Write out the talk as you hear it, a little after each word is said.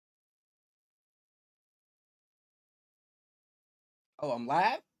Oh, I'm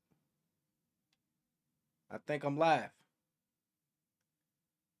live? I think I'm live.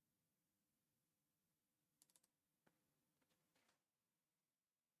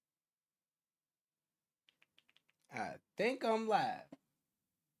 I think I'm live.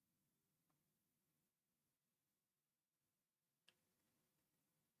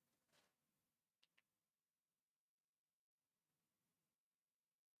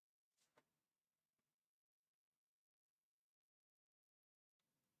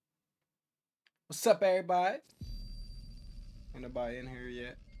 What's up, everybody? Ain't nobody in here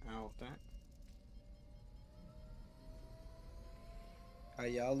yet, I don't think. How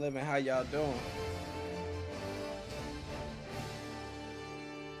y'all living? How y'all doing?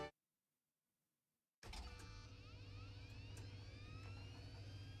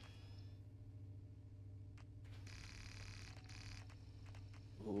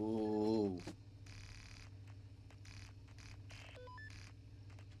 Ooh.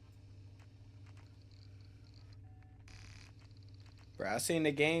 Bro, I seen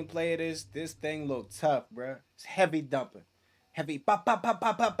the gameplay of this. This thing look tough, bro. It's heavy dumping. Heavy pop, pop, pop,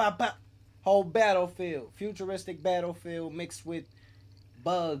 pop, pop, pop, pop. Whole battlefield. Futuristic battlefield mixed with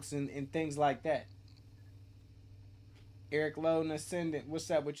bugs and things like that. Eric Loden Ascendant,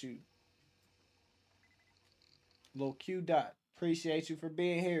 what's up with you? Little Q Dot, appreciate you for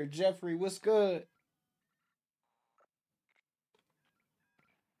being here. Jeffrey, what's good?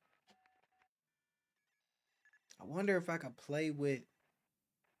 I wonder if I could play with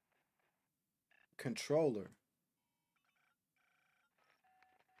controller.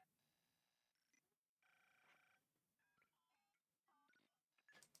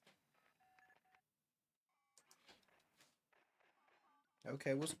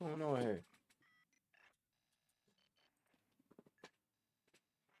 Okay, what's going on here?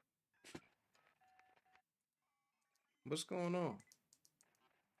 What's going on?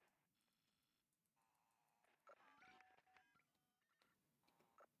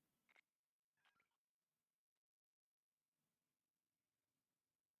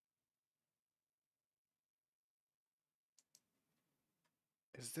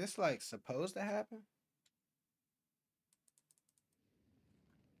 Is this like supposed to happen?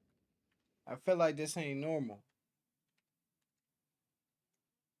 I feel like this ain't normal.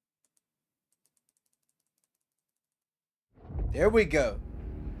 There we go.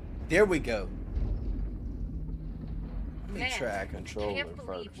 There we go. Let me try a controller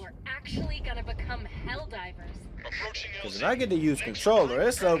first. We're actually gonna become Helldivers. Because if I get to use controller,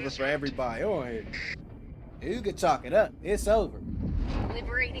 it's over for everybody on here. You can talk it up. It's over.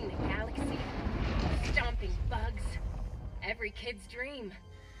 Liberating the galaxy. Stomping bugs. Every kid's dream.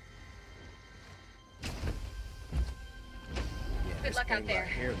 Yeah, Good luck out there.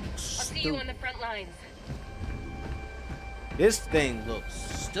 Right, I'll see you on the front lines. This thing looks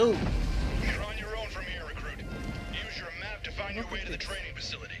stupid. You're on your own from here, recruit. Use your map to find your way to the training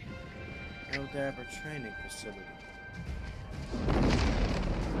facility. HELLDIVER training facility.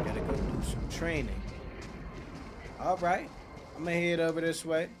 Gotta go do some training. Alright. I'm gonna head over this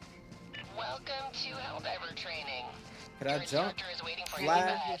way. Welcome to Helldiver training. Could I jump? Is waiting for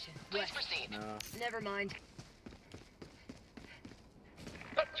Fly? Please proceed. No. Never mind.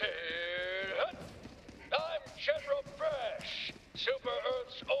 I'm General Brash, Super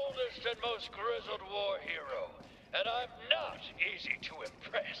Earth's oldest and most grizzled war hero, and I'm not easy to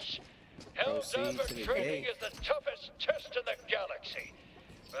impress. HELLDIVER training is the toughest test in the galaxy,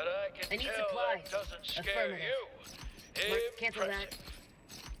 but I can tell supplies. that doesn't scare you. Cancel that.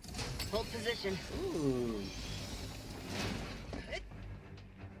 Hold position. Ooh.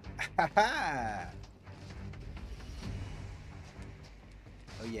 Haha.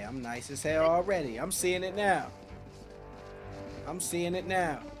 Oh yeah, I'm nice as hell already. I'm seeing it now. I'm seeing it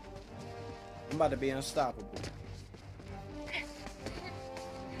now. I'm about to be unstoppable.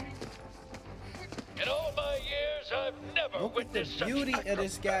 In all my years, I've never Look at the witnessed such beauty of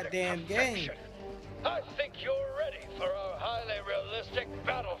this goddamn game. perfection. I think you're ready for our highly realistic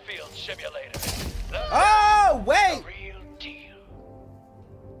battlefield simulator. Oh, wait! The real deal.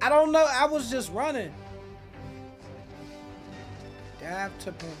 I don't know. I was just running. Dive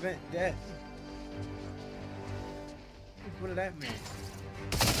to prevent death. What did that mean?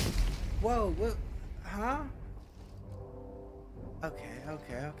 Whoa, what? Huh? Okay.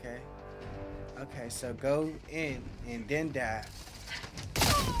 Okay, so go in and then dive.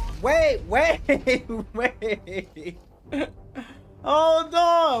 Wait. Hold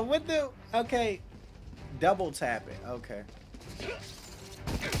on. What the? Okay. Double tap it. Okay.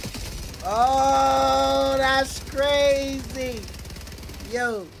 Oh, that's crazy.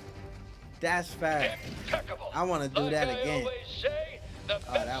 Yo, that's fast. Impeccable. I want to do that Like again. I always say, The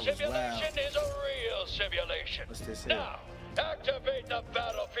that best was simulation wild. is a real simulation. What's this here? Now, activate the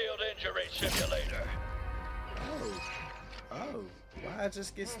battlefield injury simulator. Oh, why I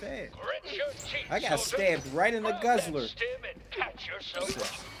just get stabbed? Grit your teeth, I got soldier. stabbed right in the Grab that guzzler. stim and patch yourself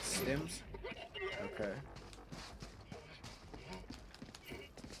up. Stems? Okay.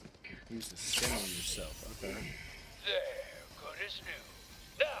 Use the stem on yourself, okay. There, good as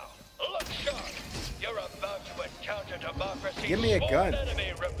new. Now, look sharp. You're about to encounter democracy's Give me a sworn gun.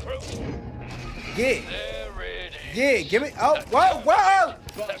 enemy, recruit. Yeah, There it is. yeah, give me. Oh, whoa, whoa!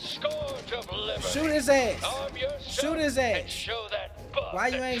 The scourge of liberty. Shoot his ass. Arm yourself Shoot his and ass. show that bug Why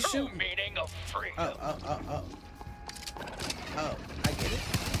you the ain't true shooting? meaning of freedom. Oh, I get it.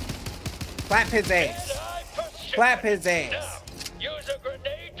 Clap his And ass. I persist. Clap his Now, ass. use a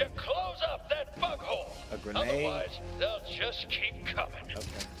grenade to close up that bug hole. A grenade? Otherwise, they'll just keep coming.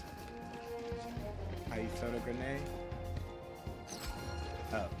 Okay. How you throw the grenade?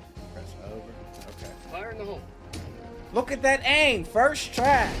 Oh, press over. Okay. Fire in the hole. Look at that aim. First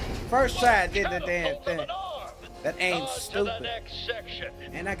try. First try I did the damn Catapult of thing. an arm. That aim's On to the stupid. next section.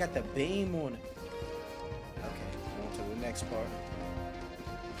 And I got the beam on it. Okay, on to the next part.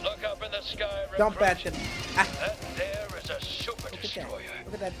 Look up in the sky, Dump at recruit. them. Ah, That there is a super look at that. destroyer.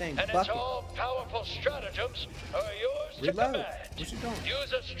 Look at that thing And its bucket. all-powerful stratagems are yours to Reload. command. What you doing?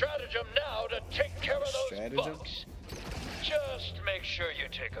 Use a stratagem now to take care of those Stratagem? bugs. Just make sure you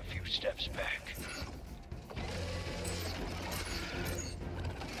take a few steps back.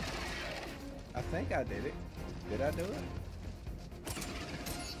 I think I did it. Did I do it?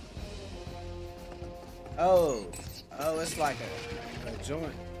 Oh, it's like a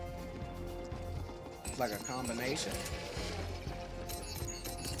joint. It's like a combination.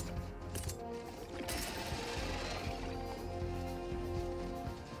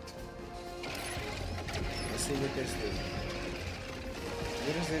 Let's see what this is.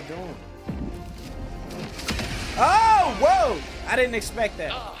 What is it doing? Oh, whoa! I didn't expect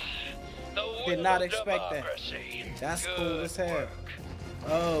that. The Did will not of expect that. democracy. That's Good cool as hell. work.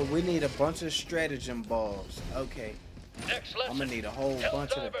 Oh, we need a bunch of stratagem balls. Okay. Next lesson. I'm gonna need a whole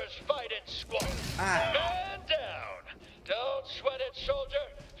bunch of them. HELLDIVERS fight in squad. Ah. Man down. Don't sweat it, soldier.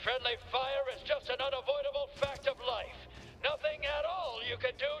 Friendly fire is just an unavoidable fact of life. Nothing at all you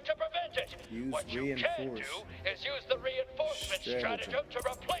can do to prevent it. Use What you can do reinforce. is use the reinforcement Stratagem. stratagem to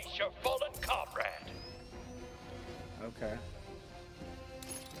replace your fallen comrade. Okay.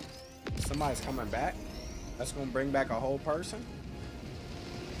 Somebody's coming back. That's gonna bring back a whole person.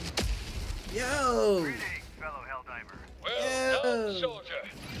 Yo! Greetings, fellow Helldiver. Well done, Yeah. soldier.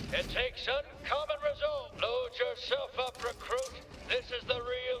 It takes uncommon resolve. Load yourself up, recruit. This is the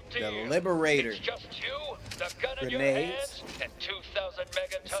real deal. The Liberator. It's just you, the gun in your Grenades. hands, and 2,000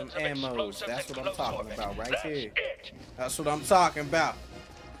 megatons Some of ammos. explosives That's in what I'm close talking orbit. about right That's here. it. That's what I'm talking about.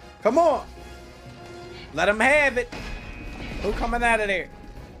 Come on. Let him have it. Who coming out of there?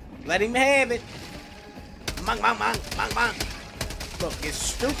 Let him have it. Mang, mang, mang, mang, mang. Look, get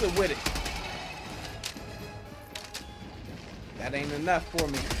stupid with it. That ain't enough for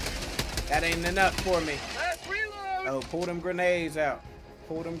me. That ain't enough for me. Let's reload! Oh, pull them grenades out.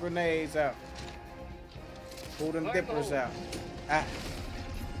 Pull them grenades out. Pull them Fire dippers hole. out. Ah.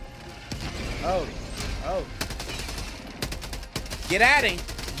 Oh. Oh. Get at him.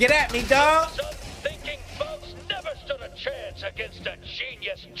 Get at me, dog. Unthinking bugs never stood a chance against a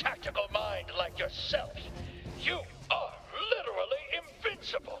genius tactical mind like yourself. You are literally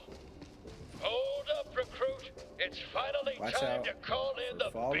invincible. Hold up, recruit. It's finally Watch time out to call in for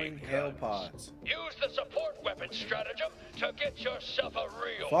the falling big hell guns. pods. Use the support weapon stratagem to get yourself a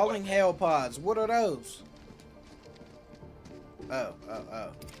real Falling weapon. hell pods. What are those? Oh.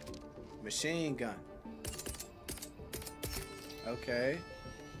 Machine gun. Okay.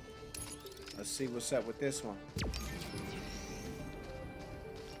 Let's see what's up with this one.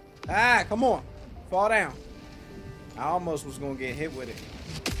 Ah, come on. Fall down. I almost was going to get hit with it.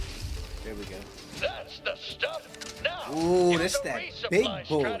 There we go. That's the stuff. Now, Ooh, use this the that resupply big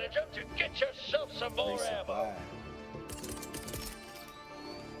bull. stratagem to get yourself some more ammo. Resupply.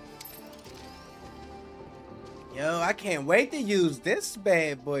 Yo, I can't wait to use this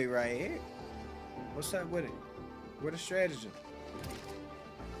bad boy right here. What's up with it? Where the stratagem?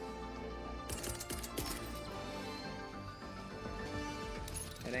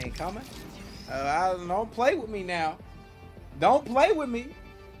 It ain't coming. Don't play with me now. Don't play with me.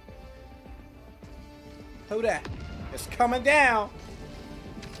 Who that? It's coming down.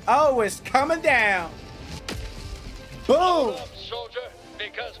 Oh, it's coming down. Boom. Hold up, soldier,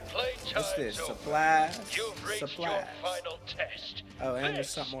 because playtime's What's this? over. Supplies? You've reached Supplies. your final test. Oh, and there's This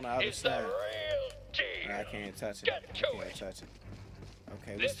something on the other is side. the real deal. I can't touch it. Get I to can't it. touch it.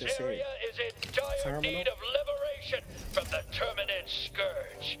 Okay, what's This this here? area is in dire Terminal? need of liberation from the Terminid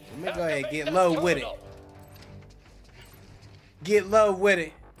Scourge. Let me go ahead and Activate get the low with it. terminal. Get low with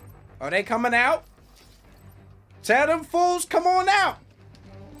it. Are they coming out? Tell them fools, come on out.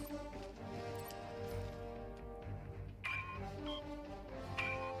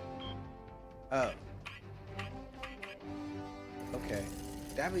 Oh. Okay.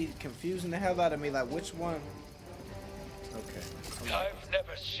 That be confusing the hell out of me. Like, which one? Okay. I've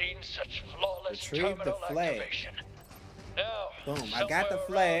never seen such flawless Retrieve the terminal flag. activation. Now, Boom, I got the somewhere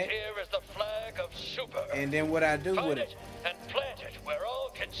flag. around here is the flag of Super Earth. And then what I do Find with it? and plant it where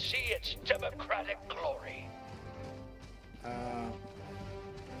all can see its democratic glory.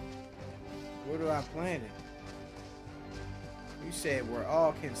 Where do I plant it? You said where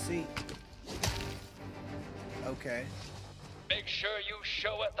all can see. Okay. Make sure you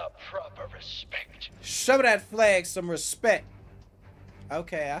show it the proper respect. Show that flag some respect.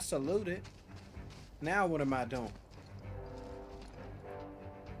 Okay, I salute it. Now what am I doing?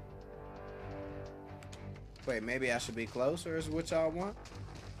 Wait, maybe I should be closer is what y'all want?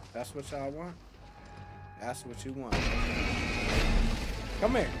 That's what y'all want? That's what you want.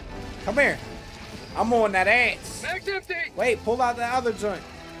 Come here. Come here. I'm on that ass. Mag's empty! Wait, pull out the other joint.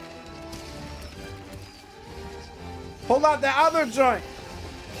 Pull out the other joint.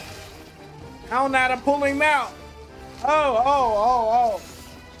 I don't know how to pull him out. Oh.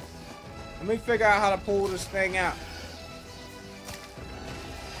 Let me figure out how to pull this thing out.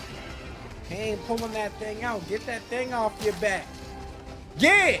 He ain't pulling that thing out. Get that thing off your back.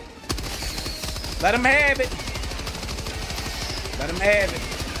 Yeah! Let him have it. Let him have it.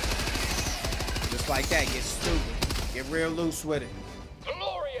 Just like that, get stupid. Get real loose with it.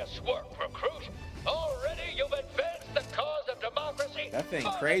 Glorious work, recruit. Already you've advanced the cause of democracy. That thing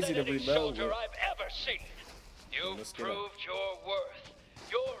farther crazy than to any reload soldier with. I've ever seen. You've Let's get up. proved your worth.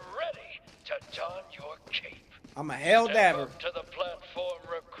 You're ready to don your cape. I'm a Step helldiver. up to the platform,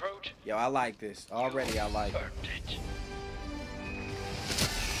 recruit. Yo, I like this. Already I like it. Earned it.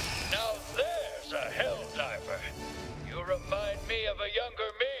 Now there's a Helldiver. You remind me of a younger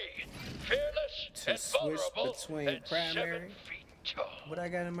me. Fearless To and switch vulnerable between and primary? 7 feet tall. What I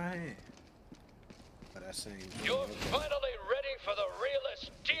got in my hand? Oh, that same thing. You're Okay. finally ready for the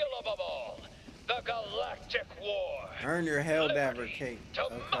realest deal of them all. The Galactic War. Earn your Helldiver Liberty, cape.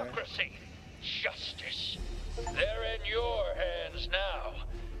 Okay. Democracy. Justice. They're in your hands now.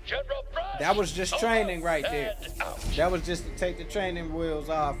 General Brush. That was just training right there. and out. That was just to take the training wheels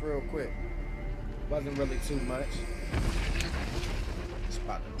off real quick. Wasn't really too much. It's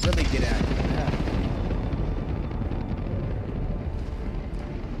about to really get out here now.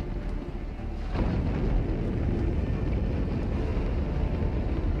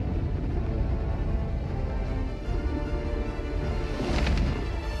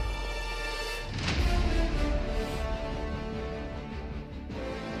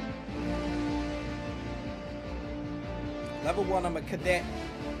 Level 1, I'm a cadet.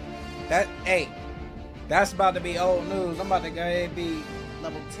 That's about to be old news. I'm about to go ahead and be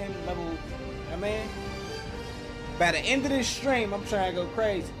level 10, I mean, by the end of this stream, I'm trying to go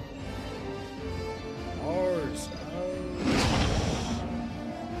crazy. Mars, oh.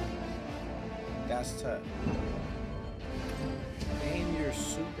 That's tough. Name your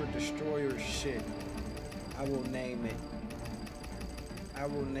super destroyer shit. I will name it.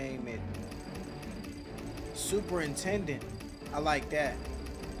 Superintendent. I like that.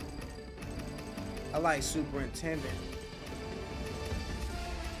 I like superintendent.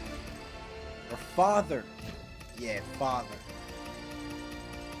 Or father. Yeah, father.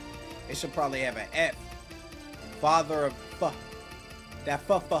 It should probably have an F. Father of fuck. That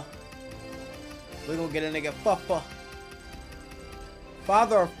fuffa. We're gonna get a nigga fuffa.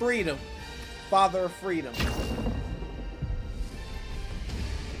 Father of freedom. Father of freedom.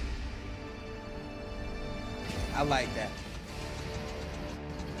 I like that.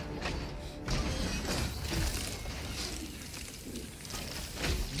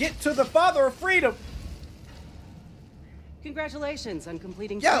 Get to the father of freedom. Congratulations on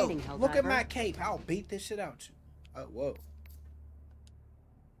completing Yo, training, Helldiver. look at my cape. I'll beat this shit out you. Oh, whoa.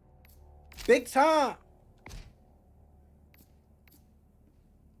 Big time.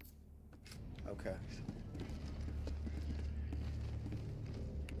 Okay.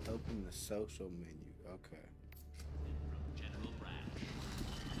 Open the social menu. Okay.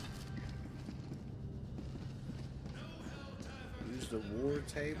 Use the war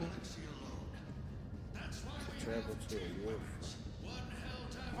table to travel to a war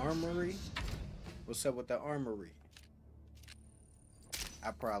front. Armory? What's up with the armory?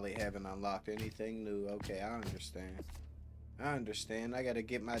 I probably haven't unlocked anything new. Okay, I understand. I understand. I gotta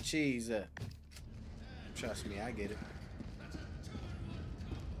get my cheese up. Trust me, I get it.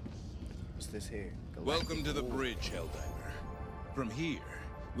 What's this here? Welcome to the bridge, Helldiver. From here,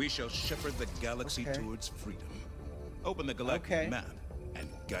 we shall shepherd the galaxy towards freedom. Open the galactic map and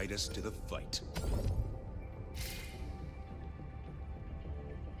guide us to the fight.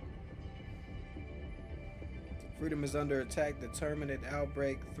 Freedom is under attack. The terminate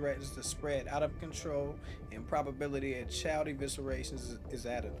outbreak threatens to spread out of control, and probability of child eviscerations is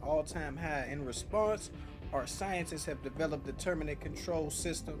at an all-time high. In response, our scientists have developed the terminate control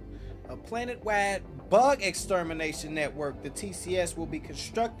system, a planet-wide bug extermination network. The TCS will be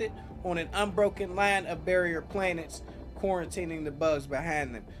constructed on an unbroken line of barrier planets, quarantining the bugs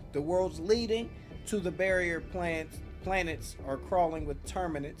behind them. The worlds leading to the barrier planets are crawling with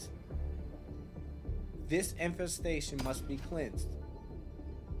terminates. This infestation must be cleansed.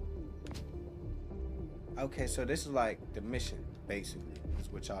 Okay, so this is like the mission, basically. That's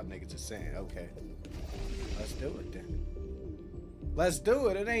what y'all niggas are saying. Okay. Let's do it then. Let's do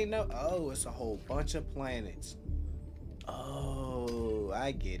it. It ain't no... Oh, it's a whole bunch of planets. Oh,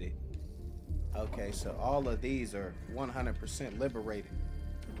 I get it. Okay, so all of these are 100% liberated.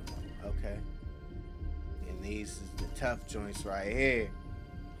 Okay. And these is the tough joints right here.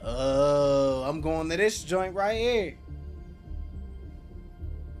 Oh, I'm going to this joint right here.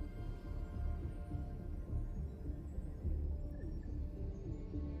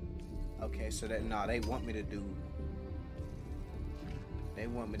 Okay, so that they want me to do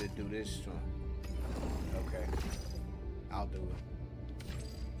this joint. Okay. I'll do it.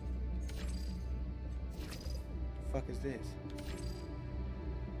 The fuck is this?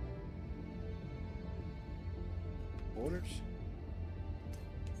 Orders?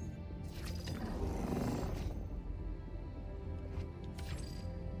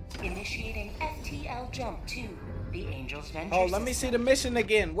 Initiating FTL jump to the Angel's Venture. Oh, let me see the mission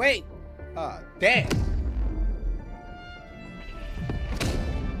again. Wait. Damn.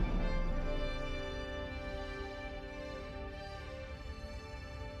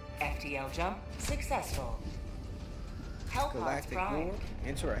 FTL jump successful. Hell pods Galactic prime. War?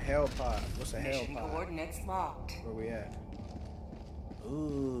 Enter a hell pod. What's a hell Mission pod? coordinates locked. Where we at?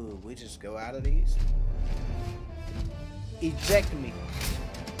 Ooh, we just go out of these? Eject me.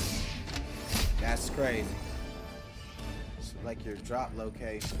 That's crazy. Select your drop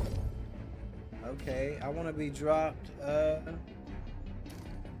location. Okay, I want to be dropped.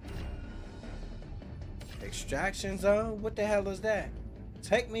 Extraction zone? What the hell is that?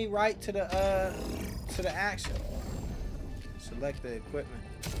 Take me right to the action. Select the equipment.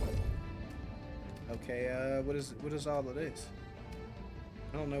 Okay, what is all of this?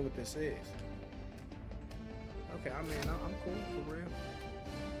 I don't know what this is. Okay, I mean, I'm cool for real.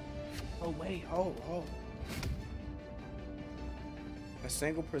 Oh wait, hold. A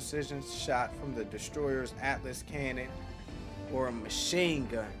single precision shot from the destroyer's Atlas cannon or a machine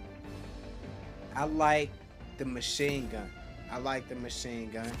gun. I like the machine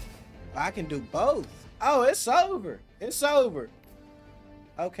gun. I can do both. Oh, it's over. It's over.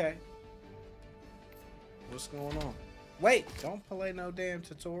 Okay. What's going on? Wait, don't play no damn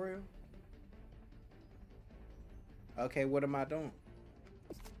tutorial. Okay, what am I doing?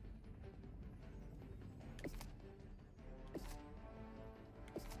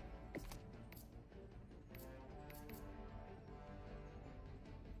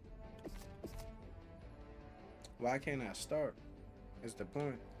 Why can't I start? Is the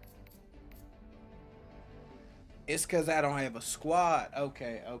point. It's because I don't have a squad.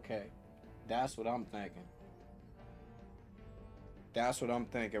 Okay. That's what I'm thinking. That's what I'm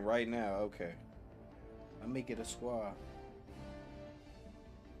thinking right now. Okay. Let me get a squad.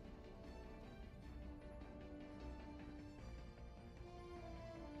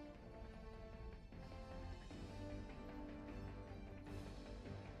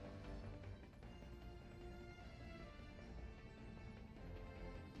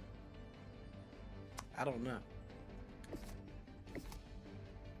 I don't know.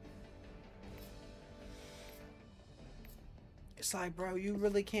 It's like, bro, you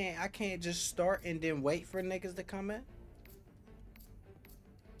really can't. I can't just start and then wait for niggas to come in.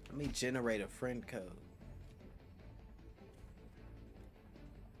 Let me generate a friend code.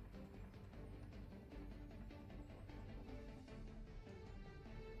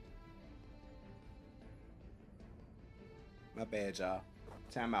 My bad, y'all.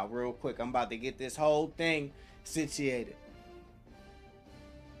 Time out real quick. I'm about to get this whole thing situated.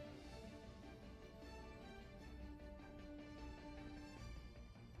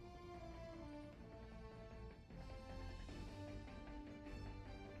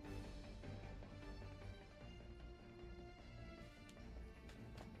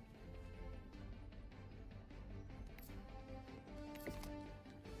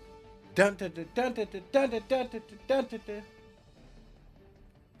 Dun dun dun dun dun dun dun dun dun dun dun dun dun.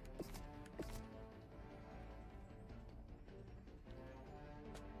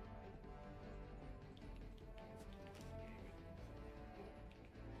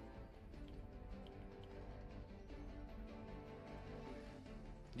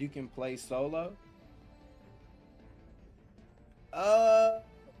 You can play solo. Oh,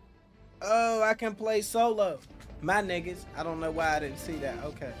 I can play solo. My niggas. I don't know why I didn't see that.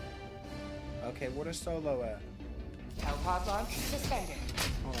 Okay. Okay, where the solo at? Hellpod launch suspended.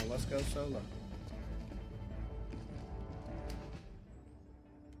 Hold on, let's go solo.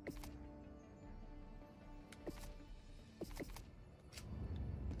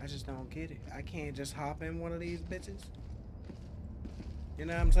 I just don't get it. I can't just hop in one of these bitches. You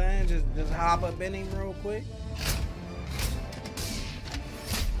know what I'm saying? Just hop up in him real quick.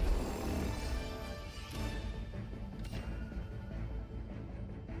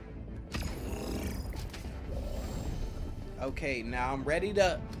 Okay, now I'm ready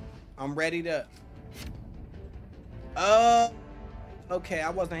to. Okay, I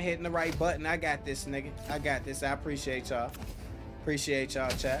wasn't hitting the right button. I got this, nigga. I got this. I appreciate y'all. Appreciate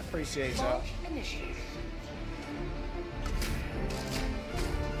y'all, chat. Appreciate y'all. Launch initiated.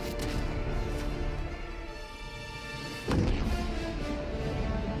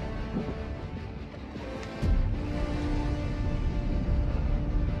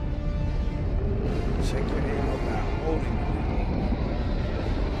 Check your ammo by holding it.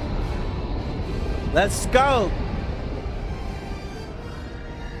 Let's go.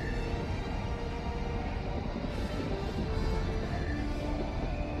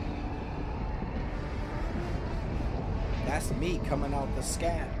 That's me coming out the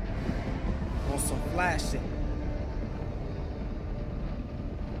scab on some flash shit.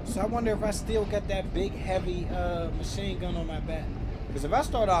 So I wonder if I still got that big heavy machine gun on my back. Because if I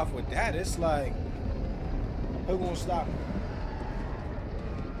start off with that, it's like, who gonna stop me?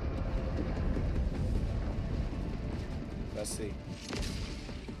 Let's see.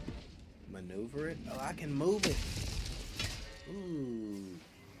 Maneuver it? Oh, I can move it. Ooh.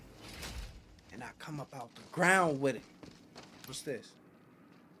 And I come up out the ground with it. What's this?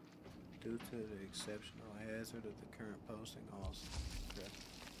 Due to the exceptional hazard of the current posting also. Okay.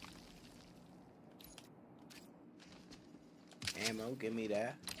 Ammo, give me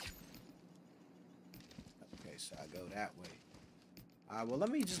that. Okay, so I go that way. Alright, well let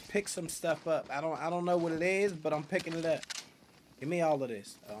me just pick some stuff up. I don't know what it is, but I'm picking it up. Give me all of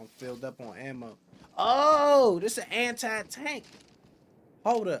this. I'm filled up on ammo. Oh, this is an anti-tank.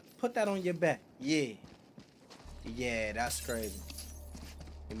 Hold up. Put that on your back. Yeah. Yeah, that's crazy.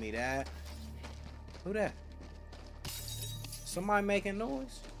 Give me that. Who that? Somebody making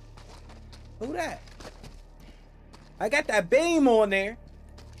noise? Who that? I got that beam on there.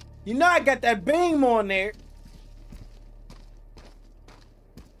 You know I got that beam on there.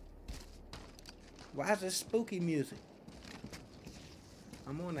 Why is this spooky music?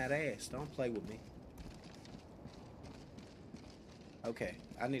 I'm on that ass. Don't play with me. Okay,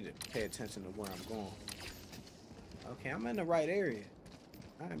 I need to pay attention to where I'm going. Okay, I'm in the right area.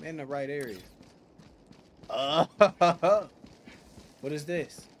 I'm in the right area. What is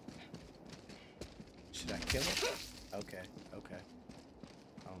this? Should I kill it? Okay, okay.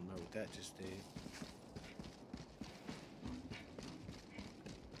 I don't know what that just did.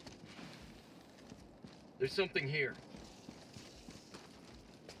 There's something here.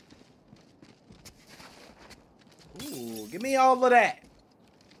 Ooh, give me all of that.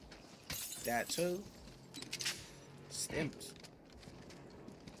 That too. Stems.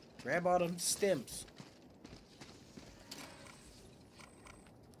 Grab all them stems.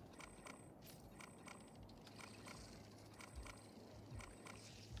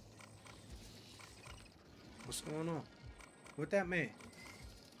 What's going on? What that mean?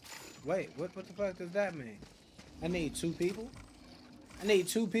 Wait, what the fuck does that mean? I need 2 people? I need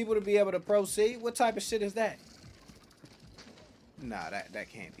 2 people to be able to proceed? What type of shit is that? Nah, that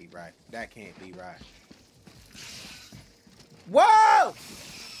can't be right. That can't be right. Whoa!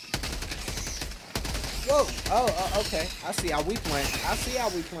 Whoa! Oh, okay. I see how we playing. I see how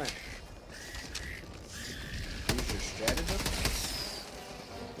we playing. Use your stratagem?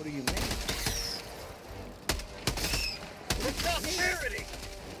 What do you mean? Prosperity!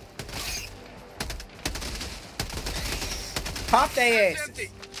 Pop they asses. Empty.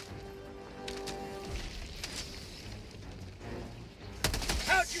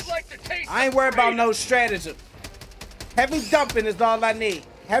 How'd you like the taste? I ain't worried about no stratagem. Heavy dumping is all I need.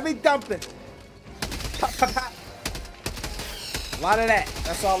 Heavy dumping. Pop, pop, pop. A lot of that.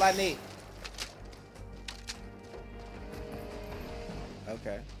 That's all I need.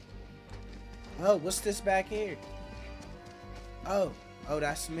 Okay. Oh, what's this back here? Oh,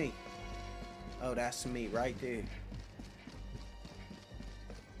 that's me. Oh, that's me right there.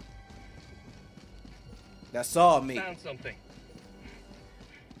 That's all me. Found something.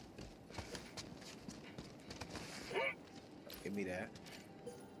 Give me that.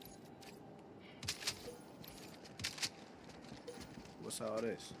 What's all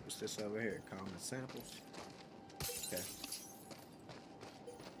this? What's this over here? Common samples. Okay.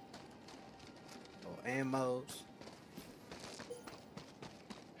 Oh, ammos.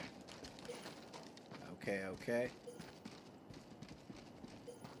 Okay, okay.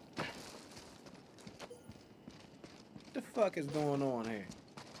 What the fuck is going on here?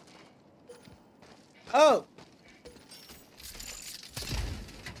 Oh!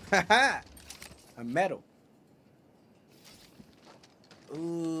 Haha! A medal.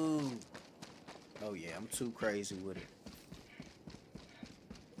 Ooh. Oh yeah, I'm too crazy with it.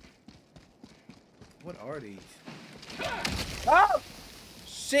 What are these? Oh!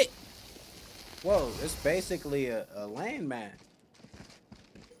 Shit! Whoa, it's basically a landmine.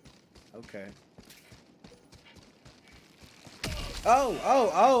 Okay.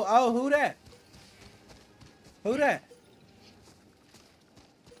 Oh, who that? Who that?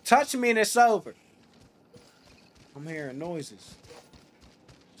 Touch me and it's over. I'm hearing noises.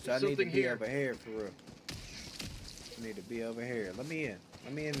 So I need to be over here for real. I need to be over here. Let me in.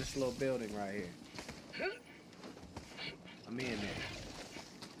 Let me in this little building right here. Let me in there.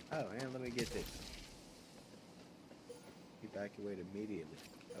 Oh, and let me get this. Evacuate immediately.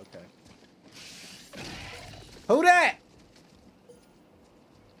 Okay. Who that?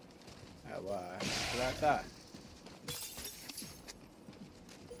 Oh, wow. That's what I thought.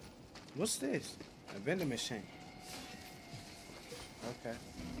 What's this? A vending machine. Okay.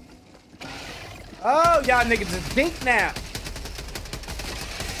 Oh, y'all niggas is deep now.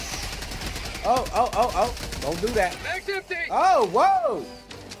 Oh. Don't do that. Mag's empty. Oh, whoa.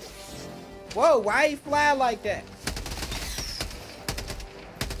 Whoa, why he fly like that?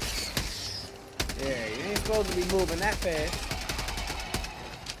 Yeah, you ain't supposed to be moving that fast.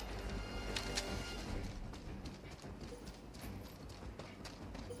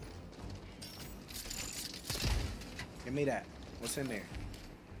 Give me that. What's in there?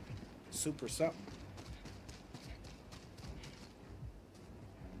 Super something.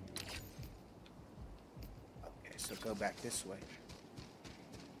 Okay, so go back this way.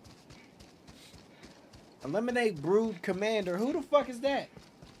 Eliminate Brood Commander. Who the fuck is that?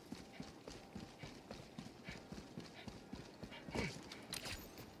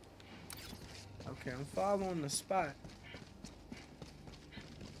 Okay, I'm following the spot.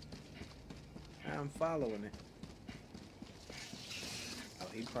 I'm following it. Oh,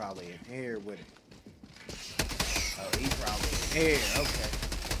 he probably in here with it. Oh, he probably in here. Okay.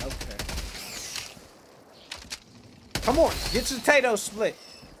 Okay. Come on, get your potato split.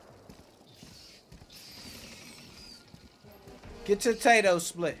 Get your potato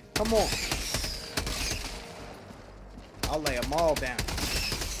split. Come on. I'll lay them all down.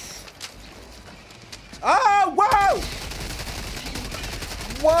 Oh, whoa!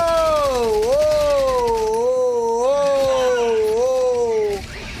 Whoa!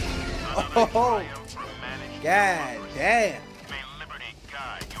 Oh, god damn.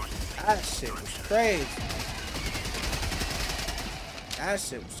 That shit was crazy. That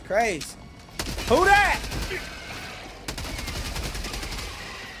shit was crazy. Who that?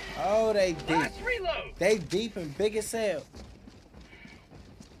 Oh, they deep. They deep and big as hell.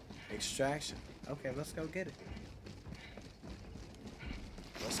 Extraction. Okay, let's go get it.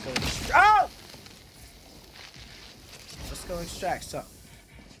 Let's go extract. Oh! Let's go extract something.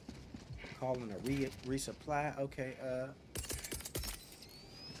 Calling a resupply. Okay,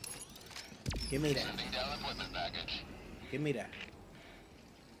 give me that. Give me that.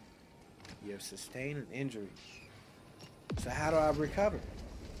 You have sustained an injury. So how do I recover?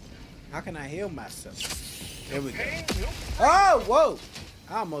 How can I heal myself? There we go. Oh, whoa!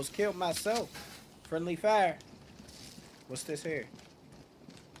 I almost killed myself. Friendly fire. What's this here?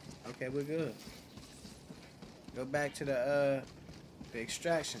 Okay, we're good. Go back to the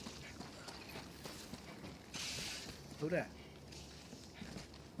extraction. Who that?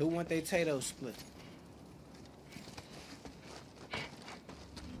 Who want their potato split?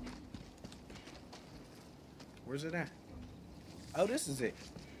 Where's it at? Oh, this is it.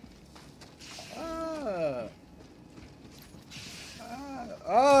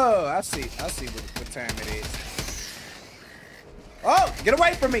 Oh, I see what time it is. Oh, get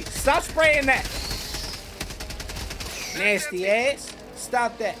away from me. Stop spraying that. Nasty ass.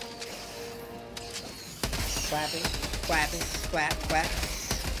 Stop that. Clapping, clapping, clap, clap.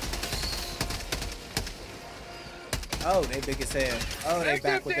 Oh, they big as hell. Oh, they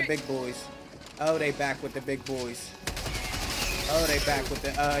back with the big boys. Oh, they back with the big boys. Oh, they back with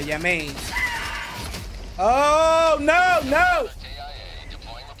the, Yamin. Oh, no, no!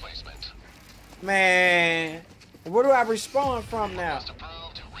 Man. Where do I respawn from now?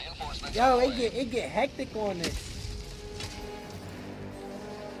 Yo, it get hectic on this.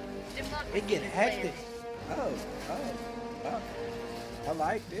 It get hectic. Oh. I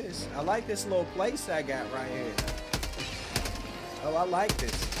like this. I like this little place I got right here. Oh, I like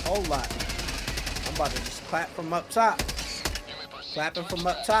this. Whole lot. I'm about to just clap from up top. Clapping from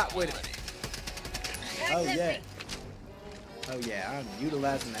up top with it. Oh, yeah. Oh, yeah. I'm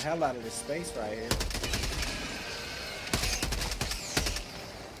utilizing the hell out of this space right here.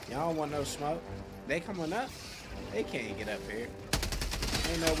 Y'all don't want no smoke. They coming up. They can't get up here.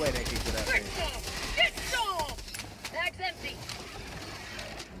 Ain't no way they can get up here. Get some! Bag's empty.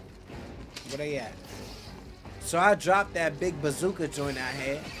 Where they at? So I dropped that big bazooka joint I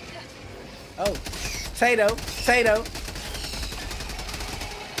had. Oh, Tato.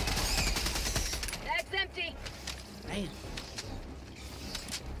 Bag's empty. Damn.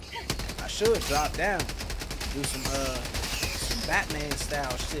 I should drop down. Do some Batman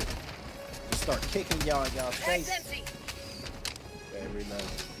style shit. Just start kicking y'all in y'all's face. Bag's empty. Okay, reload.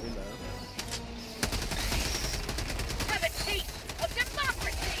 Have a taste of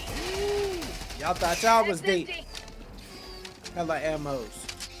democracy. Y'all thought y'all was Bag's deep. empty. Hella ammos.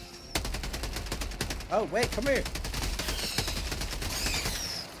 Oh, wait, come here.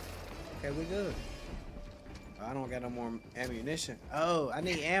 Okay, we good. Oh, I don't got no more ammunition. Oh, I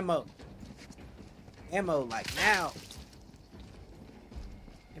need ammo. Ammo, like now.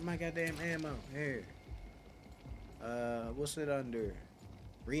 Get my goddamn ammo. Here. What's it under?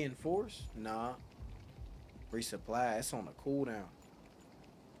 Reinforce? Nah. Resupply. It's on a cooldown.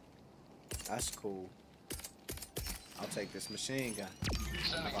 That's cool. I'll take this machine gun.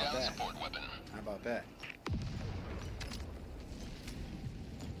 How about that? How about that?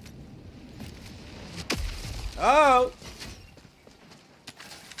 Oh!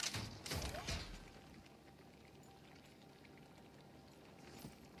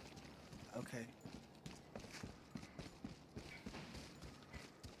 Okay.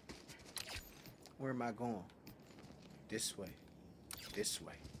 Where am I going? This way. This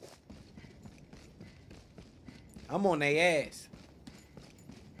way. I'm on their ass.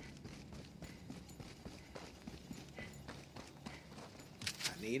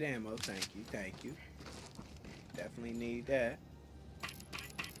 I need ammo. Thank you. Definitely need that.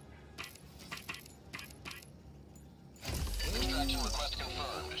 Extraction request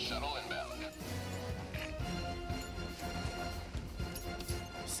confirmed. Shuttle inbound.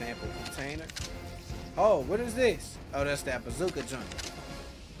 Sample container. Oh, what is this? Oh, that's that bazooka junk.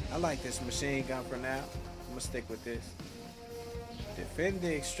 I like this machine gun for now. I'm gonna stick with this. Defend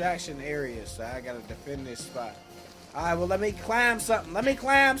the extraction area, so I gotta defend this spot. Alright, well, let me climb something.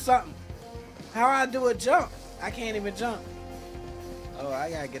 How I do a jump? I can't even jump. Oh,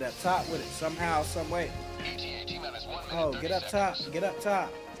 I gotta get up top with it somehow, some way. Oh, get up top.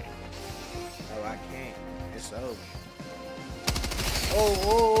 Oh, I can't. It's over.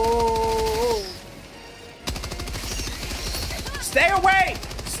 Oh. Stay away!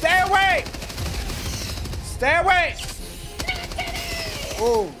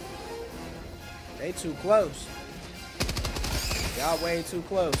 Oh. They too close. Y'all way too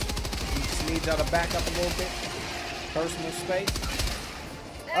close. You just need y'all to back up a little bit. Personal space.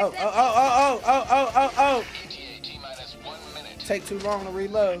 Oh. Take too long to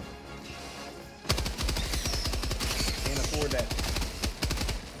reload. Can't afford that.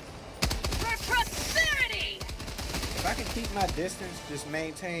 For prosperity. If I can keep my distance, just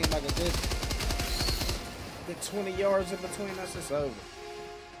maintain like a good 20 yards in between us, it's over.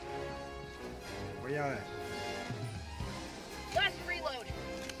 Where y'all at? Last reload.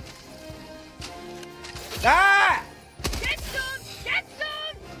 Ah! Get some!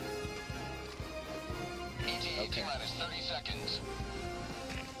 Okay. Minus 30 seconds.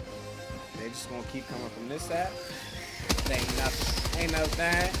 They just gonna keep coming from this side. Ain't nothing. Ain't no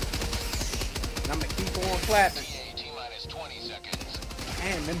thing. I'm gonna keep on clapping. Minus 20 seconds.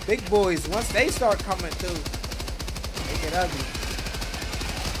 Damn, them big boys, once they start coming through, they get ugly.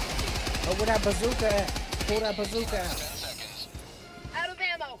 Oh, where that bazooka at? Pull that bazooka out. 10 seconds. Out of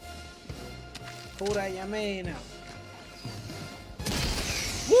ammo. Pull that Yamin out.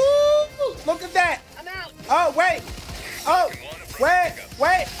 Woo! Look at that! I'm out. Oh, wait! Oh,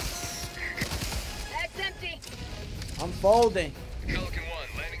 wait! Bag's empty. I'm folding. Pelican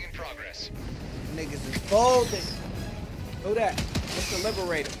 1, landing in progress. Niggas is folding. Who that? What's the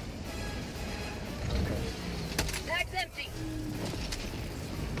Liberator? Bag's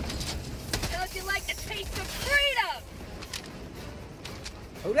How'd you like the taste of freedom?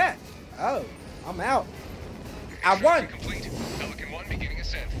 Who that? Oh, I'm out. I won. Complete. Pelican 1 beginning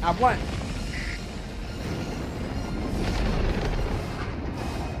ascent. I won.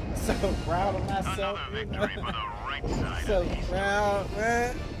 So proud of myself. Another victory for the right side. So proud,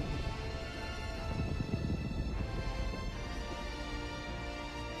 man.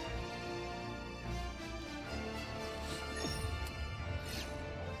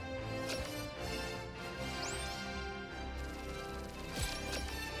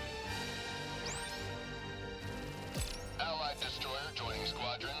 Allied destroyer joining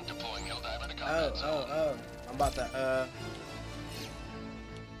squadron, deploying Helldiver to Oh, combat zone.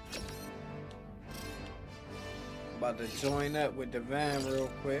 I'm about to join up with the van real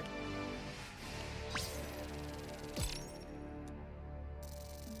quick.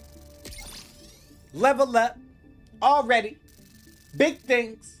 Level up already. Big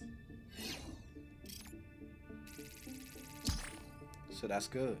things. So that's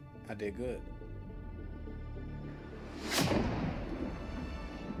good. I did good.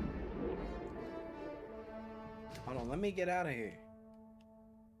 Hold on, let me get out of here.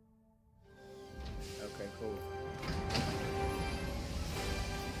 Okay, cool.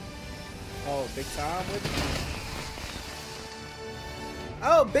 Oh, big time with me?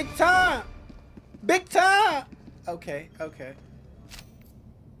 Oh, big time! Big time! Okay, okay.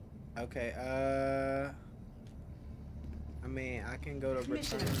 Okay, I mean, I can go to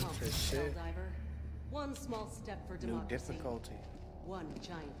Mission return to accomplished, shit. Helldiver. One small step for New democracy. difficulty. One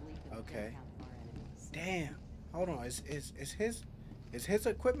giant leap in Okay. the count of our enemies. Damn. Hold on. Is his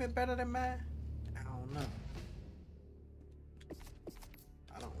equipment better than mine? I don't know.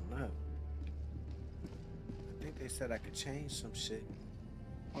 I don't know. I think they said I could change some shit.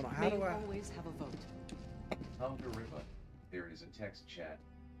 Hold on. How May do you I? always have a vote. Hunter Ripa, there is a text chat.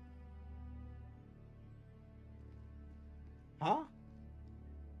 Huh?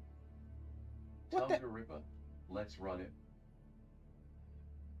 What the? Hunter Ripa, let's run it.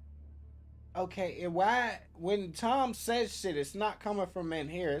 Okay, and why when Tom says shit, it's not coming from in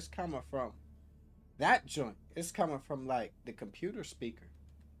here. It's coming from that joint. It's coming from like the computer speaker.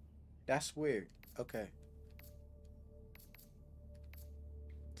 That's weird. Okay.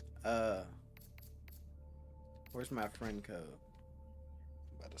 Where's my friend code?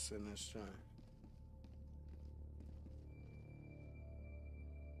 I'm about to send this joint.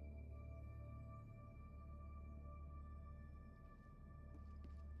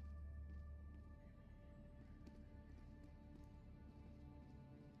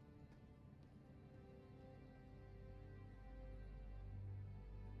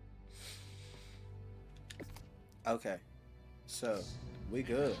 Okay, so we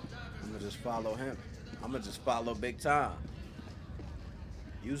good. I'm gonna just follow him. I'm gonna just follow Big Time.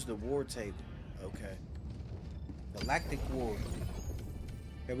 Use the war table. Okay. Galactic War.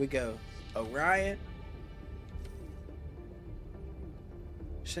 Here we go. Orion.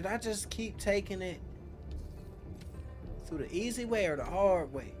 Should I just keep taking it through the easy way or the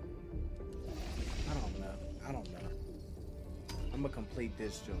hard way? I don't know. I don't know. I'm gonna complete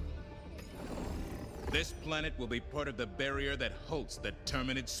this joint. This planet will be part of the barrier that halts the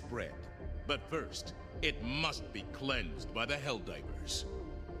Terminid spread. But first, it must be cleansed by the Helldivers.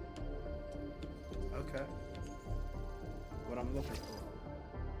 Okay. What I'm looking for.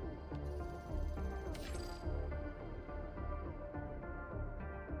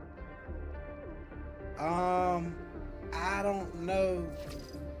 I don't know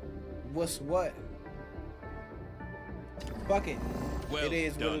what's what. Fuck it. Well It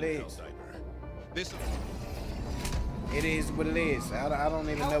is done, what it is. Helldiver. This It is what it is. I don't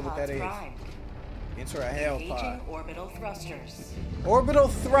even know what that is. Prime. Enter a hell pod. Engaging orbital thrusters. Orbital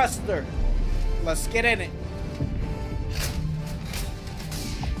thruster. Let's get in it.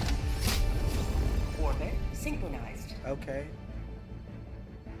 Orbit synchronized. Okay.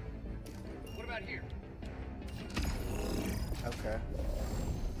 What about here? Okay.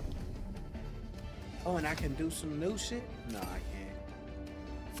 Oh, and I can do some new shit? No, I can't.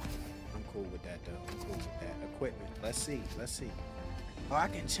 I'm cool with that, though. I'm cool with that. Equipment. Let's see. Let's see. Oh, I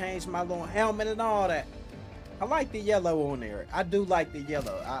can change my little helmet and all that. I like the yellow on there. I do like the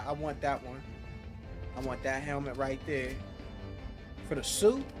yellow. I want that one. I want that helmet right there. For the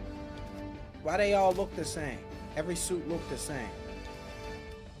suit, why they all look the same? Every suit look the same.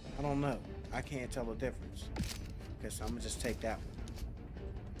 I don't know. I can't tell the difference. Okay, so I'm gonna just take that one.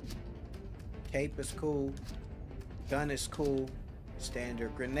 Cape is cool. Gun is cool.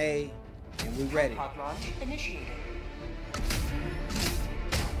 Standard grenade. And we ready. Pod launch initiated.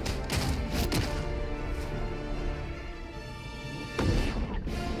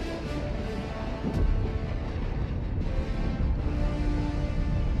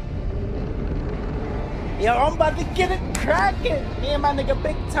 Yo, I'm about to get it cracking. Me and my nigga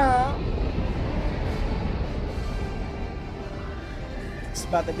Big Time. It's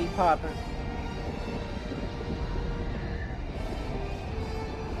about to be popping.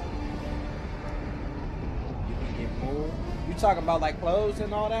 You can get more. You talking about like clothes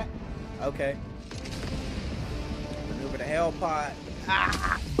and all that? Okay. Maneuver the hell pod.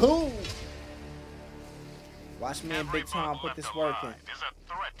 Ah, boom. Watch me and Big Tom put this work in. Is a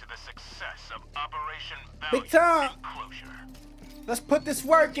threat to the success of Operation Big Tom, Closure. let's put this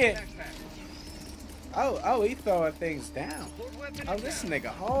work in. Oh, he throwing things down. Oh, this nigga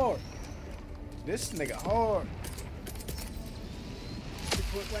hard. This nigga hard.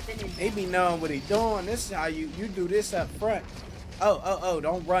 He be knowing what he doing. This is how you do this up front. Oh,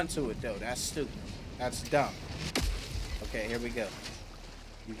 don't run to it though. That's stupid. That's dumb. Okay, here we go.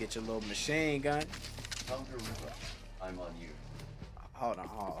 You get your little machine gun. I'm on you. Hold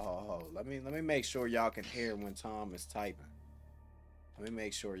on. Let me make sure y'all can hear when Tom is typing. Let me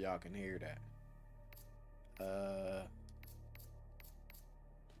make sure y'all can hear that.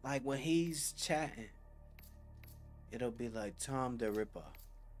 Like when he's chatting, it'll be like Tom the Ripper.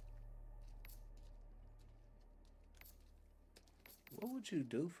 What would you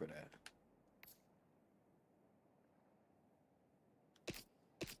do for that?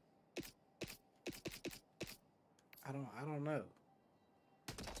 I don't know.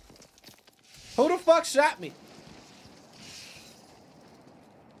 Who the fuck shot me?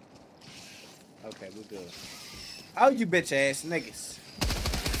 Okay, we're good. Oh, you bitch ass niggas.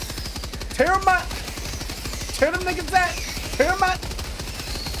 Tear them up. Tear them niggas out. Tear them up.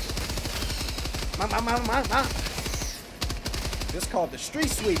 This called the street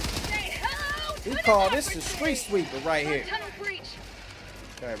sweeper. We call this the street sweeper right here.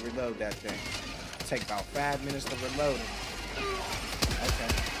 Okay, reload that thing. Take about 5 minutes to reload it. Okay.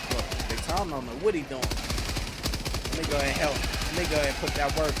 Look, Big Tom don't know what he doing. Let me go ahead and help. Let me go ahead and put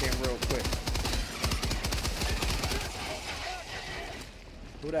that work in real quick.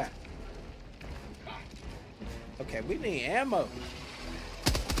 Who that? Okay, we need ammo.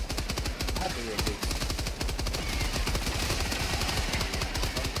 I'll do it, Big.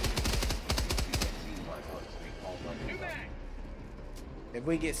 If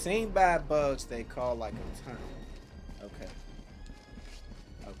we get seen by bugs, they call like a ton. Okay.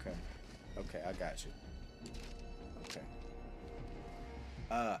 Okay, I got you. Okay.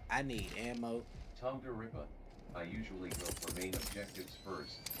 I need ammo. Tom Ripper. I usually go for main objectives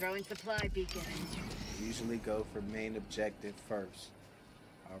first. Throwing supply beacon. Usually go for main objective first.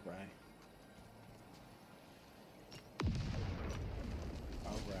 Alright.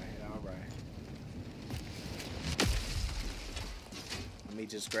 Let me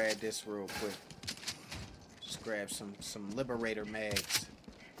just grab this real quick. Just grab some Liberator mags.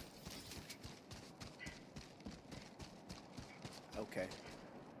 Okay.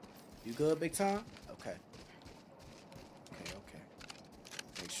 You good, Big Tom? Okay. Okay.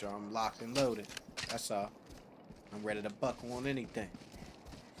 Make sure I'm locked and loaded. That's all. I'm ready to buckle on anything.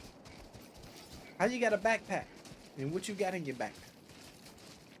 How you got a backpack? And what you got in your backpack?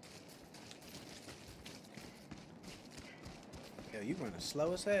 Yo, you running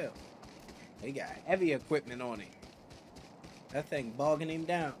slow as hell. He got heavy equipment on him. That thing bogging him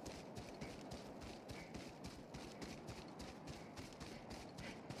down.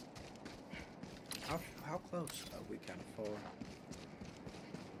 How close? Oh, we kind of far.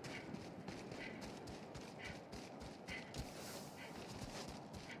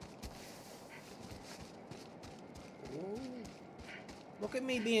 Ooh. Look at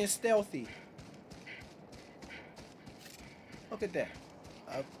me being stealthy. Look at that.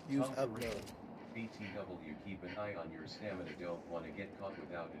 Use upload. BTW, keep an eye on your stamina. Don't want to get caught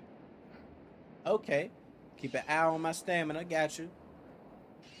without it. Okay. Keep an eye on my stamina. Got you.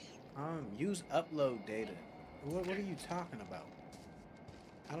 Use upload data. What are you talking about?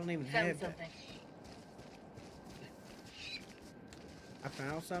 I don't even have that. I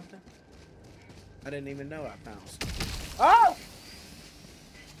found something? I didn't even know I found something. Oh!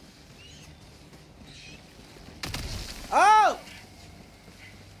 Oh!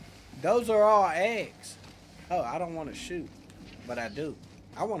 Those are all eggs. Oh, I don't want to shoot. But I do.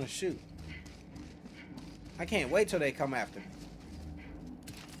 I want to shoot. I can't wait till they come after me.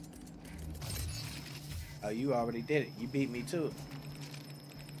 Oh, you already did it. You beat me to it.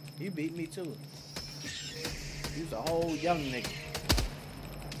 You beat me to it. You's a whole young nigga.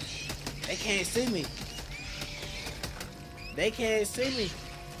 They can't see me. They can't see me.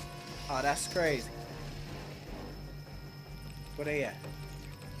 Oh, that's crazy. Where they at?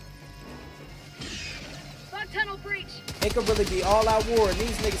 Fog tunnel breach. It could really be all out war, and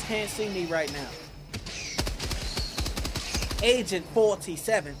these niggas can't see me right now. Agent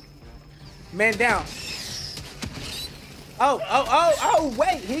 47. Man down. Oh,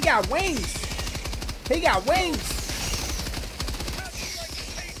 wait. He got wings. He got wings.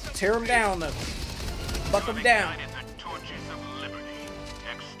 Tear him down, though. Buck him down.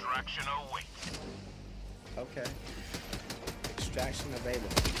 Extraction awaits. Okay. Extraction available.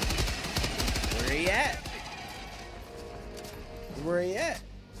 Where he at? Where he at?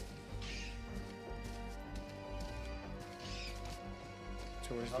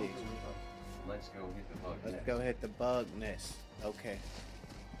 Towards these. Let's go hit the bug Let's nest. go hit the bug nest. Okay.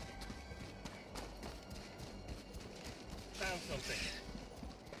 Found something.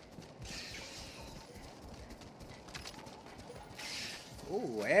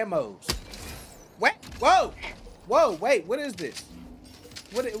 Ooh, ammos. What? Whoa! Whoa, wait, what is this?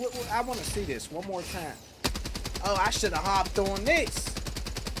 What I want to see this one more time. Oh, I should have hopped on this.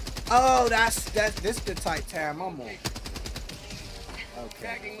 Oh, this the type time I'm on. Okay.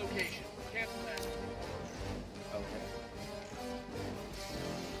 Tagging location. Cancel that. Okay.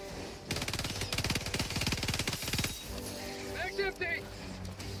 Bag's empty.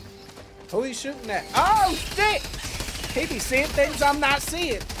 Who he shooting at? Oh, shit! He be seeing things I'm not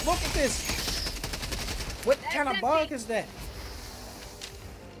seeing. Look at this. What kind of bug is that?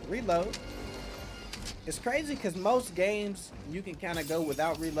 Reload. It's crazy because most games you can kind of go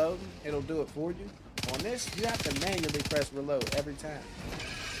without reloading. It'll do it for you. On this, you have to manually press reload every time.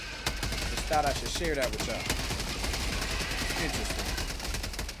 Just thought I should share that with y'all. Interesting.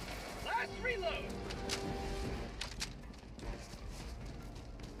 Last reload.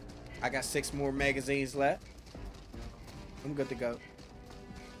 I got 6 more magazines left. I'm good to go.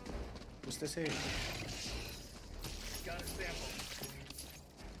 What's this here? Got a sample.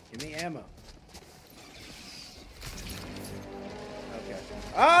 Give me ammo. Okay.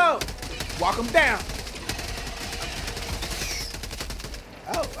 Oh! Walk him down.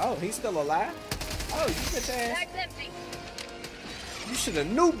 Oh, he's still alive? Oh, you bitch ass. Bag's empty. You should have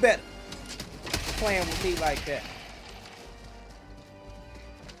knew better. Playing with me like that.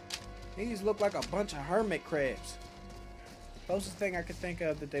 These look like a bunch of hermit crabs. Closest thing I could think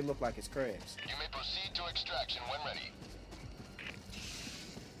of that they look like is crabs. You may proceed to extraction when ready.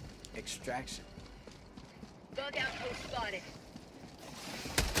 Extraction. Bug outpost spotted.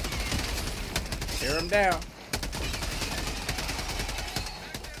 Tear him down.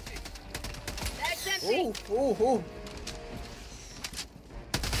 Bag's empty. Ooh.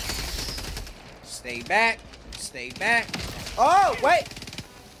 Stay back. Stay back. Oh, wait.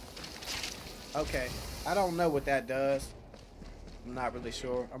 Okay. I don't know what that does. I'm not really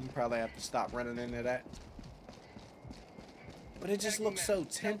sure. I'm gonna probably have to stop running into that. But it just looks so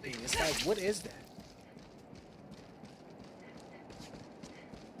tempting. It's like, what is that?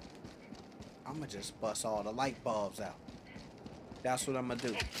 I'm gonna just bust all the light bulbs out. That's what I'm gonna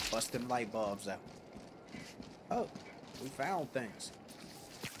do. Bust them light bulbs out. Oh, we found things.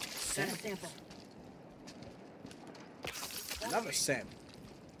 Got a sample. Another sample.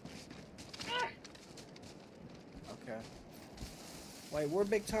 Okay. Wait, where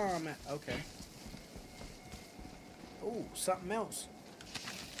Big Tom at? Okay. Ooh, something else.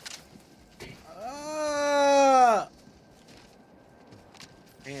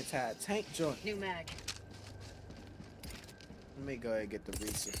 Anti-tank joint. New mag. Let me go ahead and get the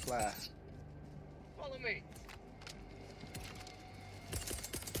resupply. Follow me.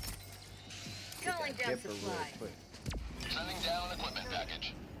 Calling down Dipper real supply. quick. Sending down equipment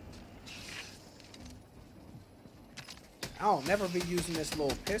package. I'll never be using this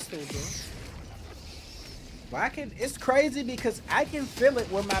little pistol, dude. Well, it's crazy because I can feel it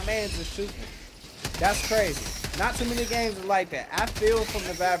when my mans are shooting. That's crazy. Not too many games are like that. I feel from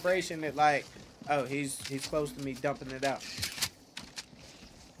the vibration that like, oh, he's close to me dumping it out.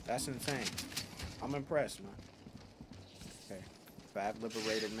 That's insane. I'm impressed, man. Okay. 5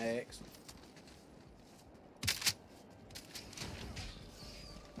 liberated mags.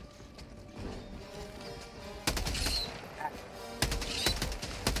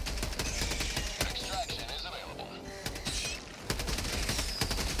 Extraction is available.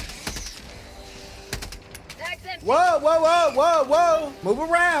 Bag's empty. Whoa. Move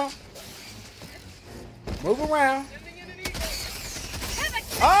around. Move around. Sending in an eagle.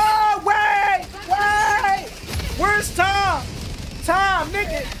 Oh, wait. Where's Tom? Tom,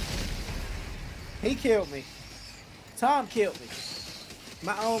 nigga. He killed me. Tom killed me.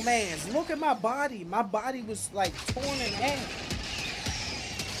 My own man's. Look at my body. My body was like torn in half.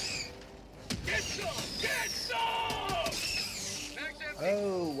 Get some! Get some! Bag's empty.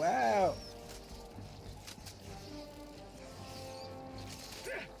 Oh, wow.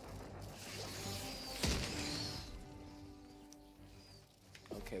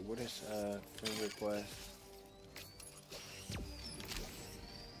 what is friend request?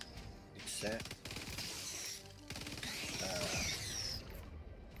 Accept.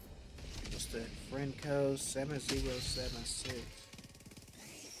 What's the friend code? 7076.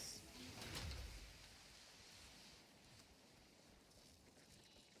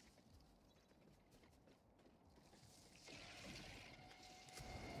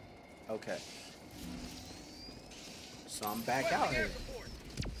 Okay. So I'm back out here.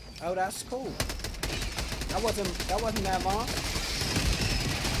 Oh, that's cool. That wasn't that long.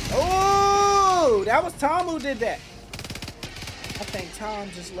 Oh, that was Tom who did that. I think Tom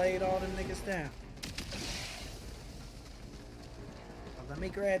just laid all them niggas down. Well, let me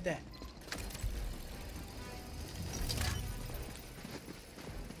grab that.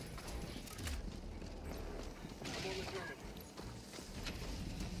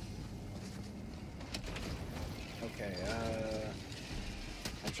 Okay,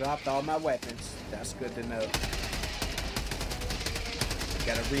 I dropped all my weapons. That's good to know.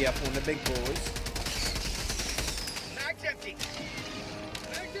 Gotta re-up on the big boys. Mag's empty.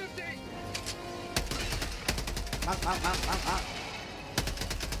 Mag's empty.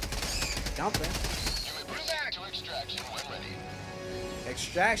 Dumping. You may proceed to extraction when ready.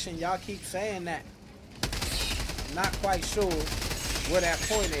 Extraction, y'all keep saying that. I'm not quite sure where that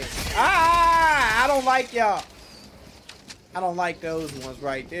point is. Ah! I don't like y'all. I don't like those ones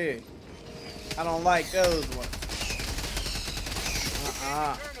right there. I don't like those ones.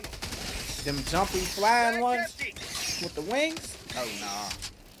 Them jumpy flying ones with the wings? Oh, nah.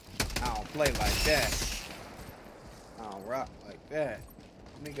 I don't play like that. I don't rock like that.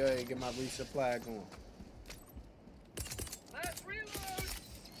 Let me go ahead and get my resupply going. Last reload.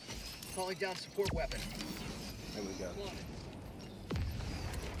 Calling down support weapon. There we go.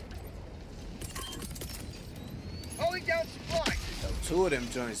 Calling down supply. So 2 of them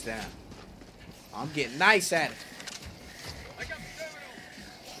joints down. I'm getting nice at it. I got the terminal.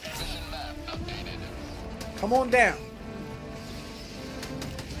 Mission map updated. Come on down.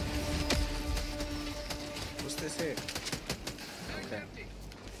 What's this here? Mag's empty.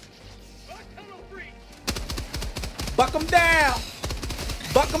 Tunnel free. Buck them down.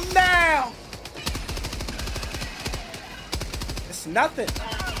 Buck them down. It's nothing.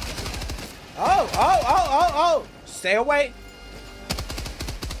 Oh. Stay away.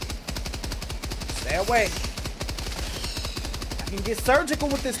 Stay away. I can get surgical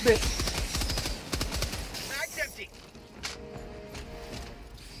with this bitch. Mag's empty.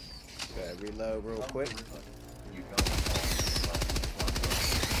 Gotta reload real quick. You got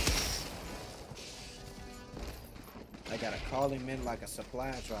I gotta call him in like a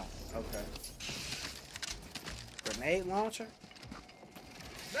supply drop. Okay. Grenade launcher?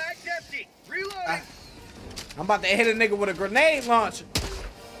 Mag's empty. Reloading. I'm about to hit a nigga with a grenade launcher.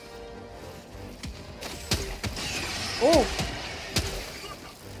 Ooh.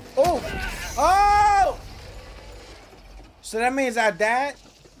 Ooh. Oh! So that means I died?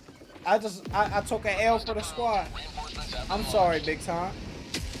 I took an L for the squad. I'm sorry, Big Tom.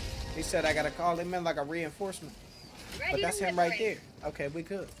 He said I gotta call him in like a reinforcement. But that's him right there. Okay, we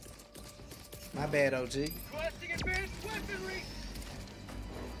good. My bad, OG. Requesting advanced weaponry.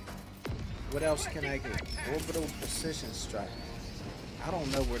 What else can I get? Orbital precision strike. I don't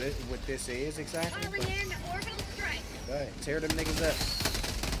know what this is exactly. Calling But in orbital strike. go ahead, tear them niggas up.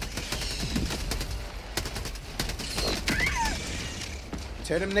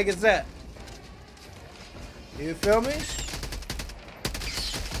 Tear them niggas up. You feel me?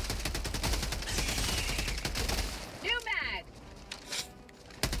 New mag.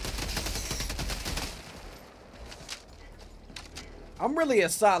 I'm really a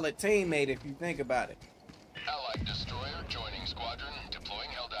solid teammate if you think about it. Allied destroyer joining squadron, deploying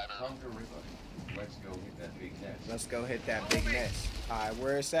Helldiver. Hunter River. Let's go hit that big nest. Let's go hit that big nest. Alright,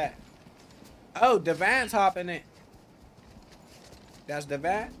 where is that? Oh, Devan's hopping in. That's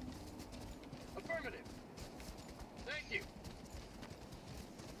Devan? Affirmative. Thank you.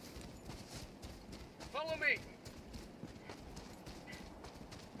 Follow me.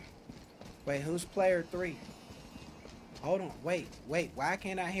 Wait, who's player 3? Hold on, wait. Why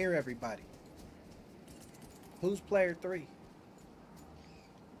can't I hear everybody? Who's player 3?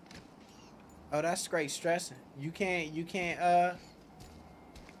 Oh, that's straight stressing. You can't,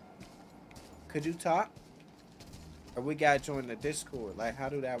 could you talk? Or we gotta join the Discord. Like, how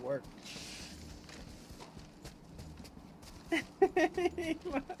do that work?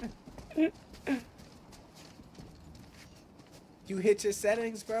 You hit your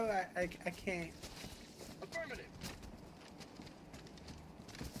settings, bro? I can't. Affirmative.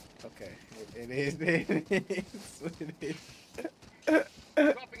 Okay, it is what it is.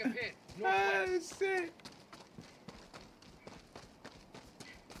 Dropping a Oh, shit.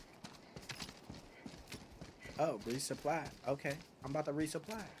 Oh, resupply. Okay, I'm about to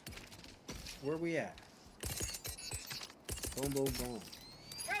resupply. Where we at? Boom, boom, boom.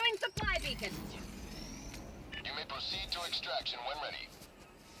 Throwing supply beacon. You may proceed to extraction when ready.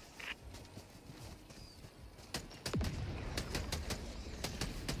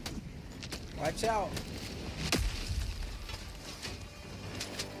 Watch out.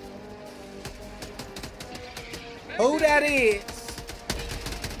 Who that is?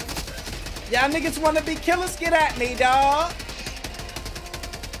 Y'all niggas wanna be killers? Get at me, dawg.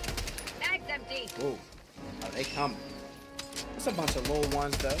 Bag's empty. Ooh. Oh, they coming. It's a bunch of little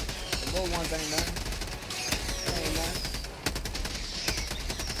ones, though. The little ones ain't nothing. Ain't nothing.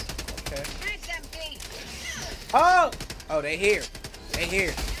 Okay. Bag's empty. Oh! Oh, they here. They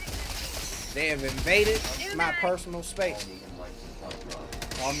here. They have invaded my personal space.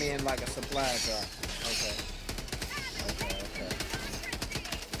 Call me in like a supply drop. Okay. Okay, okay.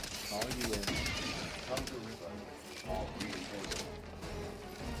 Call you in.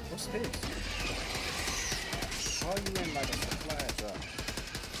 What's this? Call you in like a supply drop.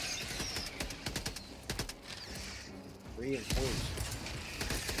 Reinforce.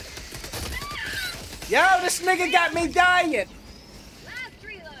 Yo, this nigga got me dying. Last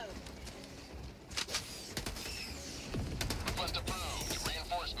reload. Request approved.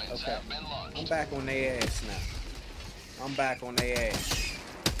 Reinforcements Okay. have been launched. I'm back on their ass now. I'm back on their ass.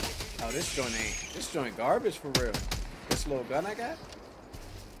 Oh, this joint garbage for real. This little gun I got?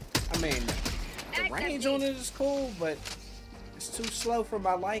 I mean, the range on it is cool, but it's too slow for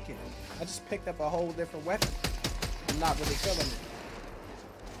my liking. I just picked up a whole different weapon. I'm not really feeling it.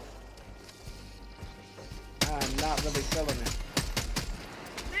 I'm not really feeling it.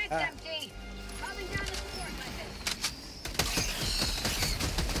 Bag's empty. Calling down the support weapon.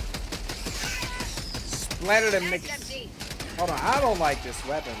 Splatter them Bag's niggas. empty. Hold on, I don't like this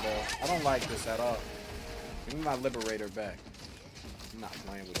weapon, bro. I don't like this at all. Give me my Liberator back. I'm not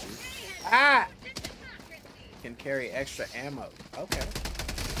playing with you. Ah! Can carry extra ammo. Okay.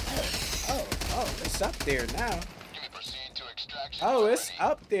 Oh, it's up there now. You may proceed to extraction. Oh, when it's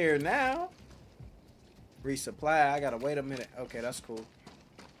ready. up there now. Resupply. I gotta wait a minute. Okay, that's cool.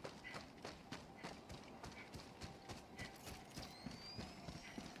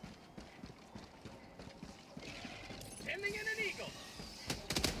 Sending in an eagle.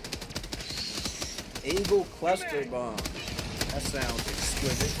 Eagle cluster bomb. That sounds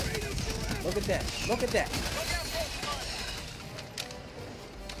exquisite. Look at that. Look at that.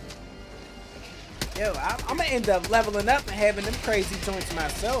 Yo, I'm gonna end up leveling up and having them crazy joints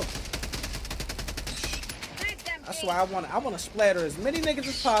myself. Bag's empty. That's why I want to splatter as many niggas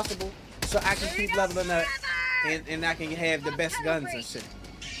as possible so I can keep leveling up and I can have the best guns and shit.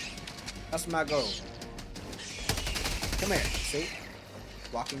 That's my goal. Come here, see?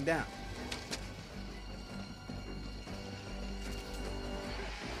 Walking down.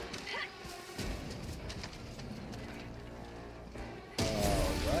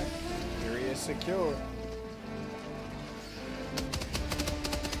 Alright. Area secure.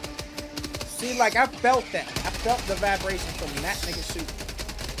 See, like, I felt that. I felt the vibration from that nigga shooting.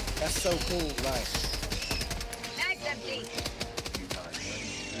 That's so cool, like. Bag's empty.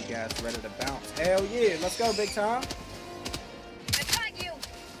 You guys ready to bounce? Hell yeah, let's go, big time. I got you.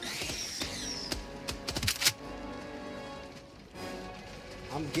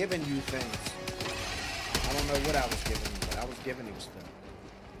 I'm giving you things. I don't know what I was giving you, but I was giving you stuff.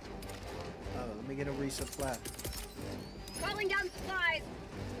 Oh, let me get a resupply. Calling down supplies.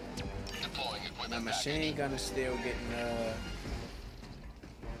 Deploying My equipment machine gun is still getting,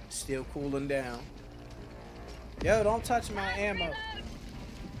 still cooling down. Yo, don't touch my ammo.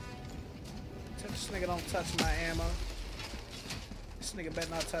 This nigga don't touch my ammo. This nigga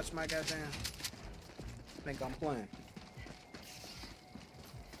better not touch my goddamn. I think I'm playing.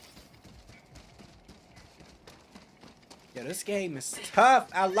 Yeah, this game is tough.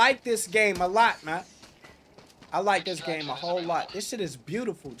 I like this game a lot, man. I like this game a whole lot. This shit is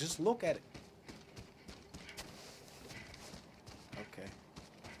beautiful. Just look at it. Okay.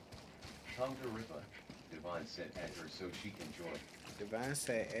 Come to Ripa. Divine said add her so she can join. Divine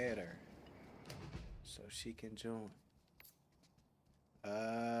said add her. So she can join.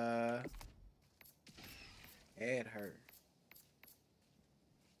 Add her.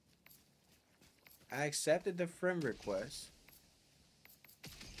 I accepted the friend request.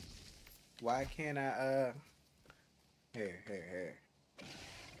 Why can't I, here.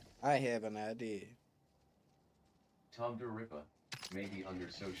 I have an idea. Tom DeRipa, maybe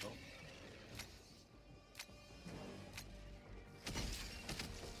under social.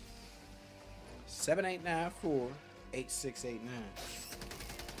 7894-8689.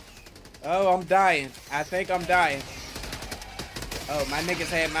 Oh, I'm dying. I think I'm dying. Oh, my niggas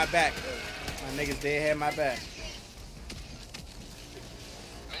had my back. My niggas did have my back.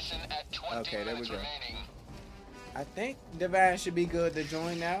 Mission at 20 Okay, there we go. remaining. I think Divine should be good to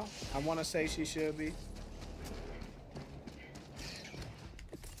join now. I want to say she should be.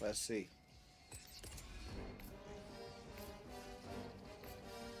 Let's see.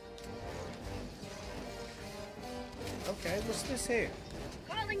 Okay, what's this here?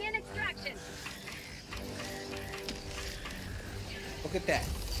 Calling in extraction. Look at that.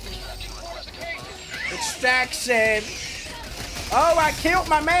 Extraction. Oh, I killed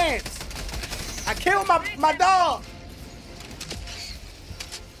my mans. I killed my dog.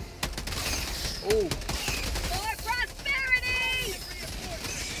 Ooh. For prosperity.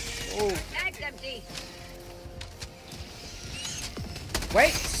 Ooh. Bag's empty.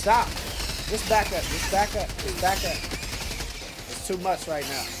 Wait, stop. Just back up. Just back up. Just back up. It's too much right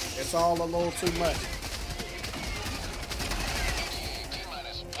now. It's all a little too much.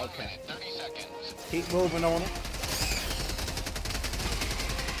 Okay. Keep moving on it.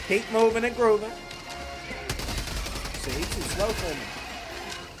 Keep moving and grooving. See, he's too slow for me.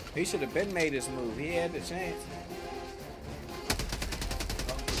 He should have been made his move. He had the chance.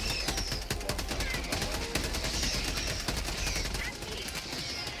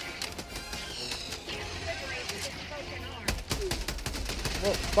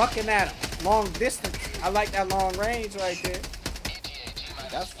 Look, bucking at him. Long distance. I like that long range right there.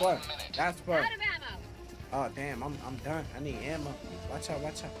 That's fun. That's fun. Out of ammo. Oh, damn. I'm done. I need ammo. Watch out.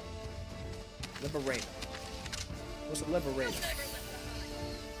 Watch out. Liberator. What's a liberator?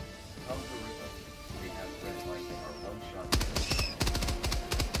 We have red light in our one-shot.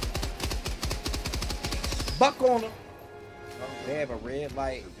 Buck on them. They have a red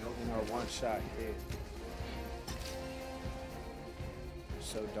light in our one-shot kid.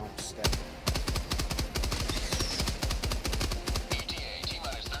 So don't step. ETA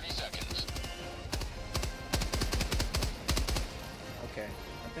T-minus 30 seconds. Okay,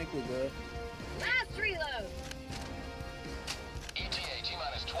 I think we're good. Last reload. ETA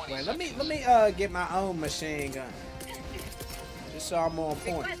T-minus 20 Wait, seconds. let me get my own machine gun. Just so I'm on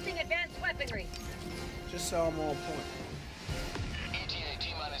point. Requesting advanced weaponry. Just so I'm on point. ETA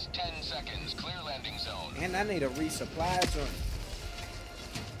T-minus 10 seconds. Clear landing zone. And I need a resupply joint.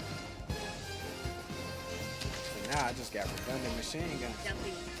 So now I just got redundant machine guns.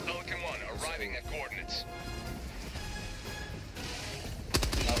 Dumping. Pelican 1 arriving at coordinates.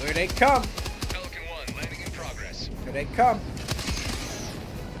 Oh, here they come. Pelican 1 landing in progress. Here they come.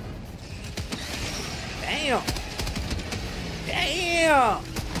 Damn. Damn.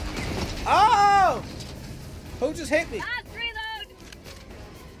 Oh! Who just hit me? Last reload.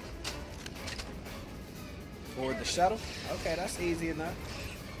 Board the shuttle. Okay, that's easy enough.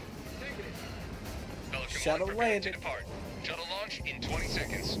 Pelican Shuttle 1 prepared to landed. depart. Shuttle launch in 20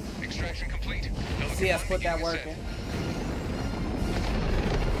 seconds. Extraction complete. Pelican See us 1 put that beginning work in. ascent.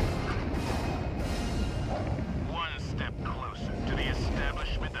 One step closer to the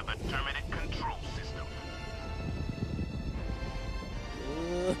establishment of a terminate control system.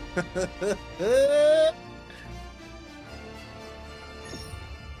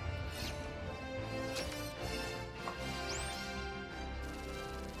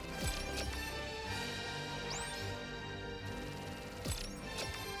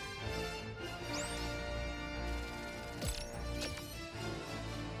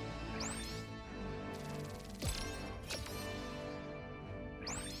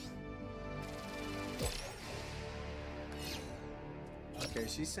 Okay,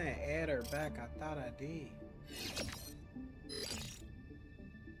 she's saying add her back. I thought I did.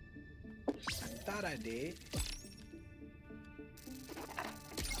 I thought I did.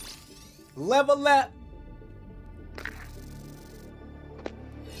 Level up.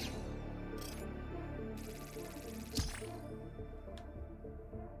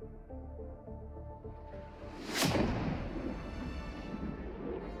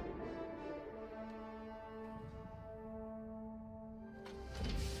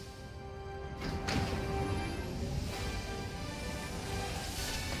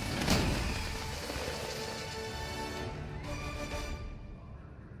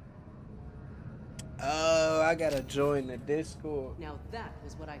 Oh, I gotta join the Discord. Now that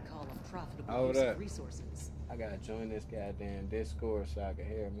was what I call a profitable Hold use up. of resources. I gotta join this goddamn Discord so I can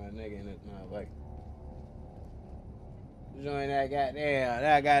hear my nigga in his motherfucker. Join that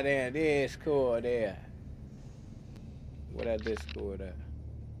goddamn Discord there. Where that Discord at?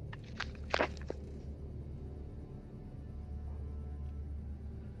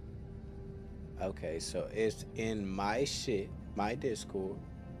 Okay, so it's in my shit, my Discord.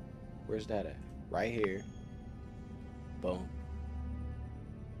 Where's that at? Right here. Boom.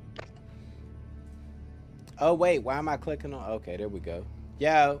 Oh wait, why am I clicking on? Okay, there we go.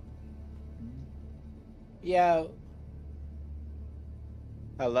 Yo. Yo.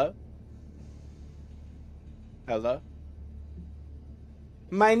 Hello? Hello?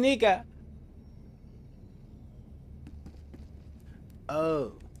 My nigga.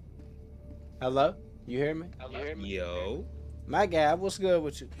 Oh. Hello? You hear me? Yo. My guy, what's good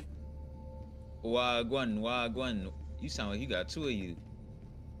with you? Wagwan. You sound like you got two of you.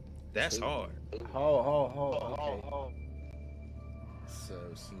 That's hard. Ho. So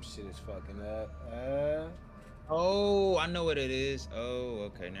some shit is fucking up. Oh, I know what it is.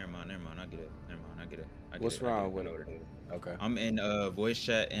 Oh, okay. Never mind. I get it. What's wrong with it? Okay. I'm in voice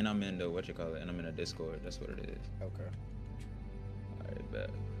chat and I'm in the and I'm in a Discord. That's what it is. Okay. Alright, bet.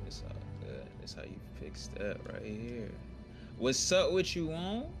 It's all good. That's how you fix that right here. What's up with you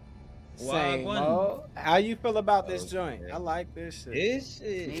on? Same, how you feel about this joint? I like this shit. This shit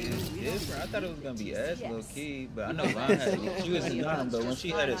is different. I thought it was gonna be ass low key, but I know Ron had she was in line, but when she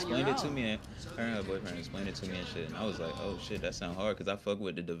had explained it to me and her and her boyfriend explained it to me and shit, and I was like, oh shit, that sound hard because I fuck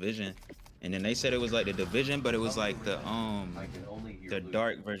with the Division. And then they said it was like the Division, but it was like the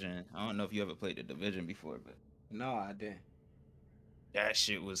dark version. I don't know if you ever played the Division before, but no, I didn't. That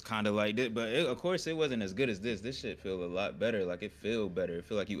shit was kind of like it, but of course it wasn't as good as this. This shit feel a lot better. Like it feel better. It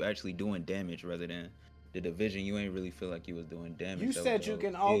feel like you actually doing damage rather than the Division. You ain't really feel like you was doing damage. You said you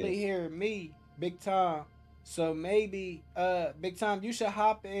can only hear me, Big Tom. So maybe, Big Tom, you should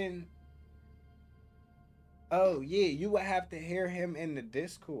hop in. Oh yeah, you would have to hear him in the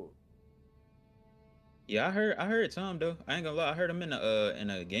Discord. Yeah, I heard Tom though. I ain't gonna lie. I heard him in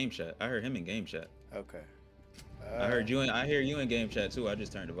a game chat. I heard him in game chat. Okay. I hear you in game chat too. I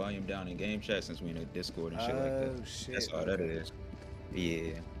just turned the volume down in game chat since we in a Discord and shit like that. Shit. That's all that is.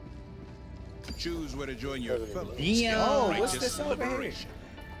 Yeah. Choose where to join your fellows. Oh, what's this over here?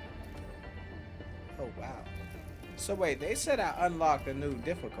 Oh wow. So wait, they said I unlocked a new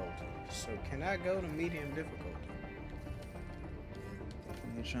difficulty. So can I go to medium difficulty?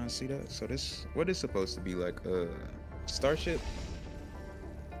 I'm trying to see that. So this, what is supposed to be like? Starship.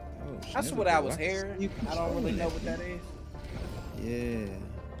 Oh, that's what I was hearing. I don't really know what that is. Yeah.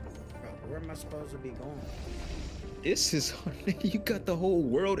 Bro, where am I supposed to be going? This is you got the whole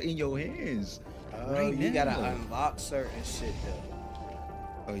world in your hands. Oh, right you now. gotta unlock certain shit though.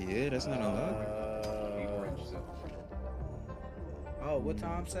 Oh yeah, that's not unlocked. Oh, what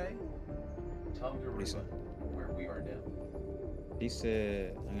Tom say? Tom where we are now. He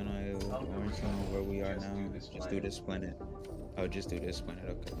said, I'm gonna orange zone where we are now. Just do this planet. Oh, just do this planet.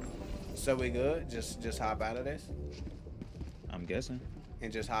 Okay. So we good? Just hop out of this? I'm guessing.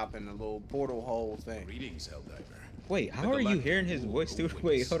 And just hop in the little portal hole thing. Greetings, Helldiver. Wait, how are you hearing his voice through?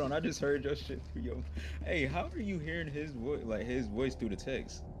 Wait, hold on. I just heard your shit through your. Hey, how are you hearing his voice? Like his voice through the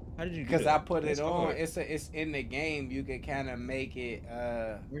text? How did you do that? Because I put it on. Hard. It's in the game. You can kind of make it.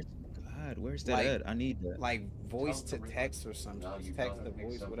 Where's that at? I need that. Like voice to text or something. Text to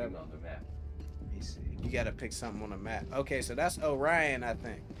voice, whatever. Let me see. You gotta pick something on the map. Okay, so that's Orion, I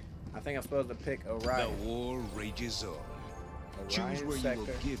think. I think I'm supposed to pick Orion. The war rages on. Orion Choose where sector. you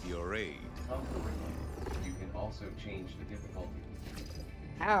will give your aid. You can also change the difficulty.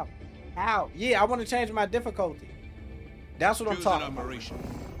 How? Yeah, I want to change my difficulty. That's what I'm talking about. Choose an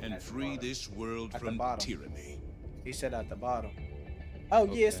operation and free this world from tyranny. He said at the bottom. Oh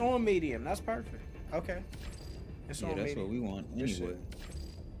yeah, it's on medium. That's perfect. Okay. It's on medium. That's what we want anyway.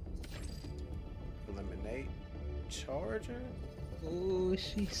 Eliminate charger. Oh,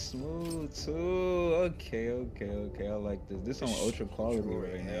 she's smooth too. Okay. I like this. This on ultra quality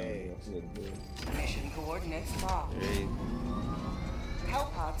right now. Mission coordinates locked.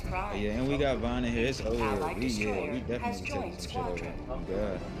 Hellpods prime. Yeah, and we got Vaughn in here. It's over. We definitely taking some shit over. Oh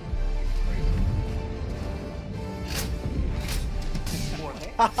god.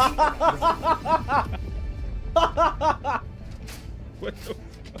 What the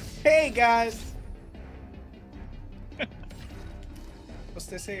fuck? Hey guys. What's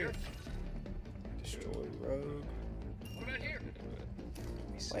this here? Destroy rogue. What about here?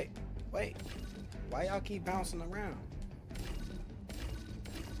 Wait. Why y'all keep bouncing around?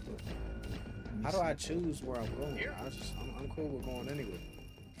 How do I choose where I'm going? I'm cool with going anywhere.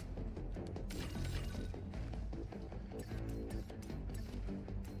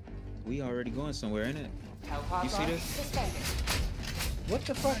 We already going somewhere, ain't it? You see this? What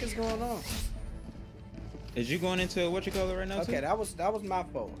the fuck is going on? Is you going into what you call it right now? Okay, that was my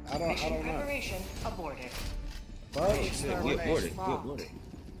fault. I don't know. Preparation aborted. We aborted.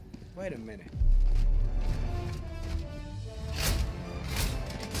 Wait a minute.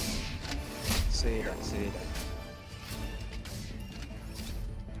 Say that, say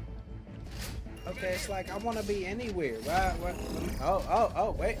that. Okay, it's like I want to be anywhere. Right?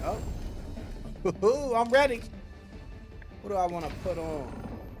 Oh, wait, oh. I'm ready. What do I want to put on?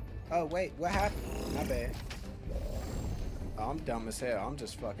 Oh, wait, what happened? My bad. Oh, I'm dumb as hell. I'm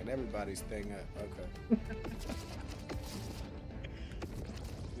just fucking everybody's thing up. Okay.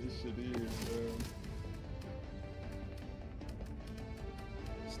 This shit is, bro.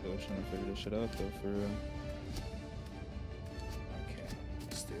 Still trying to figure this shit out, though, for real. Okay.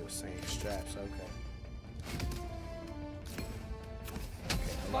 Still same straps. Okay.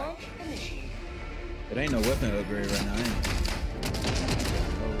 Launch initiated. It ain't no weapon upgrade right now, ain't it?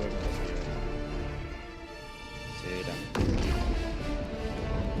 No weapon upgrade. Say that.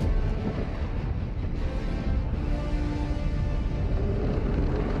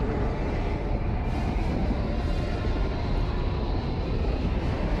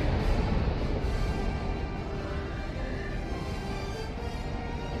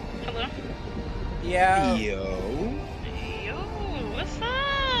 Hello? Yeah. Yo. Yo, what's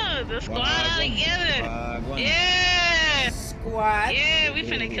up? The squad all together. Wagwan. Yeah. Squad. Yeah, we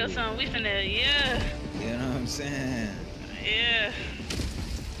finna kill some. We finna, yeah. You know what I'm saying? Yeah.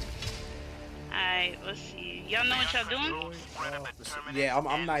 Alright, let's see. Y'all know what y'all doing? Yeah,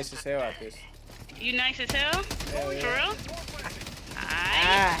 I'm nice as hell at this. You nice as hell? Hell yeah. For real? Alright.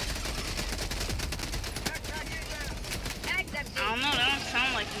 Ah. I don't know, that don't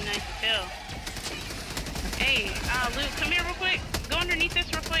sound like you nice as hell. Hey, Luke, come here real quick. Go underneath this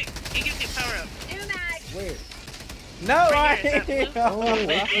real quick. It gives you power up. Where? No, Right here, I is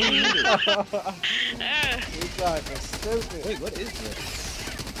that You fucking stupid. Wait, what is that?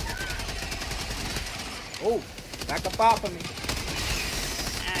 Oh, back up off of me.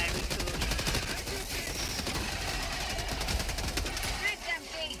 Alright, we cool.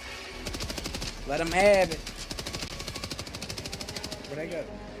 Let him have it. Where they go?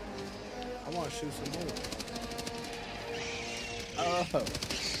 I want to shoot some more. Oh,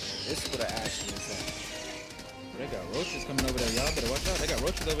 this is where the action is at. They got roaches coming over there. Y'all better watch out. They got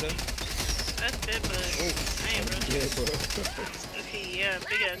roaches over there. That's bed bug. I ain't roaches. Okay, yeah,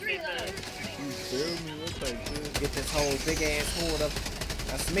 big ass bed bug. You feel me? What's like this? Get this whole big ass horde up.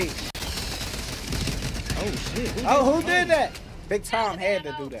 That's me. Oh shit. Who did that? Big Tom had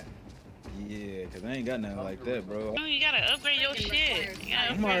to do that. Yeah, cause I ain't got nothing like that, bro. You gotta upgrade your shit.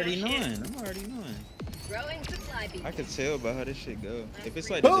 I'm already knowing. I could tell by how this shit go. If it's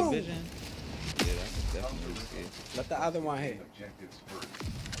like the division, yeah, that's definitely good. Let the other one hit.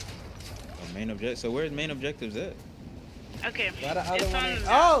 Main objective. So where's main objectives at? Okay. Let the other It's one on hit.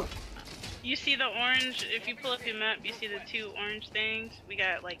 the Oh! You see the orange, if you pull up your map, you see the two orange things. We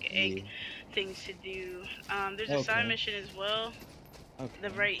got like egg things to do. There's a side mission as well. Okay. The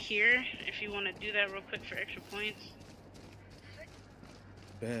right here, if you want to do that real quick for extra points.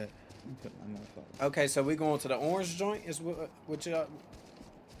 Bad. Okay, so we going to the orange joint? Is what you?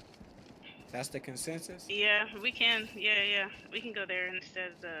 That's the consensus? Yeah, we can. Yeah. We can go there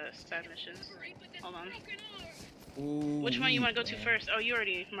instead of the side missions. Hold on. Ooh, Which one you want to go to first? Oh, you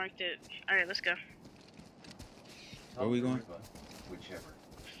already marked it. Alright, let's go. Where are we going? Whichever.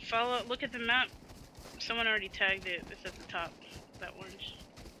 Follow, look at the map. Someone already tagged it. It's at the top. That orange.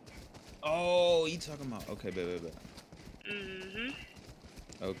 Oh, you talking about? Okay, bet. Mm-hmm.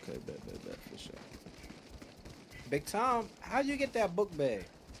 Okay, bet, for sure. Big Tom, how'd you get that book bag?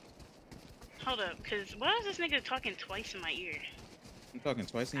 Hold up, cause why is this nigga talking twice in my ear? You talking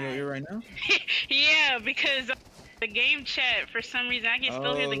twice in your ear right now? Yeah, because the game chat, for some reason, I can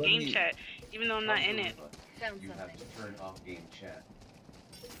still hear the game chat, even though I'm not in it. You have to turn off game chat.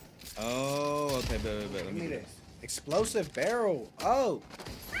 Oh, okay, bet. Let me this. Explosive barrel. Oh,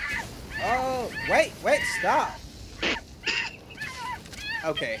 wait, stop.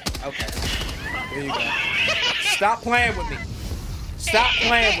 Okay. There you go. Stop playing with me. Stop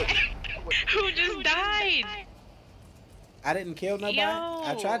playing with me. Who just died? I didn't kill nobody. Yo.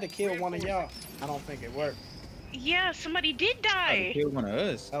 I tried to kill one of y'all. I don't think it worked. Yeah, somebody did die. Kill one of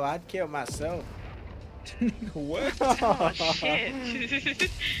us. Oh, I'd kill myself. What? Oh shit.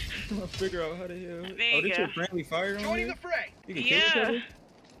 I'll figure out how to heal. There Oh, you did go. your friendly fire on you? You can kill each Yeah. other?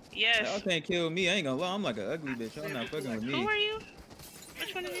 Yes. Y'all can't kill me. I ain't gonna lie. I'm like an ugly bitch. Y'all not fucking with me. Who are you?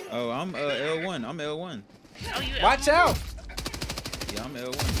 Which one are you? Oh, I'm L1. I'm L1. Oh, you. Watch out. Yeah, I'm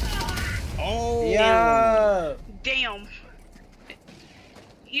L1. Oh. Yeah. Damn.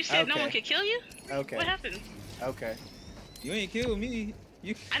 You said no one could kill you? Okay. What happened? Okay. You ain't killed me.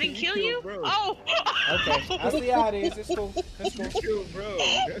 I didn't kill you? Bro. Oh! Okay. I see how it is. It's cool. Kill bro.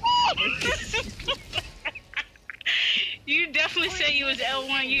 You definitely said you was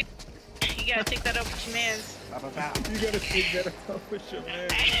L1. You gotta take that up with your mans. You gotta take that up with your man.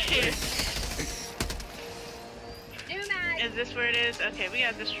 Is this where it is? Okay, we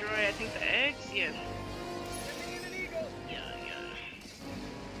gotta destroy, I think, the eggs? Yeah.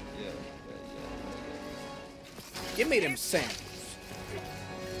 Give me them samples.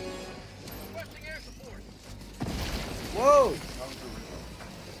 Whoa!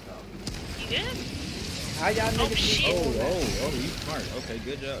 You good? How y'all niggas you smart. Okay,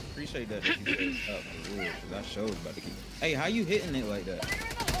 good job. Appreciate that. You said up the rules, cause I showed about to keep. Hey, how you hitting it like that?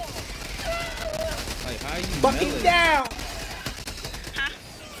 Like, how you fucking down? Huh?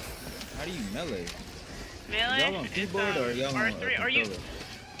 How do you melee? Melee? Y'all on keyboard or y'all on R3? Are you?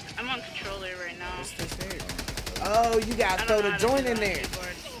 I'm on controller right now. What's this here? Oh, you gotta throw the joint in there.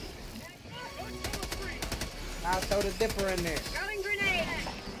 I'll throw the dipper in there.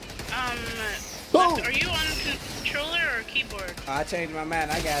 Boom! Are you on controller or keyboard? Oh, I changed my mind.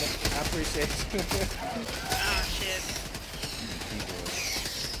 I got it. I appreciate it. Oh shit.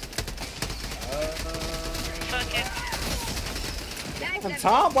 Fuck it. I'm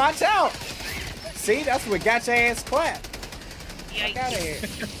Tom, watch out! See, that's what got your ass clapped. Yikes.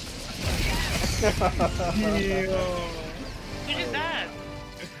 Fuck out of here. Who just died?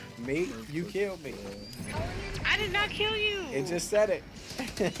 Me? You killed me. I did not kill you. It just said it.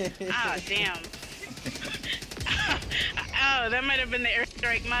 Ah, damn. Oh, that might have been the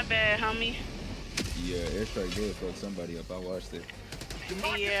airstrike. My bad, homie. Yeah, airstrike did fuck somebody up. I watched it.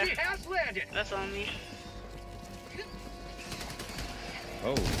 Yeah, that's on me.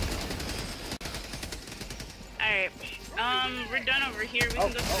 Oh. Alright. We're done over here. We can go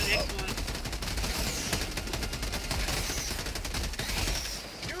to the next one.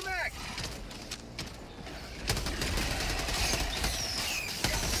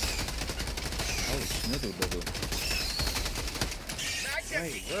 Snizzle bubble.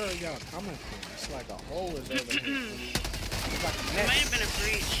 Wait, where are y'all coming from? It's like a hole is over here. It's like a It net. might have been a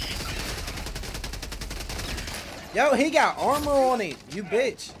breach. Yo, he got armor on him. You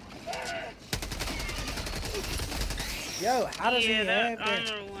bitch. Yo, how does he have that? That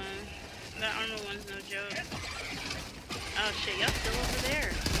armor one's no joke. Oh shit, y'all still over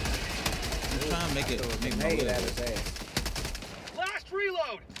there. I'm trying to make it make my Made way. at his ass. Last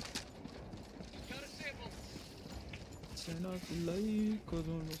reload. Turn off the light, 'cause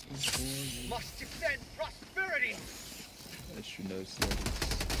I'm looking for you. Must defend prosperity. Extra no slugs.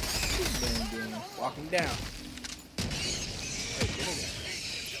 Walk him down. Hey, get him.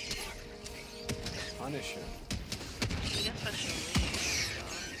 Punisher. I guess I should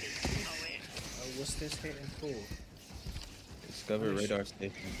leave. Oh wait. Oh, what's this hitting for? Discover radar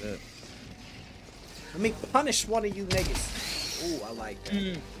station set. Let me punish one of you niggas. Ooh, I like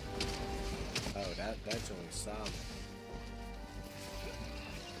that. Oh, that joint's solid.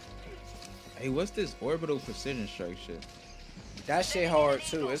 Hey, what's this orbital precision strike shit? That shit hard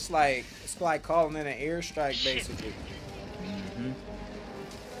too. It's like calling in an airstrike basically. Mm-hmm.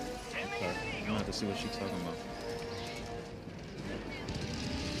 Okay. I'm gonna have to see what she's talking about.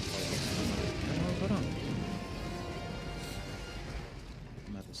 Hold on.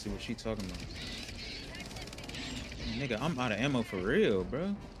 I'm gonna have to see what she's talking about. Nigga, I'm out of ammo for real,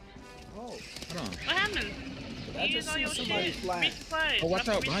 bro. Oh, hold on. What happened? I You just used all see your somebody shit. flying. Resupply. Oh, watch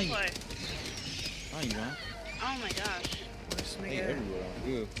Stop out, behind you. resupply. Oh, you want? Oh my gosh. This Hey, nigga. everywhere. I'm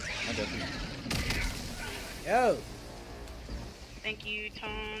good. I got you. Yo. Thank you,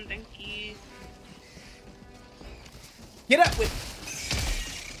 Tom. Thank you. Get up with.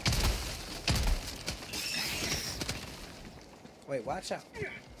 Wait, watch out.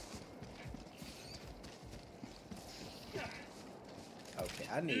 Okay,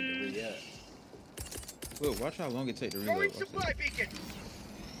 I need to re-up. Well, watch how long it take to reload. Supply beacon.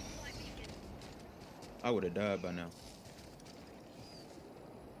 I would have died by now.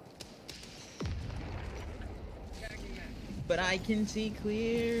 But I can see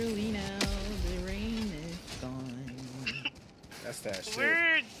clearly now. The rain is gone. That's that shit.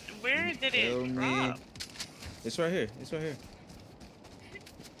 Where did Tell it me. drop? It's right here. It's right here.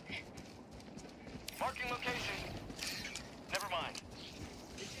 Marking location. Never mind.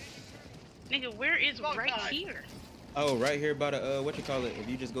 Nigga, where is right here? Oh, right here by the what you call it? If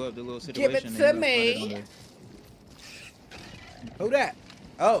you just go up the little situation. Give it and to you me. find it on Who that?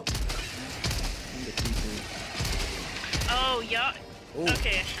 Oh. Oh, y'all. Ooh.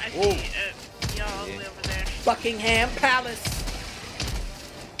 Okay, I see. Ooh. Y'all all the way over there. Buckingham Palace.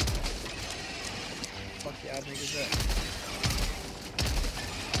 Fuck y'all niggas up.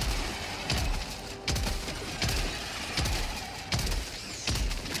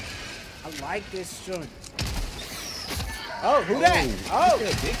 I like this joint. Oh, who that? Oh, you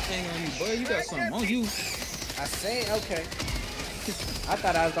got a big thing on you, boy. You got something on you. I say okay. I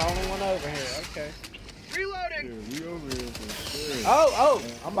thought I was the only one over here. Okay. Reloading. Yeah, we over here for sure. Oh,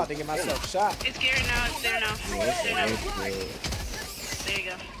 I'm about to get myself shot. It's Garrett now. It's there now. It's there now. There you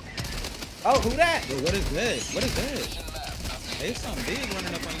go. Oh, who that? Bro, what is that? What is that? There's something big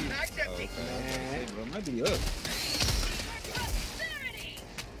running up on you. Oh, okay. Hey, bro, it might be up.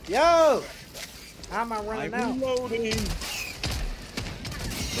 Yo! How am I running out? Reloading.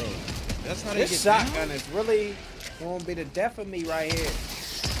 Bro, that's how they This get shotgun down? is really gonna be the death of me right here.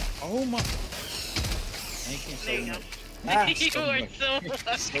 Oh my. Thank you There so you much. go. Ah, you are so lucky.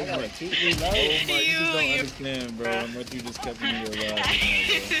 So much. keep reloading. Oh my, you just You- don't understand, bro. How much you just kept me alive.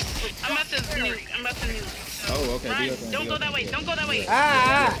 I'm about to nuke. I'm about to nuke. Oh, okay. Run. Do that, Don't go that way. Don't go that way.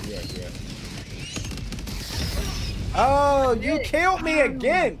 Ah! Yeah. Oh, you killed me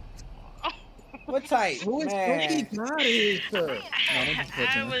again. What type? Who is Man, I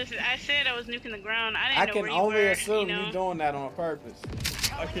said I was nuking the ground. I I didn't know can where you only were. assume you know? you're doing that on purpose.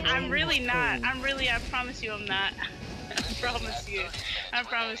 I'm really not. I promise you I'm not. I promise you. I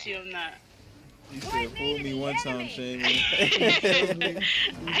promise you I'm not. You said fool me one time, Shane. You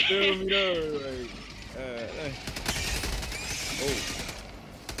feel me though? Like,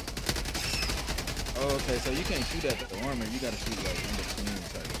 oh, okay. So you can't shoot at the armor. You gotta shoot like in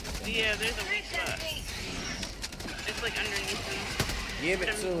between. Yeah, there's a weak spot. It's like underneath him. Give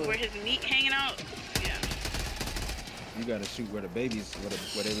it to Where him. his meat hanging out. Yeah. You gotta shoot where the babies, where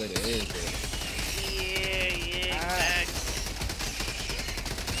they lay the eggs at. Yeah, exactly.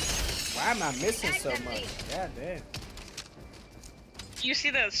 Why am I missing so much? God damn. You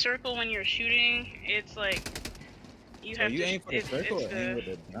see that circle when you're shooting? It's like you have you to aim for the circle or aim with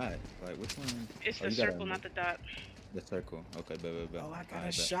the dot? Like which one? It's the circle, not the dot. The circle. Okay, bet. Oh, I got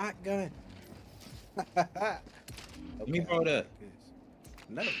a shotgun. Let me borrow that.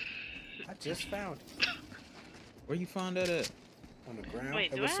 No, I just found it. Where you found that at? On the ground.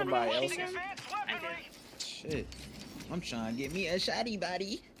 Wait, it do was I have somebody a else's. machine gun? I did. Shit. I'm trying to get me a shotty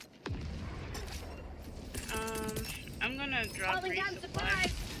body. I'm gonna drop Falling down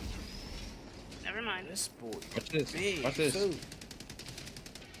supplies. Never mind. This boy. Watch this. Big Watch this. too.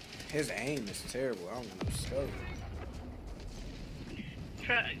 His aim is terrible. I don't got no scope.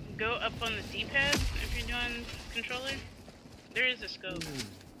 Go up on the D-pad if you're doing controller. There is a scope.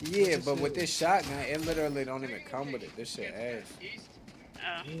 Yeah, but with this shotgun, it literally don't even come with it. This shit ass.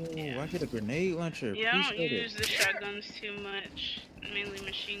 Oh, yeah. I get a grenade launcher. Yeah, I don't Appreciate use it. the shotguns too much. Mainly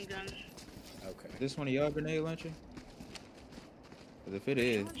machine gun. Okay. This one of y'all grenade launcher? Cause if it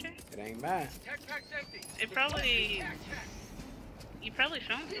is, It ain't mine. It probably... You probably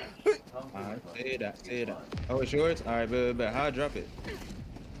found it. alright, say that. Oh, it's yours? Alright, bet. How I drop it?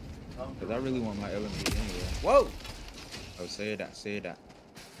 Cause I really want my LMG anyway. Whoa. Oh, say that.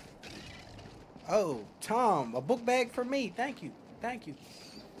 Oh, Tom, a book bag for me. Thank you.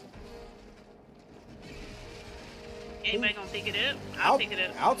 Anybody gonna pick it up? I'll pick it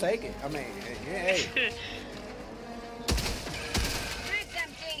up. I'll take it. I mean, yeah, hey.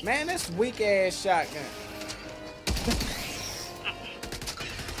 Man, this weak ass shotgun.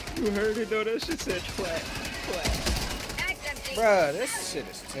 You heard it though, that shit said clap. Bruh, this shit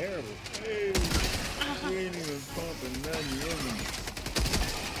is terrible. Hey, you ain't even pumping nothing in me.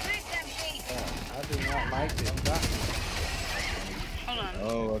 I do not like this shotgun. Hold on.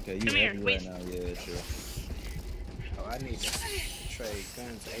 Oh, okay, you Come here, heavy wait. right now, yeah, true. Oh, I need to trade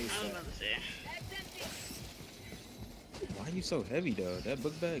guns I was ASAP. about to say. Why you so heavy though? That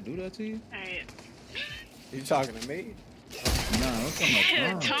book bag do that to you? Alright. You talking to me? Nah, I'm talking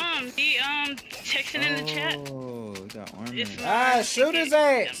about Tom. Tom, he texting in the chat. Oh, he got armor. It's Ah, shoot his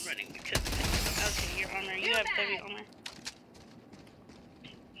ass. I'm running because okay, your armor. You have heavy armor.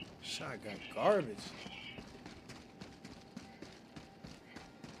 Shotgun garbage.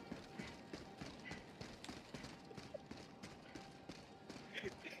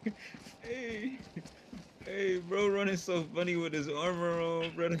 Hey, bro, running so funny with his armor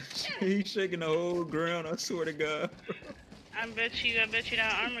on, brother. He's shaking the whole ground. I swear to God. I bet you that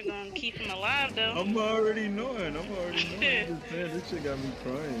armor gonna keep him alive though. I'm already knowing. I'm just saying, this shit got me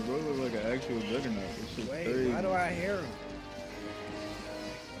crying, bro. Look like an actual juggernaut. This shit's Wait, crazy. why do I hear him?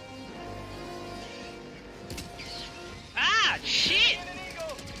 Ah, shit!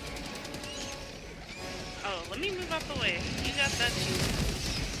 Oh, let me move out the way. You got that too.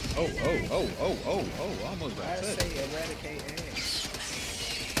 Oh, almost got I touched. say eradicate ass.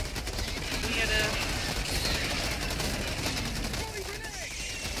 We gotta.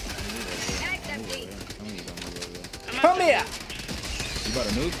 Come here! You about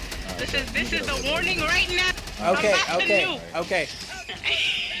to nuke? This is a warning right now. Okay.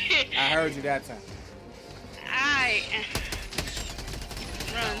 I heard you that time. Alright.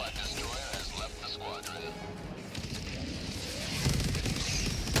 Run.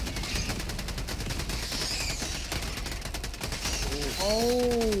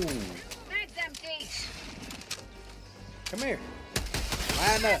 Oh. Mag's empty. Come here.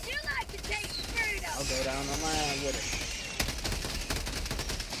 Line up. You like to taste freedom. I'll go down the line with it.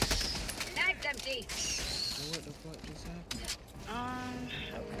 Mag's empty. What the fuck just happened?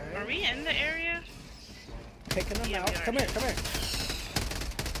 Okay. Are we in the area? Picking them out. Come here.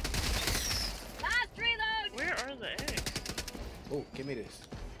 Last reload. Where are the eggs? Oh, give me this.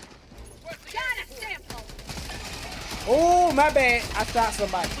 Got a sample. Oh, my bad. I shot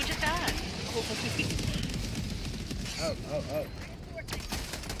somebody. Who just died? Oh.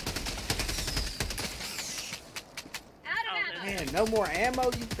 Out of ammo. Man, no more ammo,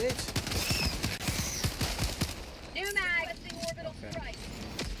 you bitch. New mag. Orbital strike.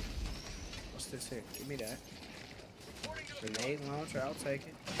 What's this here? Give me that. Grenade launcher, I'll take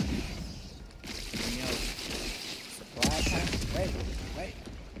it. Supply pack. Wait.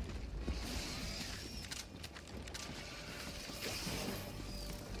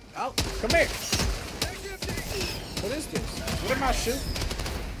 Oh, come here. What is this? What am I shooting?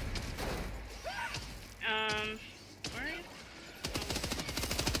 Where are you?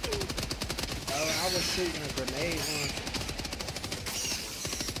 Oh, I was shooting a grenade launcher.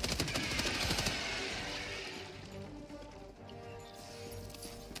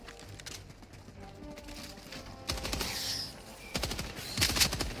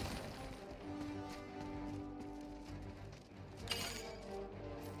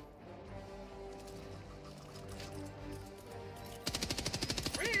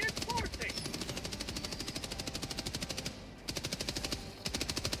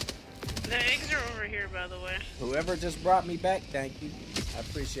 The eggs are over here, by the way. Whoever just brought me back, thank you. I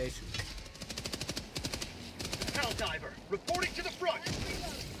appreciate you. Helldiver, reporting to the front.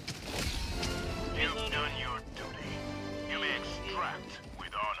 You've done your duty. You may extract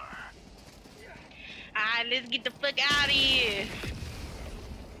with honor. Alright, let's get the fuck out of here.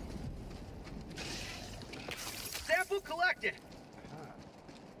 Sample collected.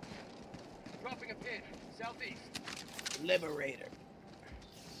 Dropping a pin, southeast. Liberator.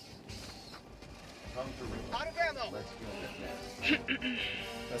 Out of ammo.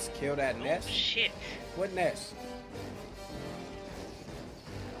 Let's kill that nest. Shit. What nest?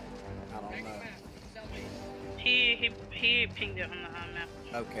 I don't know. He pinged it on the map.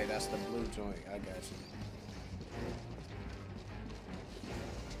 Okay, that's the blue joint. I got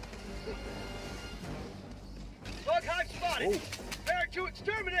you. Bug hive spotted. Prepare to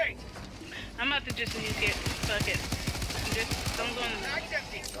exterminate. I'm about to just use it. Fuck it. Just don't go in the Mag's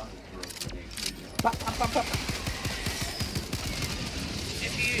empty. Pop.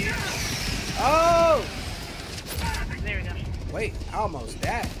 If you. Oh! There we go. Wait, I almost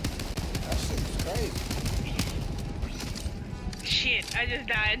died. That shit was crazy. Shit, I just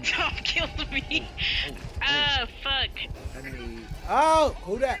died. Tom killed me. Fuck. I need... Oh!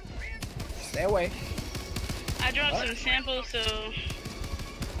 Who that? Stay away. I dropped some samples, so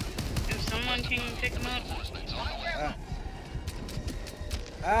if someone can pick them up.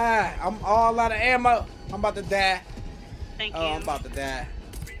 I'm all out of ammo. I'm about to die. Thank you. Oh, I'm about to die.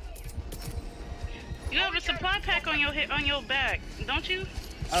 You have a supply pack on your back, don't you?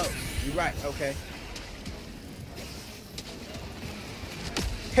 Oh, you're right. Okay.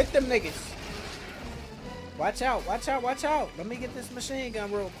 Hit them niggas. Watch out. Let me get this machine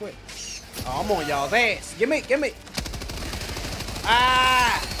gun real quick. Oh, I'm on y'all's ass. Give me.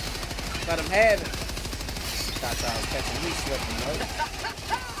 Ah! Let him have it. Thought y'all was catching me slipping, though.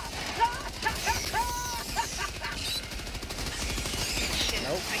 Shit,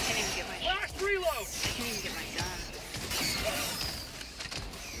 nope. I can't even get my last reload. I can't even get my gun.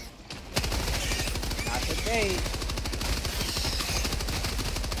 Not today.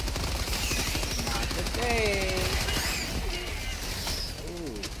 Not today.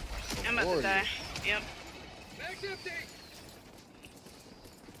 Ooh. I'm about to die. Yep. Mag's empty.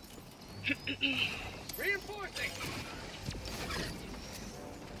 Reinforcing.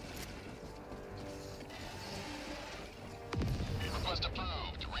 Request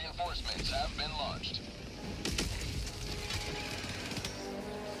approved. Reinforcements have been launched.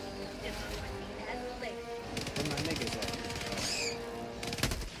 Where my niggas at?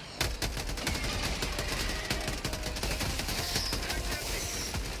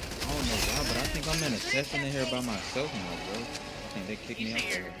 I don't know why, but I think I'm in a session in here by myself now, bro. I think they kicked me out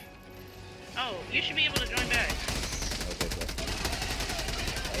there. Oh, you should be able to join back. Okay, bro.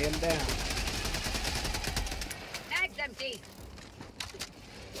 Lay him down. empty.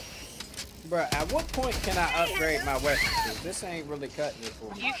 Bruh, at what point can I upgrade my weapon? 'Cause this ain't really cutting it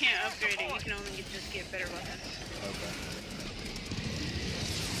for me. You can't upgrade it. You can only just get better weapons. Okay.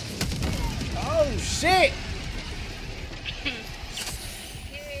 Oh shit!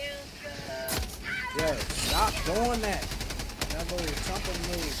 Yo, stop doing that. That little jumping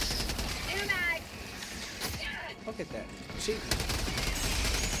move. Look at that. Cheating.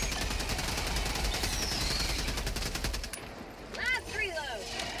 Last reload.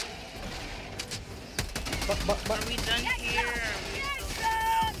 Are we done here? Or are we still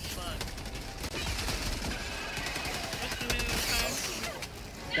done? Oh, fuck. What's the move,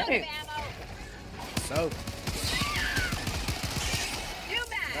 huh? Damn. So.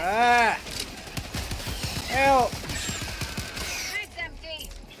 Ah. Help. It's empty.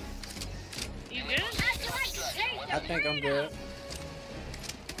 You good? I think I'm good.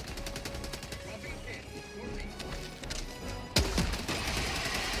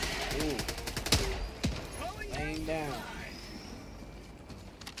 Ooh. Laying down.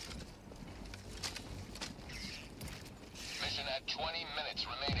 Mission at 20 minutes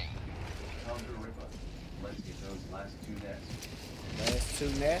remaining. Counter Ripper. Let's get those last two nests. Last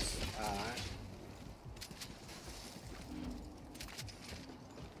two nests? Alright.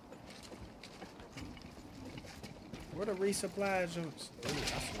 Where the resupply jumps? Ooh,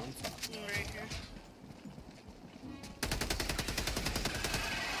 that's what I'm talking about. Right here.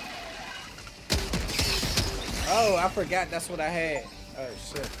 Oh, I forgot that's what I had. Oh,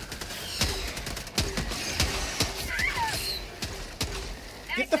 shit.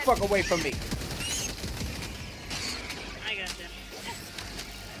 Get the fuck away from me. I got you.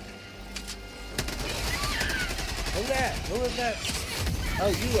 Who that? Who is that? Oh,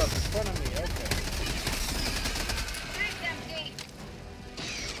 you up in front of me. Okay.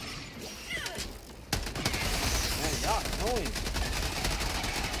 Man, y'all annoying.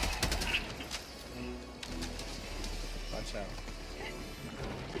 Watch out.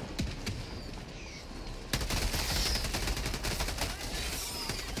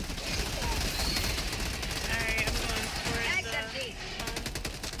 Alright, I'm going towards the...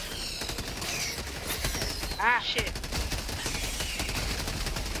 Ah! Shit.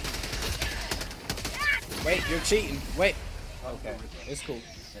 Wait, you're cheating. Wait. Okay, it's cool.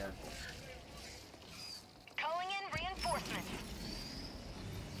 Calling in reinforcements.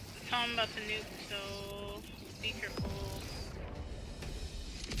 Tell him about the nuke, so be careful.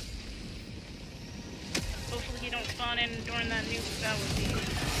 Hopefully he don't spawn in during that nuke. That would be...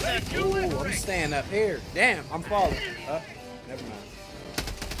 Ooh, I'm staying up here. Damn, I'm falling. Never mind.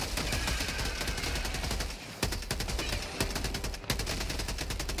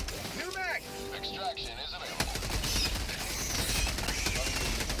 Extraction is available.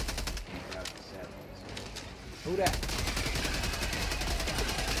 Who that?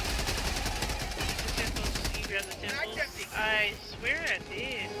 You grab the samples? I swear I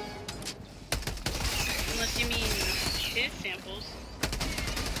did. Unless you mean his samples.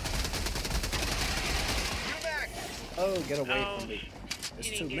 Oh, get away from me.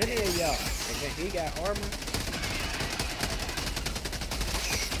 There's too many of y'all. And then he got armor.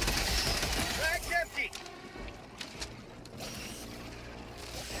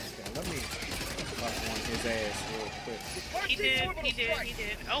 Okay, let me fuck on his ass real quick. He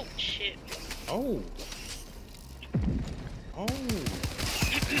did. Oh, shit. Oh. Oh.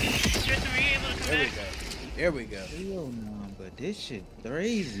 Tristan, were you able to come back? There we go. Hell no, but this shit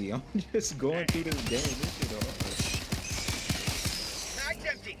crazy. I'm just going through this game. This shit hard.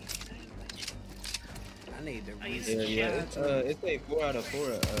 I need to it's a 4 out of 4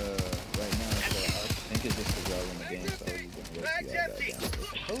 right now, so I think it's just because y'all in the game, so I was gonna let y'all back down.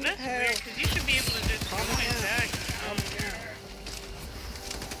 That's weird, because you should be able to just come back.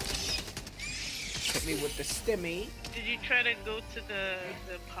 Hit me with the stimmy. Did you try to go to the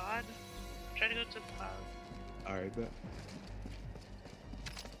pod? Try to go to the pod. Alright, bet.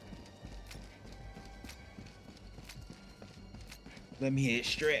 Let me hit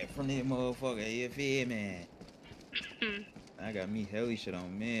straight from that motherfucker, you feel me? I got me helly shit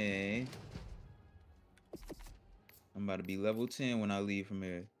on me. I'm about to be level 10 when I leave from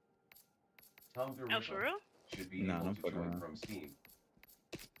here. Oh, for real? Should be nah, able I'm to fucking join around. from Steam.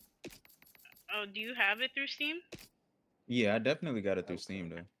 Oh, do you have it through Steam? Yeah, I definitely got it through Steam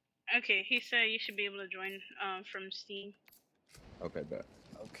though. Okay, he said you should be able to join from Steam. Okay, bet.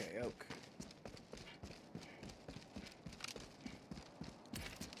 Okay, okay.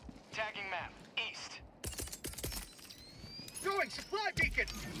 Tagging map, east. Doing supply beacon.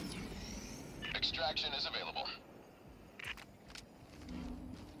 Extraction is available.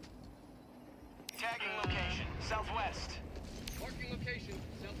 Tagging location, southwest. Marking location,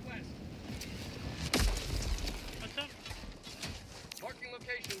 southwest. What's up? Marking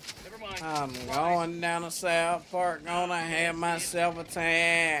location, never mind. I'm going down to South Park, gonna have myself a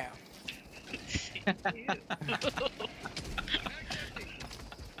time.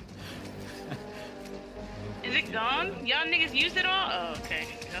 Is it gone? Y'all niggas used it all? Oh, okay.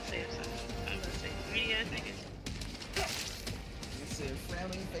 I'll save some. I'm gonna say greedy ass niggas. You said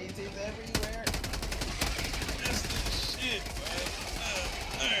family faces everywhere. That's the shit,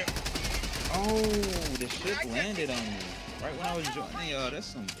 man. Oh, the ship landed on me. Right when I was joining y'all, that's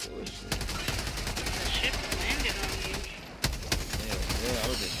some bullshit. The ship landed on you. Yeah, I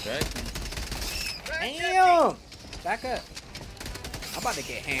was distracting. Damn! Back up. I'm about to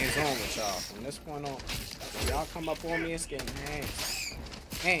get hands on with y'all from this point on. Y'all come up on me, it's getting hands.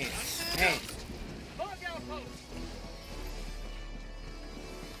 Hands. Okay.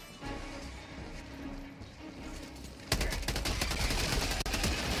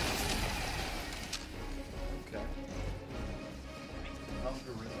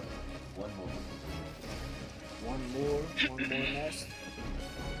 One more nest.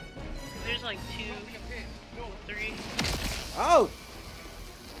 There's like 2, 3. Oh!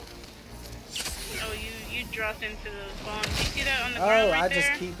 Oh, you dropped into the spawn. Do you see that on the ground right I there?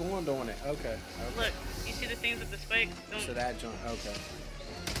 just keep on doing it. Okay. Look, you see the things with the spikes? Don't... So that joint. Okay.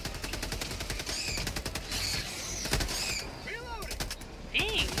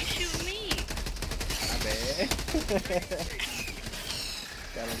 Dang, you shoot me. My bad.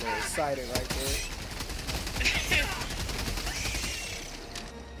 Got a little excited right there.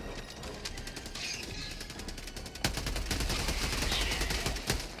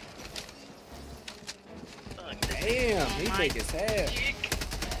 Damn, he big as hell.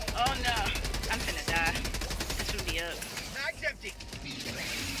 Oh no, I'm finna die. This would be up. Mag's empty.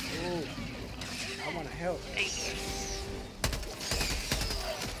 Ooh, I wanna help. Hey.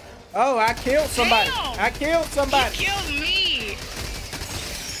 Oh, I killed somebody. Damn. I killed somebody. You killed me.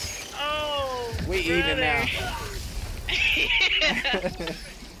 Oh, we even now.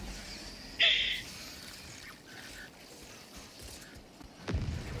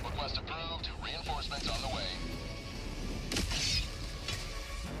 Request approved. Reinforcements on the way.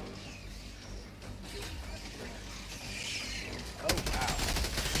 Oh wow.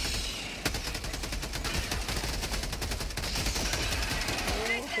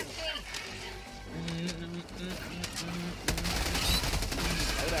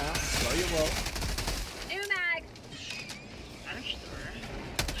 Slow down. Slow your roll. New mag.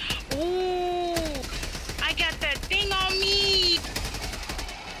 Ooh, I got that thing on me.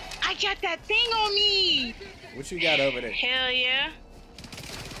 I got that thing on me. What you got over there? Hell yeah.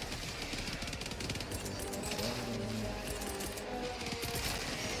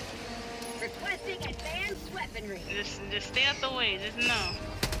 Requesting advanced weaponry. Just stay out the way. Just know.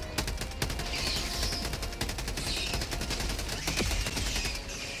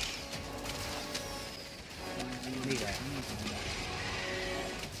 Need that.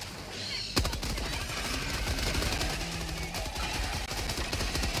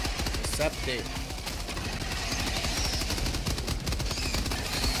 Septic.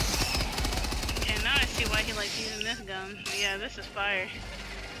 Okay, now I see why he likes using this gun. Yeah, this is fire.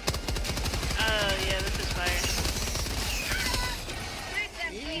 Oh, yeah, this is fire.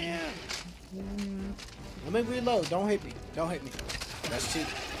 Yeah. Let me reload. Don't hit me. Don't hit me. That's cheap.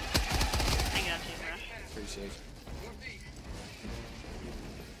 I got you, bro. Appreciate you.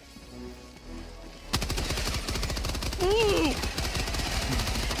 Ooh.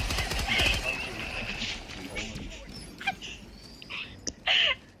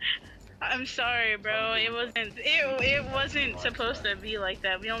 I'm sorry, bro. It wasn't supposed to be like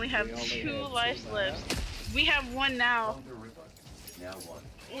that. We only have two lives left. We have one now.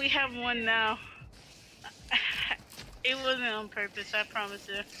 We have one now. It wasn't on purpose. I promise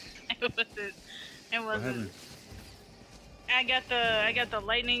you. It wasn't. It wasn't. I got the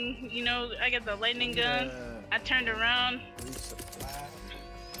lightning. You know, I got the lightning gun. I turned around.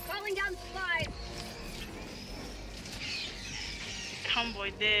 Calling down supplies.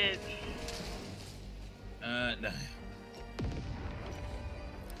 Homeboy dead. No.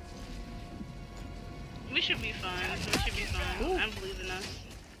 We should be fine. We should be fine. Ooh. I believe in us.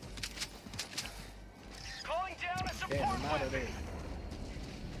 Calling down a support Damn, I'm out of there.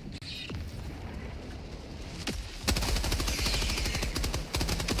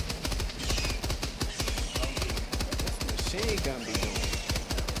 What's the machine gun be doing?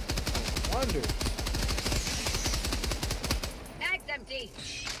 I wonder. Mag's empty.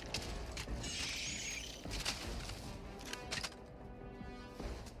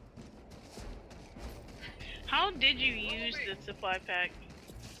 How did you use the supply pack?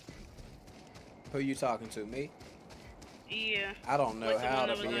 Who you talking to? Me? Yeah. I don't know how,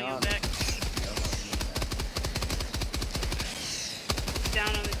 to be honest. Down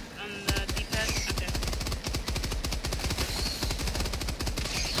on the D-pad? Okay.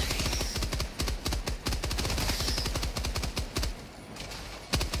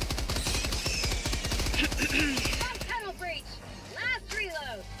 Tunnel breach. Last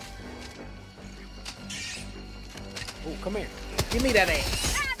reload. Oh, come here. Give me that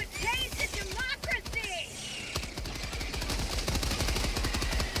ass. Have a taste of democracy.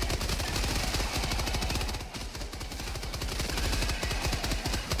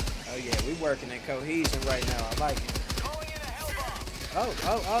 Oh yeah, we working in cohesion right now. I like it. Oh.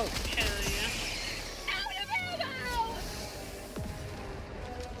 Hell yeah.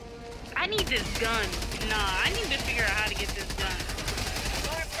 I need this gun. Nah, I need to figure out how to get this gun.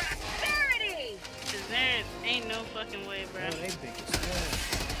 For prosperity. Cause there ain't no fucking way, bro. Oh, they big as hell.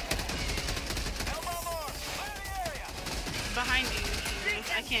 Behind you.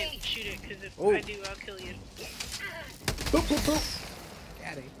 I can't shoot it because if Ooh. I do, I'll kill you. Boop, boop, boop.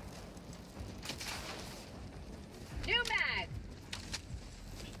 Got it. New mag.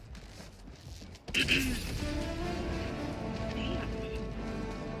 Damn.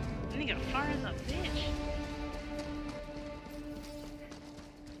 Nigga far as a bitch.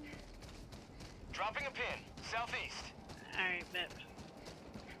 Dropping a pin. Southeast. Alright, bet.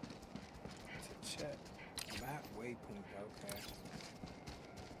 To check. Map waypoint. Okay.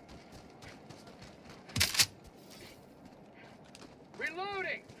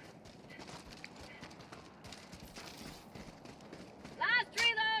 Reloading. Last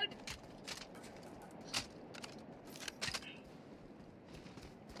reload.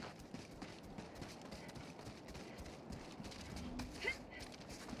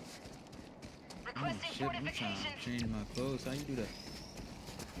 Oh shit, I'm trying to change my clothes. How you do that?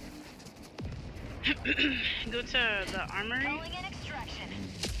 Go to the armory, Calling in extraction.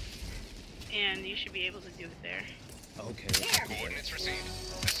 and you should be able to do it there. Okay. Coordinates received.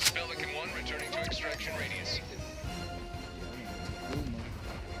 This is Pelican 1 returning to extraction radius.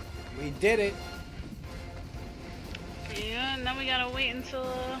 We did it. Yeah, now we gotta wait until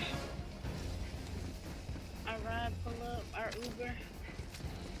our ride pull up, our Uber.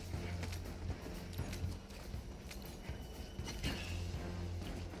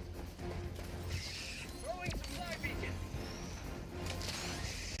 Throwing supply beacon.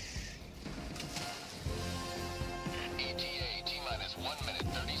 ETA T-minus 1 minute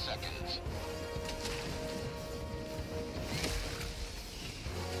 30 seconds.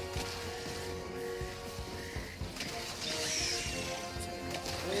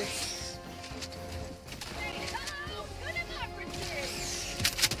 Hello to democracy.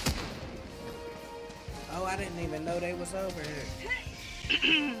 Oh, I didn't even know they was over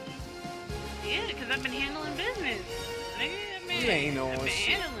here. Yeah, because I've been handling business. Nigga, man, You ain't on I've been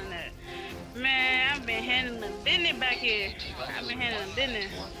shit. handling that. Man, I've been handling business back here. I've been handling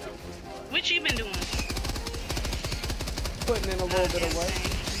business. What you been doing? Putting in a little bit of work.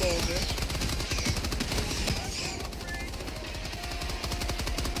 A little bit.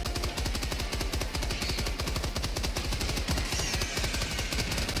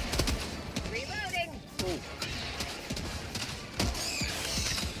 Reloading. Ooh.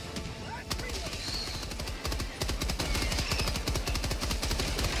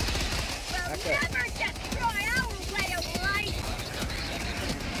 We'll Okay. never destroy our way of life.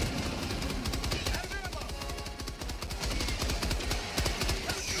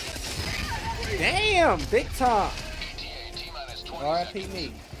 Damn, big time. ETA T-minus 20 R.I.P. seconds.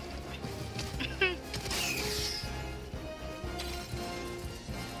 me.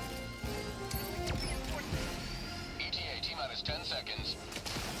 ETA T-minus 10 seconds.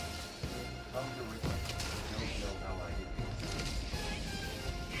 Come to request. Don't know how I did this.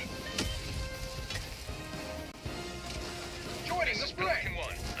 Joining the This is spray. Pelican 1.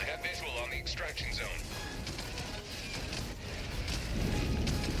 I have visual on the extraction zone.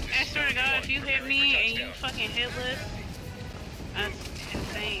 I swear to God, if you hit me and you fucking hitless, that's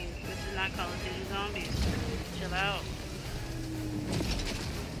insane. This is not Call of Duty Zombies. Chill out.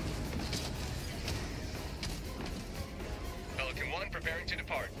 Pelican 1 preparing to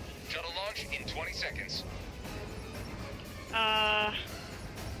depart. Shuttle launch in 20 seconds.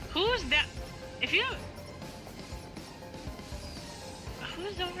 Who's that? If you...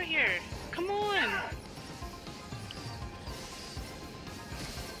 Who's over here? Come on.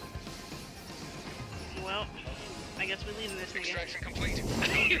 Well, I guess we're leaving this nigga. Extraction complete.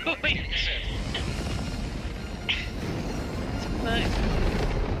 Wait. Descent. Fuck.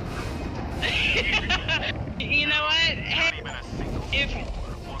 You know what? Hey, if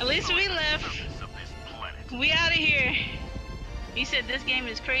at least we left, we out of here. You said this game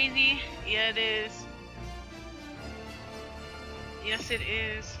is crazy. Yeah, it is. Yes, it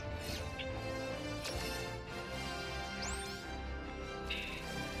is.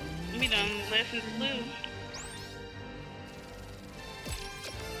 We done left in the blue.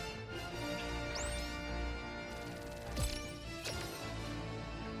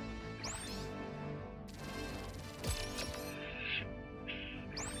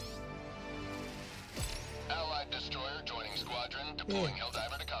 Allied destroyer joining squadron, deploying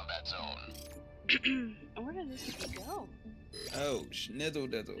Helldiver to combat zone. Where did this nigga go? Oh, schnizzle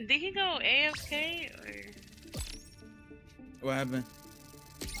dizzle. Did he go AFK or? What happened?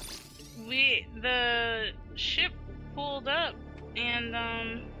 The ship pulled up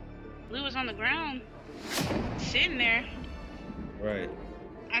and Blue was on the ground sitting there. Right.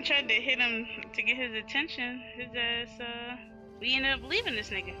 I tried to hit him to get his attention. His ass we ended up leaving this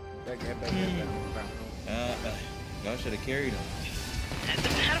nigga. Y'all should have carried him.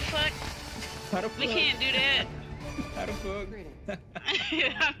 How the fuck? How the fuck? We can't do that. How the fuck?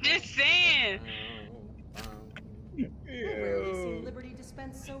 I'm just saying. We've rarely seen liberty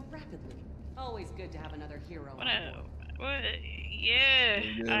dispensed so rapidly. Always good to have another hero. What? Yeah.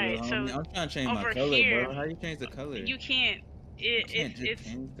 Alright, so I'm trying to change my over color, here, bro. How you change the color? You can't. It's It's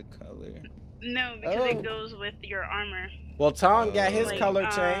change the color. no, because it goes with your armor. Well, Tom got his Like, color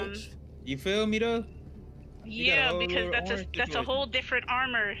changed. You feel me though? Yeah, because that's a whole different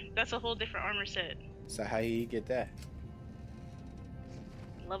armor. That's a whole different armor set. So how you get that?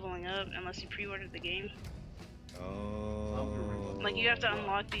 Leveling up, unless you pre-ordered the game. Oh. Like you have to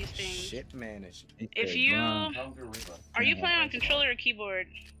unlock these things. Shit managed. If you are you playing on controller or keyboard?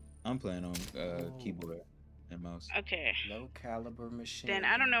 I'm playing on keyboard and mouse. Okay. Low caliber machine. Then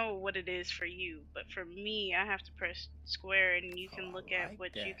I don't know what it is for you, but for me, I have to press square, and you can look at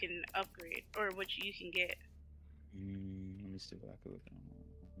what you can upgrade or what you can get. Let me see if I can look at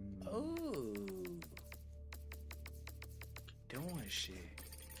Oh. Doing shit.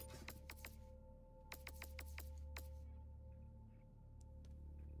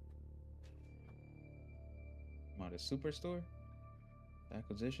 the superstore? The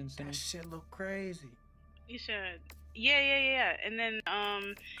acquisition center? That shit look crazy. You said, yeah. And then,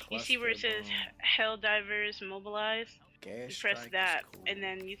 you see where it says HELLDIVERS Mobilize? You press that, cool. And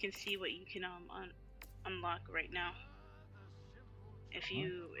then you can see what you can unlock right now. If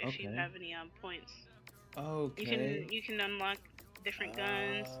you have any points. Okay. You can unlock different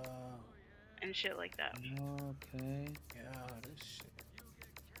guns and shit like that. Okay. Yeah, this shit.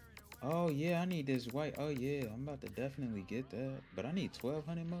 Oh yeah, I need this white. Oh yeah, I'm about to definitely get that. But I need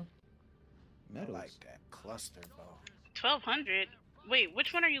 1,200 more medals. I like that cluster ball. 1,200? Wait,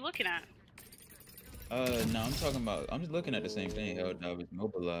 which one are you looking at? No, I'm talking about. I'm just looking at the same thing. HELLDIVERS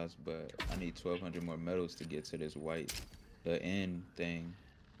Mobilized, but I need 1,200 more medals to get to this white, the end thing.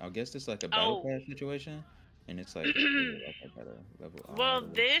 I guess it's like a battle pass situation, and it's like, I gotta level. Well,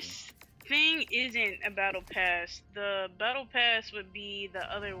 this thing isn't a battle pass. The battle pass would be the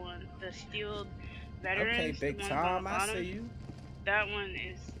other one, the Steeled Veterans. Okay, Big Tom, I see you. That one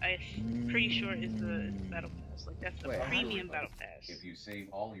is, I'm pretty sure, is the battle pass. Like that's the premium battle pass. If you save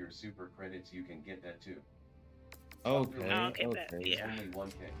all your super credits, you can get that too. Okay. Okay. Yeah. Only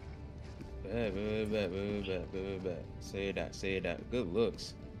 1K. Bet. Say that. Good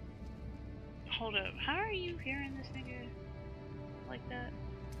looks. Hold up. How are you hearing this nigga like that?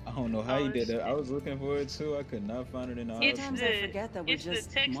 I don't know how you did that. I was looking for it too. I could not find it in the house. Sometimes I forget that we're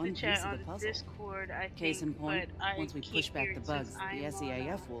just one piece of the puzzle. Discord, I think, Case in point, but once we push back the bugs, the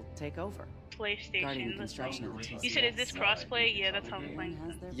SEAF will take over. PlayStation. You said, is this crossplay? Yeah, that's how I'm playing.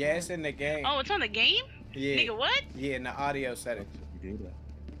 Yeah, it's in the game. Oh, it's on the game? Yeah. Nigga, what? Yeah, in the audio settings. You do that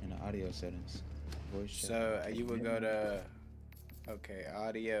in the audio settings. Voice so you would go to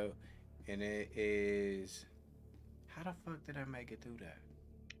audio, and it is. How the fuck did I make it through that?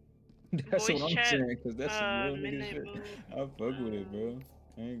 That's voice what I'm chat, saying, cause that's some real nigga shit. Move, I fuck with it, bro.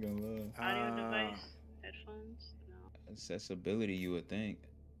 I ain't gonna lie. Audio device, headphones. No. Accessibility, you would think.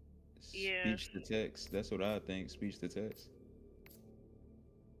 Yeah. Speech to text. That's what I think. Speech to text.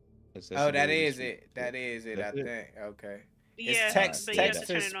 Oh, that is it. That is it. I think. Okay. Yeah, it's text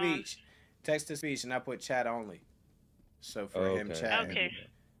to speech. Text to speech, and I put chat only. So for him chat. Okay.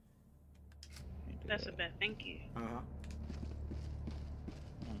 That's a bet. Thank you.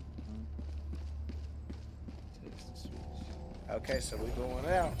 Okay, so we going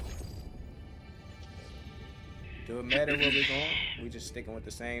out. Do it matter where we going? We just sticking with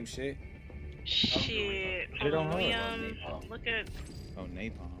the same shit? Shit. Hold on, we look at. Oh,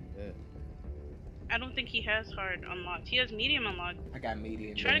 napalm. Yeah. I don't think he has hard unlocked. He has medium unlocked. I got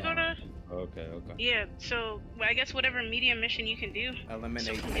medium. Try to go to. Okay. Yeah. So I guess whatever medium mission you can do. Eliminate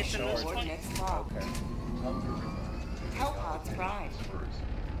so we can the get the most short. points. Okay. Hellpods prime.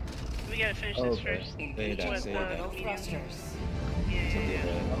 We gotta finish this first. They don't say that.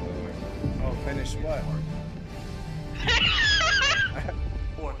 Yeah. Oh, finish what?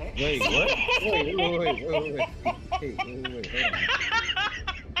 Wait, what?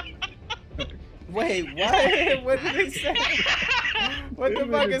 Wait, what? What did he say? What the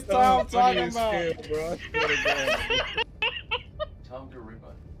fuck is Tom talking about? Bro, Tom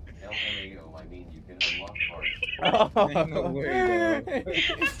DeRipa. LMAO, I mean you can unlock parts. Ain't no way, bro. I'm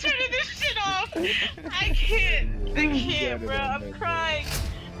turning this shit off. I can't, bro. I'm crying.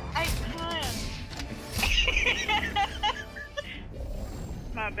 I can't.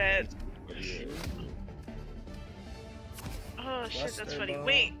 My bad. Oh shit, that's funny.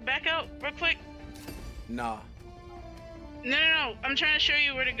 Wait, back out real quick. Nah. No. I'm trying to show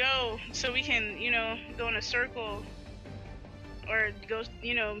you where to go so we can, go in a circle. Or go,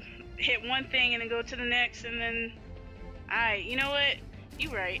 hit one thing and then go to the next and then... Alright, you know what?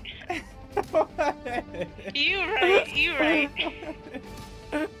 You right. You right. Hey,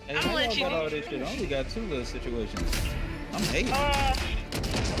 I'm gonna let you... all this shit? I only got 2 little situations. I'm hating.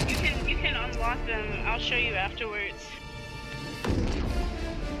 You can unlock them. I'll show you afterwards.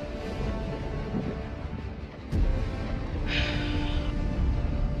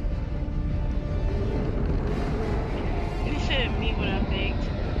 You said me when I'm baked.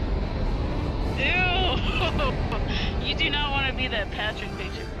 Ew! You do not want to be that Patrick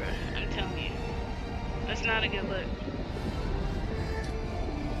picture, bro. I'm telling you. That's not a good look.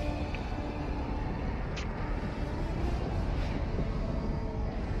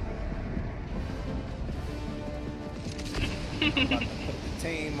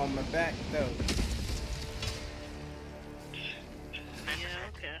 Team on my back though.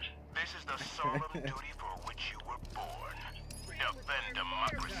 This is the solemn duty for which you were born. Defend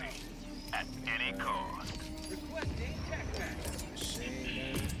democracy at any cost. Requesting tech pack.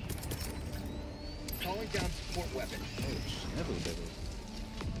 Calling down support weapon.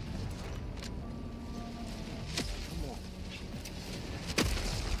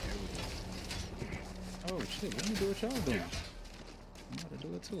 Oh shit, let me do what y'all doing. I'm about to do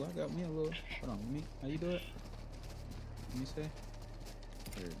it too. I got me a little. Hold on, me. How you do it? Let me see.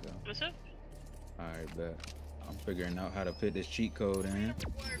 There we go. What's up? Alright, bet. I'm figuring out how to put this cheat code in.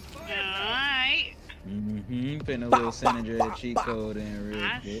 Alright. Putting a little Synergy cheat code in real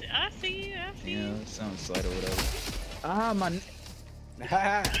quick. I see you. You know, something slight or whatever. Ah, my. You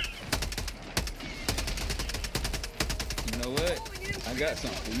know what? I got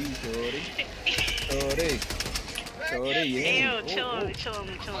something for you, Shorty. Shorty, yeah. Hey, yo, chill on me. Chill on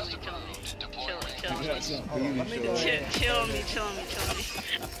me. I got something for you, Shorty. Chill on me.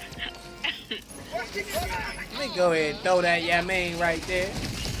 Let me go ahead and throw that Yamin right there.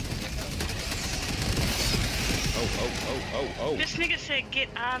 Oh. This nigga said get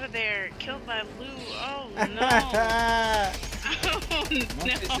out of there. Killed by Lou. Oh no. Oh no.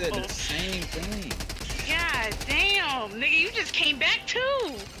 They said the same thing. God damn. Nigga, you just came back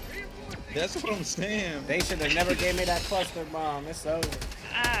too. That's what I'm saying. They should have never gave me that cluster bomb. It's over.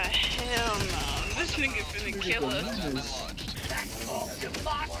 Ah, hell no. This nigga finna kill us.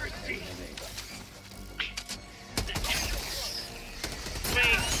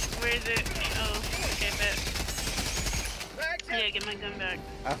 Wait, where is it? Oh, okay, bet. Yeah, get my gun back.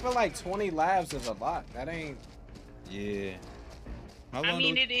 I feel like 20 lives is a lot. That ain't... Yeah. How I long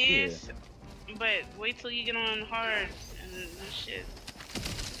mean, it is, but wait till you get on hard and shit.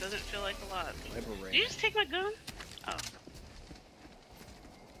 Doesn't feel like a lot. Did you just take my gun? Oh.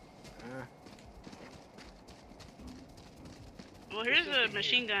 Well, here's a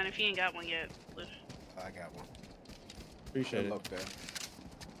machine gun if you ain't got one yet. I got one. Appreciate it. Look there.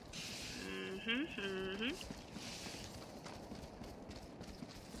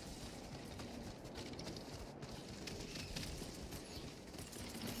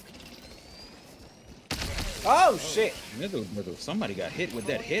 Oh shit! Middle. Somebody got hit with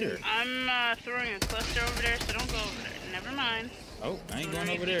that hitter. I'm throwing a cluster over there, so don't go over there. Never mind. Oh, I ain't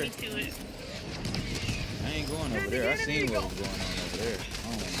going over there. I ain't going over there. I seen what was going on over there. I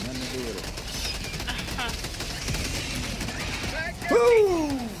don't want nothing to do with it.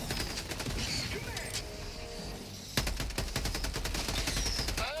 Boom!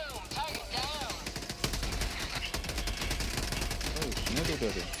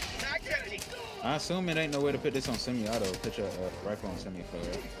 I assume it ain't no way to put this on semi-auto. Put your rifle on semi-auto,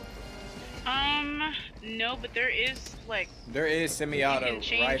 right? No, but there is like... There is semi-auto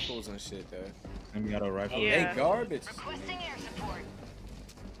rifles and shit, though. Semi-auto rifle. Yeah. They garbage. Requesting air support.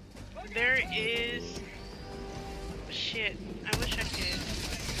 There is. Shit. I wish I could.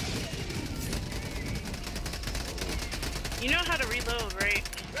 You know how to reload, right?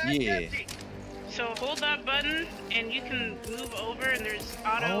 Yeah. So hold that button, and you can move over, and there's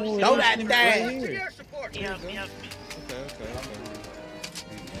auto. Oh, Throw that right thing. here. Yep. Okay.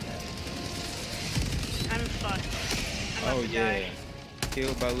 I'm fucked. I'm Oh about to yeah. die.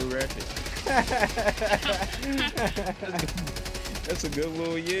 Killed by Lou Ratchett. That's a good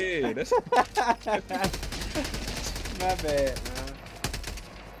little yeah. That's My bad, man.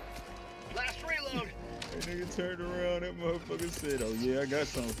 Last reload. that nigga turned around. That motherfucker said, "Oh yeah, I got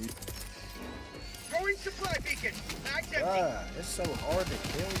something for you." Throwing supply beacon. Mag's empty. Bruh, it's so hard to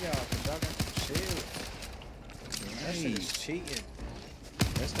kill y'all because y'all got some shields. That shit is cheating.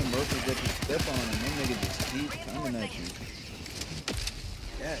 That's the merchants that you step on, and them niggas just keep coming at you.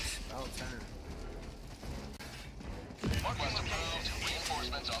 Yes, all time. Request approved.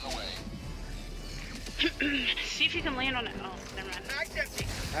 Reinforcements on the way. See if you can land on it. Oh, never mind. Mag's empty.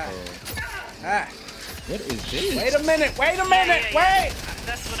 Ah. What is this? Wait a minute, wait!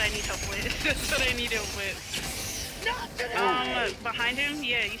 That's what I need help with. That's what I need help with. Behind him,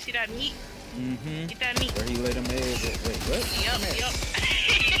 yeah, you see that meat? Mm-hmm. Get that meat. Where he laid him eggs at. Wait, what? Yup.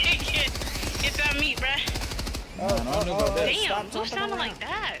 get that meat, bruh. I don't know about that. Damn, who sounded like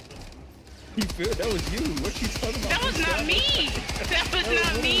that? You feel that was you? What you talking about? That was not me. That was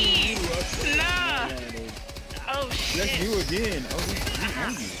not me. Nah. Oh shit. That's you again. Oh,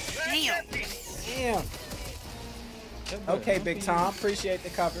 he's on you. Damn. Okay, Big Tom, appreciate the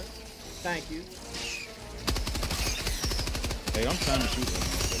cover. Thank you. Hey, I'm trying to shoot that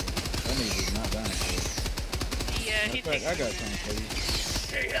motherfucker. That nigga is not dying. Yeah, he takes I got something for you.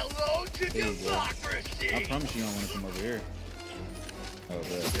 Say hello to There you go. democracy. I promise you don't want to come over here. Oh,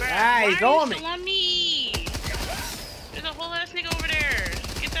 but Ah, he's on me. Still on me. There's a whole ass nigga over there.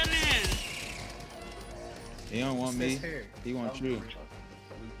 Get that man. he don't want me. He wants you.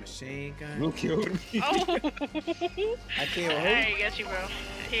 Machine gun. Who killed me? Oh. I killed who? Alright, got you, bro.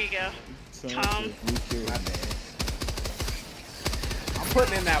 Here you go. Tom. Who killed My me? bad. I'm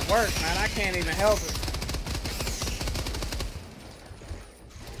putting in that work, man. I can't even help it.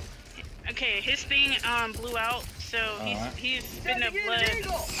 Okay, his thing blew out, so he's spitting up blood.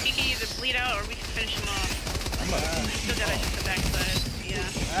 He can either bleed out or we can finish him off. I'm about to finish Still him gotta off. hit the backside.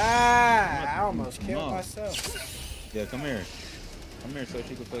 Yeah. Ah, I almost killed off. myself. Yeah, come here. Come here so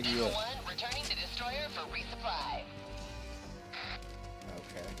she can fuck you up. Returning to destroyer for resupply.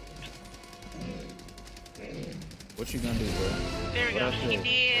 Okay. What you gonna do, bro? There we What go. I He say?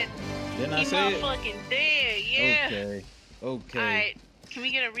 did. Didn't I He say it? motherfucking dead. Yeah. Okay. Okay. Alright. Can we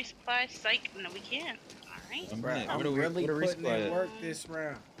get a resupply? Psych? No, we can't. Alright. I'm Bruh, I'm what are we- really what are we putting resupply in at? work this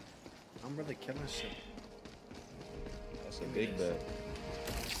round. I'm really killing shit. That's a big bet.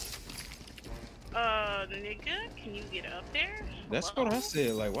 Nigga, can you get up there? That's Hello? what I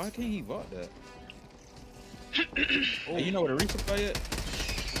said. Like, why can't he vault that? Hey, you know what a resupply at?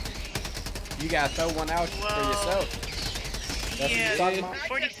 You gotta throw one out for yourself. That's Yeah, what you're talking about?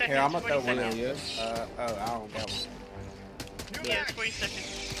 40 seconds. Here, I'm gonna throw 40 one out. seconds. I don't got one. Yeah, it's 40 seconds.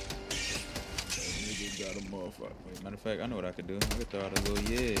 Nigga got a motherfucker. Wait, matter of fact, I know what I could do. I could throw out a little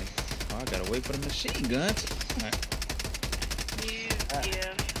yeah. Oh, I gotta wait for the machine guns. Alright.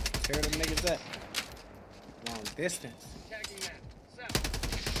 Yeah. Tear them niggas up. Long distance.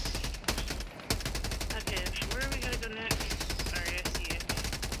 Okay, where are we gonna go next? Sorry, I see it.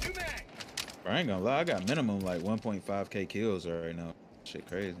 Bro, I ain't gonna lie, I got minimum like 1.5k kills right now. Shit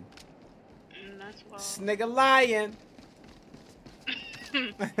crazy. That's why. This nigga lying.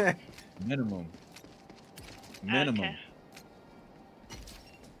 Minimum. Minimum.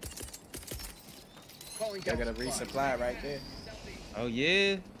 Okay. I got a resupply right there. Oh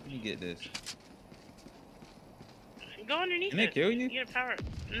yeah? Let me get this. Go underneath Can it kill you? Get a power.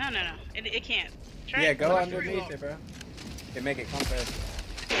 No. It can't. Try Yeah, it. go underneath it, bro. It make it come fast.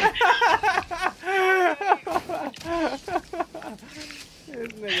 This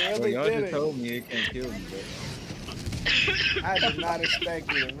nigga Bro, really y'all did just it. told me it can't kill me, bro. I did not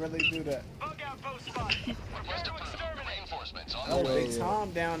expect you to really do that. Oh, Big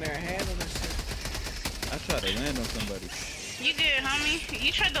Tom down there handling shit. I tried to land on somebody. You good, homie?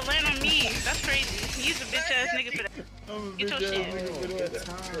 You tried to land on me. That's crazy. You's a bitch ass nigga for that. Get your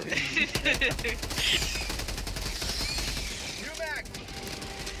shit.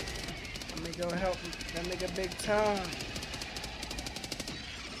 Let me go help that nigga Big Tom.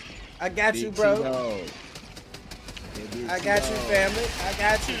 I got you, bro. I got you, family. I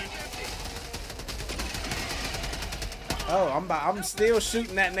got you. Oh, I'm still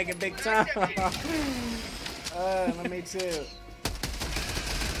shooting that nigga big time. Let me chill.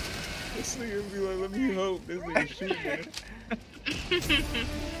 This nigga be like, let me hope this nigga shoot, man.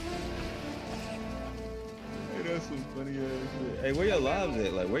 Hey, that's some funny ass shit. Hey, where your lives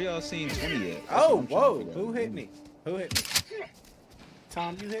at? Like, where y'all seen 20 at? Oh, whoa. Who hit me? Who hit me?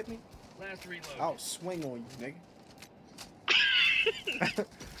 Tom, you hit me? Last reload. I'll swing on you, nigga.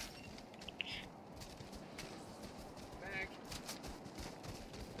 Back.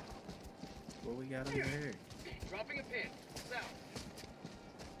 What we got over here? Dropping a pin.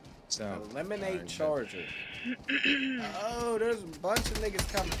 South. Eliminate Right, charger. Oh, there's a bunch of niggas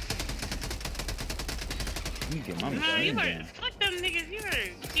coming. Let me get my No, you medallion better down. fuck them niggas. You better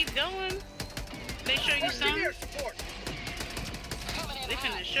keep going. They show you some. They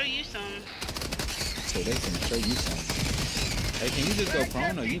finna show you some. So they can show you something. Hey, can you just go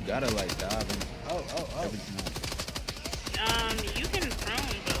prone or you gotta like dive in? Oh. Every time? You can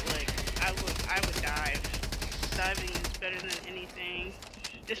prone, but like I would dive. Diving is better than anything.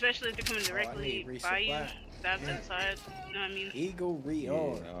 Especially if they're coming directly by you. Dive inside. You know what I mean? Eagle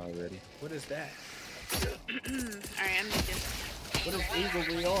rearm. Yeah, already. What is that? Alright, I'm naked. What is eagle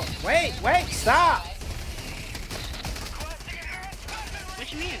rearm? Wait, stop! What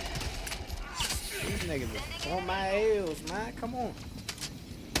you mean? These niggas are on my heels, man. Come on.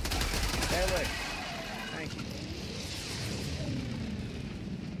 That way. Thank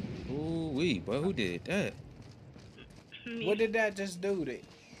you. Ooh, wee, boy, who did that? Me. What did that just do?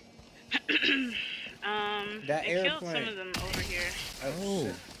 That it airplane. killed some of them over here. Oh.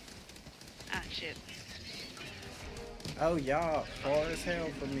 Shit. Ah, shit. Oh, y'all far as hell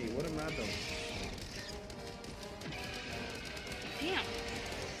from me. What am I doing? Damn.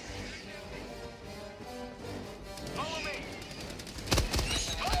 Follow me.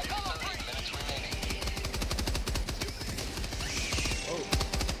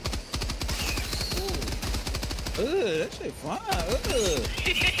 That shit fine.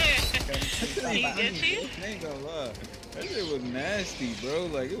 Did he get you? I ain't gonna lie. That shit was nasty, bro.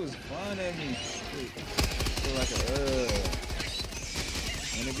 Like, it was fun at me. Feel like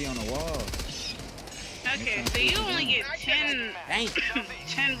when it be on the wall. Okay, so you only get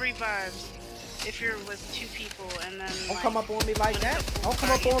 10 revives if you're with 2 people, and then Don't come up on me like that. Don't come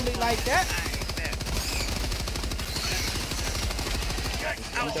up on me like that.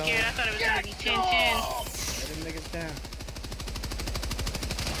 I was scared. I thought it was gonna be 10-10. Let them niggas down.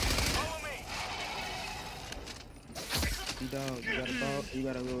 Dog, you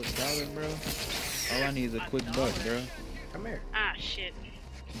got a little dollar, bro? All I need is a quick buck, bro. Come here. Ah, shit.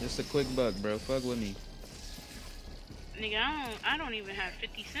 Just a quick buck, bro. Fuck with me. Nigga, I don't even have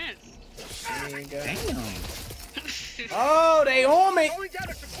 50 cents. Damn. Oh, they on me.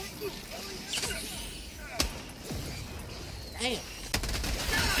 Damn.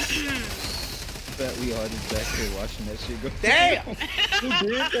 Bet we all just back here watching that shit go. Damn. Who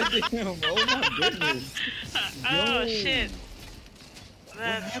did that damn? Oh my goodness. Oh, Yo. shit.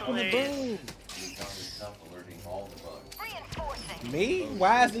 That's hilarious. Stop alerting all the bugs. Me?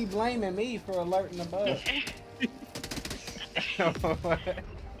 Why is he blaming me for alerting the bug?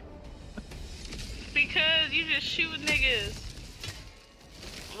 Because you just shoot niggas.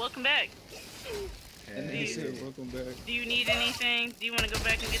 Welcome back. Welcome back. Do you need anything? Do you want to go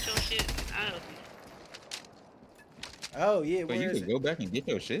back and get your shit? Oh yeah, But where you is could it? go back and get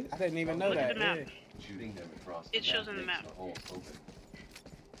your shit. I didn't even know Look at that. the map. Yeah. Shooting them across It shows on the map. makes the hole open.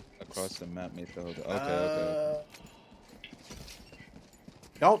 Across the map makes the whole. Okay.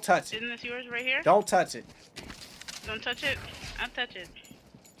 Don't touch it. Isn't this yours right here? Don't touch it. Don't touch it. I'll touch it.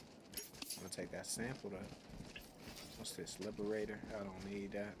 I'm gonna take that sample though. What's this? Liberator. I don't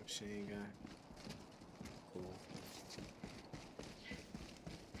need that. Machine gun. Cool.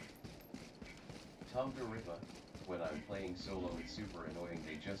 Tom Ripa. When I'm playing solo, it's super annoying.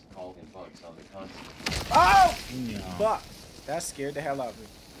 They just call in bugs on the console. Oh! No. Fuck. That scared the hell out of me.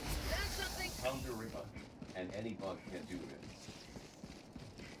 Tom Ripa. And any bug can do it.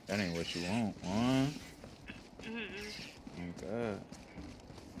 That ain't what you want, huh? Oh god.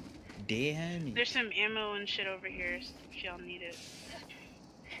 Damn. There's some ammo and shit over here if y'all need it.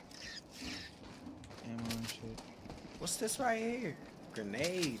 Ammo and shit. What's this right here?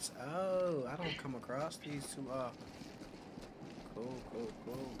 Grenades. Oh, I don't come across these too often. Cool.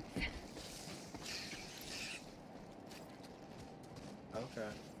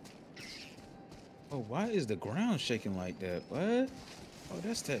 Okay. Oh, why is the ground shaking like that? What? Oh,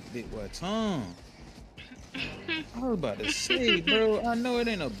 that's that big what tongue. I was about to say, bro. I know it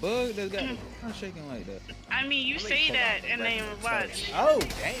ain't a bug that got the ground shaking like that. I mean, you say that and then watch. Oh,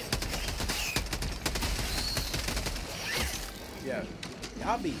 damn. Yeah.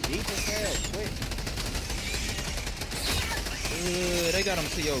 Y'all be deep as hell quick. They got him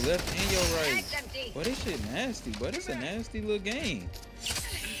to your left and your right. Boy, this shit nasty, but it's a nasty little game.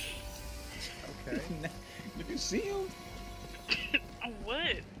 Okay. Did you see him?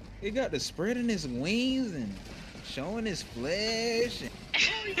 What? He got the spreading his wings and showing his flesh. And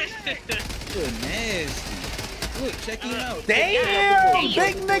look nasty. Look, check him out. Damn!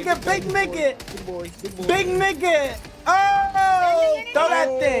 Big nigga, big nigga! Big boy, big boy. Big nigga! Oh! Throw that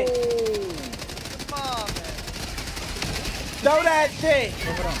thing! Throw that thing!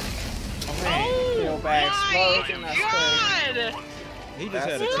 Hold on. Oh my god! He just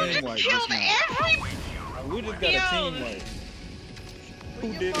had a team wipe just now. We just got a team wipe. Who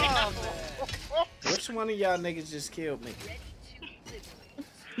did it? Which one of y'all niggas just killed me?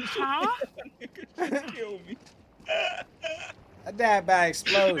 Huh? Killed me. I died by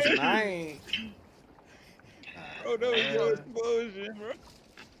explosion. I ain't. Bro, that was your explosion, bro.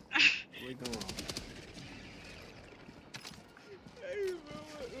 We going.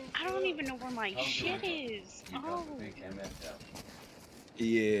 I don't even know where my shit is. Oh.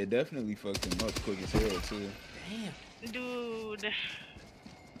 Yeah, definitely fucked him up quick as hell too. Damn. Dude.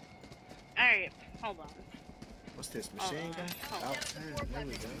 Alright, hold on. What's this, machine gun? Oh, there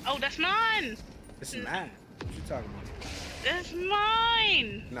we go. Oh, that's mine! This is mine. What you talking about? That's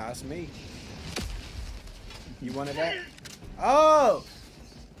mine! Nah, it's me. You wanted that? Oh!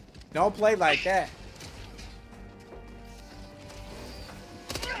 Don't play like that.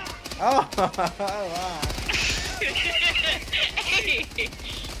 Oh! Wow. Hey.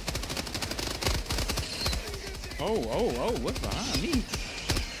 Oh, what's behind me?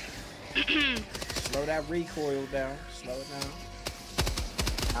 Slow that recoil down. Slow it down.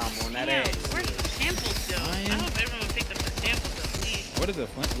 I'm on that Yeah, ass. where's the samples though? I hope everyone picked up the samples at least. What is the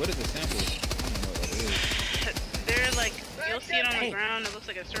sample? I don't know what that is. They're like, you'll see it on the ground. It looks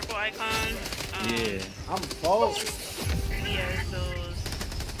like a circle icon. Yeah. I'm full. Yeah, those.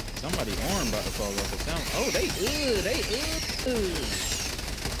 Somebody arm about to fall off the sound. Oh, they Oh,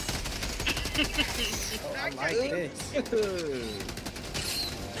 I like this.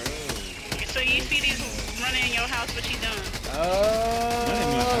 So you see these running in your house, what you doing?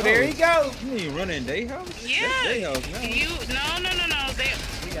 Oh, there you go. You mean running in their house? Yeah. That's their house now. You no. They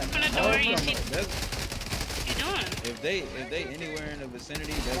open the door. You see. What you doing? If they anywhere in the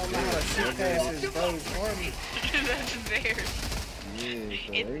vicinity, I don't know how to shoot past his bro's army. That's theirs. Yeah,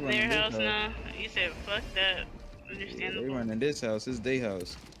 so It's their house now. You said fuck that. Understandable. Yeah, they running this house. It's their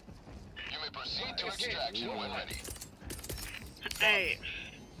house. You may proceed to extraction when ready. Alright.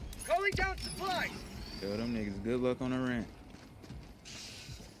 Calling down supplies. Yo, them niggas, good luck on the rant.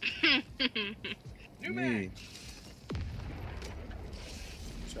 New man.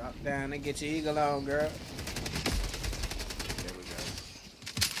 Drop down and get your eagle on, girl. There we go.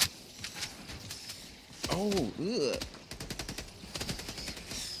 Oh, ugh.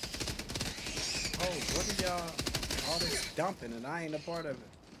 Oh, what are y'all? All this dumping and I ain't a part of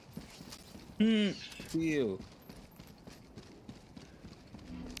it. Feel.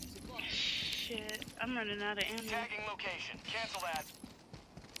 Shit, I'm running out of ammo. Tagging location. Cancel that.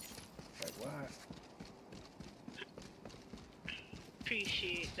 Like what?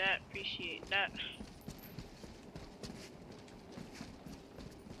 Appreciate that. Appreciate that.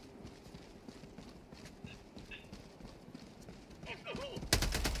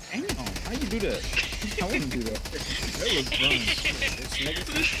 Damn, how you do that? I wouldn't do that. That was fun. This niggas.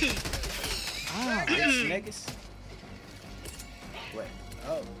 Ah, this niggas. Wait.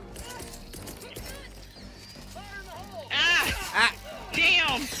 Oh. Ah!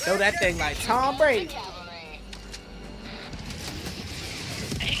 Damn! Throw that thing like Tom Brady.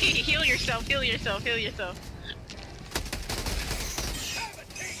 Heal yourself, heal yourself, heal yourself.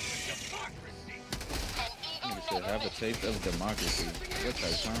 Nigga said, have a taste of democracy. What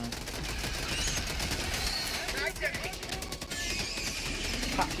type, son?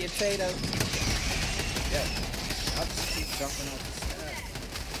 Pop your potato. Yeah. I'll just keep jumping off the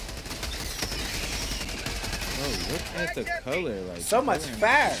Oh, look at the color. Like, so much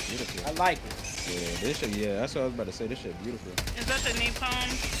fire. Beautiful. I like it. Yeah, this shit, yeah, that's what I was about to say. This shit beautiful. Is that the napalm?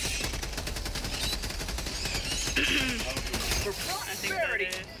 I think that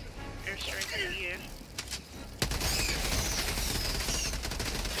is. Airstrike, yeah.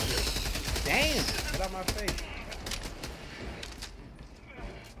 Damn! Get out my face.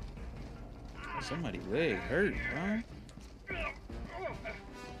 Somebody's leg hurt, huh?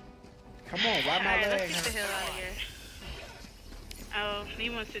 Come on, why my Alright, leg let's get the hurt? hell out of here. Oh, he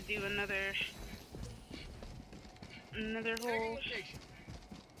wants to do another hole.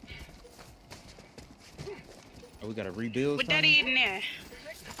 Oh, we gotta rebuild. With that in there.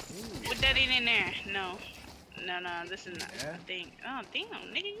 With that in there. No. No, this is not a thing. Oh, damn,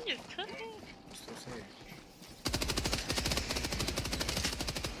 nigga, you just took it.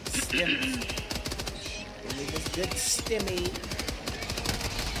 Stimmy. Niggas good stimmy.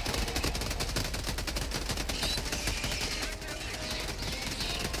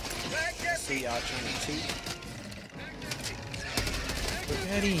 See y'all trying to cheat. Look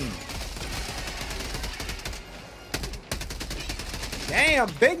at him. Damn,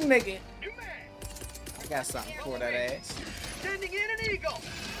 big nigga. I got something for that ass. Sending in an eagle.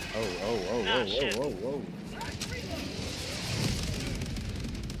 Whoa.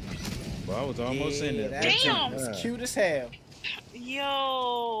 Well, I was almost in there. Damn. It's cute as hell.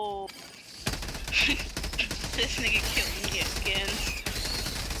 Yo. This nigga killed me again.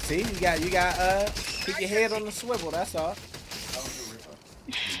 See, you got keep your head on the swivel, that's all.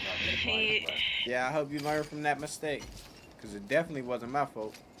 Yeah, I hope you learn from that mistake. Cause it definitely wasn't my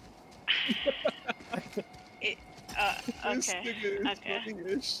fault. Okay.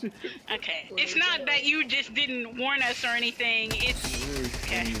 It's not that you just didn't warn us or anything. It's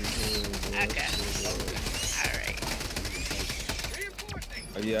okay. Okay. Alright.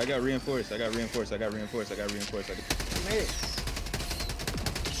 Oh yeah, I got reinforced. Come here.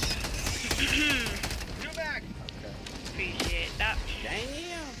 Appreciate that.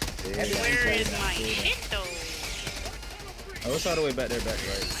 Damn. Where is my shit though? Oh, it's all the way back there, back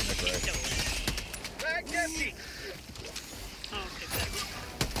right. Back empty.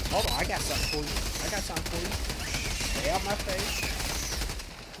 Hold on, I got something for you. Stay out my face.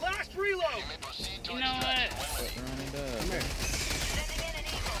 Last reload. You know what?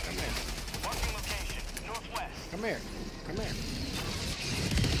 Come here.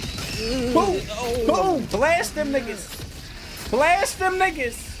 Boom! Boom! Blast them niggas!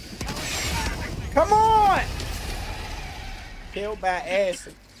 Come on! Killed by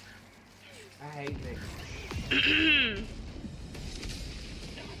acid. I hate niggas.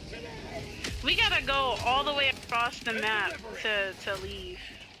 We gotta go all the way across the map to leave.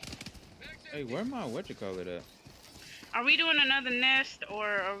 Hey, where am I? What you call it at? Are we doing another nest or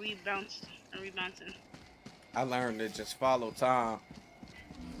are we bouncing? I learned to just follow Tom.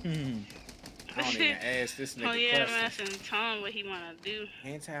 I don't even ask this nigga yeah, I'm questions. asking Tom what he wanna do.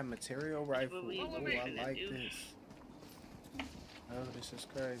 Anti-material rifle. What Ooh, we I finna like do. this. Oh, this is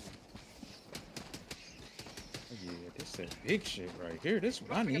crazy. Yeah, this is big shit right here. This is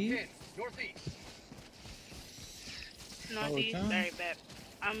what I need. Northeast, very bad.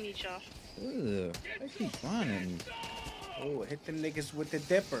 I'll meet y'all. Ugh, they keep finding me. Oh, hit them niggas with the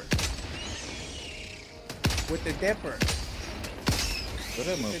dipper. But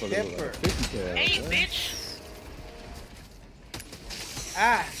that motherfucker look like 50 cal. Hey, bitch.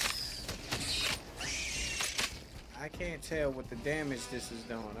 Ah! I can't tell what the damage this is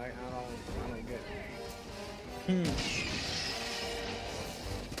doing. I don't get it.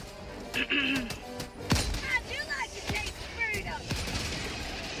 How'd you like to taste freedom?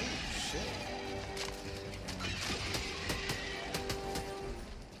 Shit.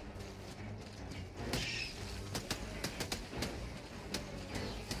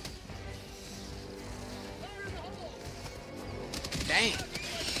 Dang.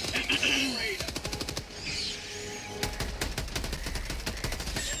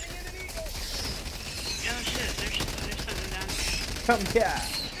 Oh shit, there's something down Come here.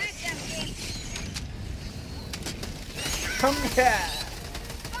 Come here.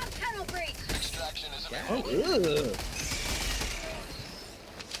 Tunnel breach. Oh, ugh.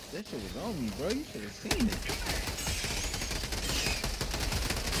 That shit was on me, bro. You should have seen it.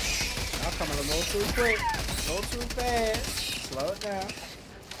 Y'all coming a little too quick. A little too fast. Slow it down.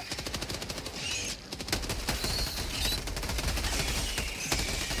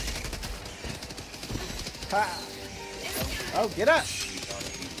 Ha. Oh, get up.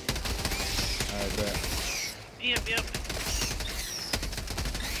 Alright, bet. Yep.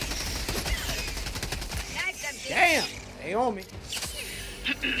 Damn. They on me.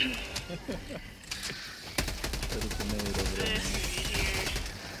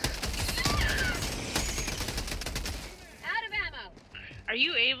 Out of ammo. Are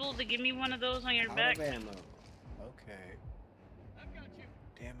you able to give me one of those on your back? Out of ammo. Okay.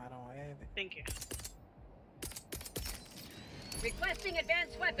 Damn, I don't have it. Thank you. Requesting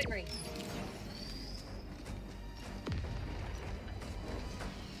advanced weaponry.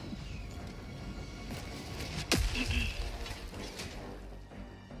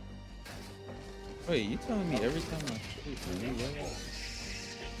 Wait, you telling me every time I shoot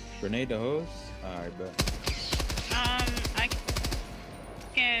grenade the hose? Alright, bet. I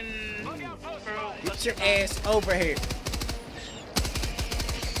fucking bro. Get your ass over here.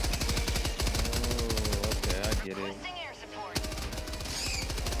 Oh, okay, I get it.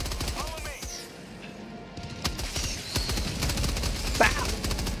 Bow.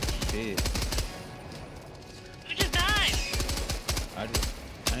 Shit. Who just died? I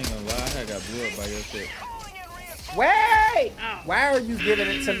ain't gonna lie, I got blew up by your shit. Wait! Oh. Why are you giving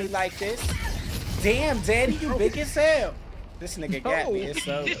it to me like this? Damn, Daddy, you big as hell. This nigga got me. It's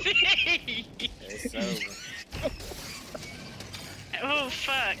over. It's over. Oh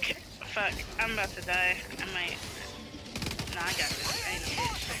fuck. Fuck. I'm about to die. I might. Nah, I got this. I ain't no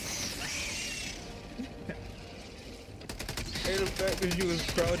bitch. Hey, the fact that you was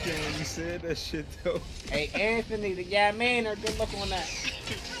crouching when you said that shit though. Hey, Anthony, the guy man, or good luck on that.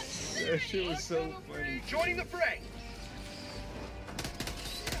 That shit was so funny. Joining the fray.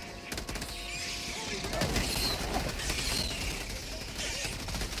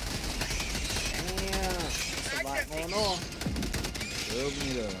 Damn, there's a lot going on. Help me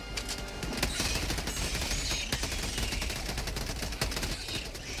though.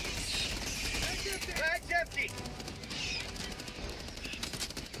 Bag's empty.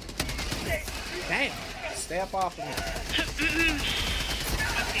 Damn, step off of me.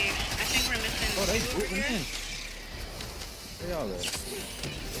 Okay, I think we're missing. Oh, they booting in. Where y'all at?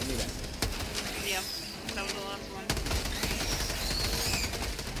 Give me that. Yeah, that was the last one.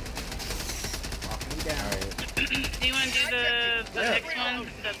 Walk me down. Do you want to do the next one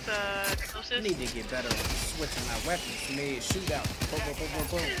that's I closest? need to get better at switching my weapons. Mid shootout. Boom, boom, boom, boom,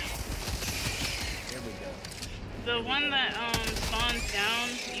 boom. There we go. The one that spawns down,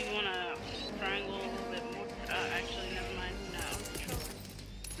 you want to triangle a little bit more. Actually, never mind. No.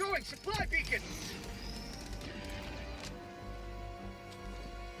 Throwing supply beacon.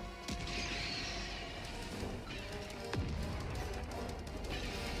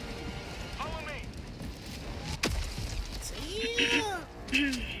 Follow me.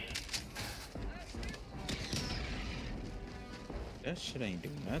 That shit ain't do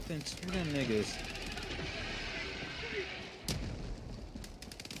nothing to them niggas.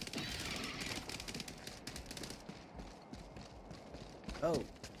 Oh,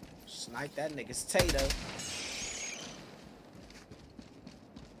 snipe that nigga's Tato.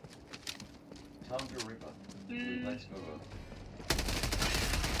 Tom Gariba. Let's go.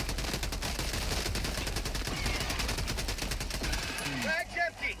 Bag's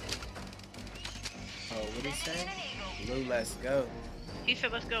empty. Oh, what he saying? Blue, let's go. He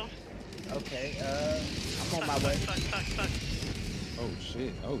said, let's go. Okay, I'm on my way. Fuck. Oh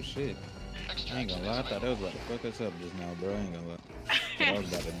shit, oh shit. I ain't gonna lie, I thought that was about to fuck us up just now, bro. I ain't gonna lie. I was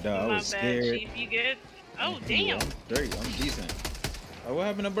about to die. I My was bad, scared. Chief. You good? Oh, Yeah, damn. I'm straight. I'm decent. Oh, what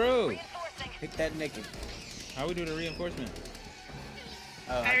happened to bro? Pick that nigga. How we do the reinforcement?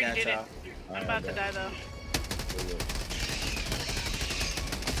 Oh, I I already got did it. y'all. I'm about to die, though.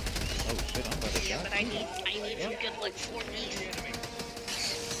 Oh shit, I'm about to Yeah, die. but I need some good luck for me.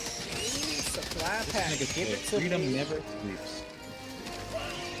 Supply pack. Give it to Freedom me. never sleeps.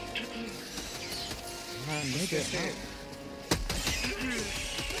 My nigga, how?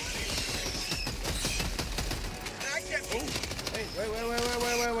 Hey,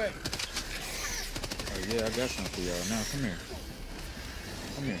 wait. Oh yeah, I got something for y'all. Now, come here.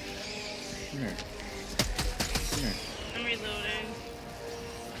 Come here. Come here. Come here. I'm reloading.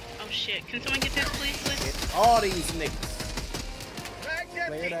 Oh shit. Can someone get this, please? Get all these niggas.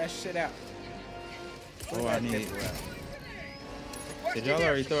 Clear that shit out. Oh, I need. Did y'all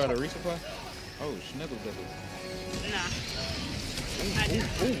already throw out a resupply? Oh, snuggle double. Nah. I did.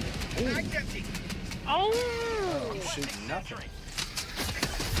 Oh! I'm shooting nothing.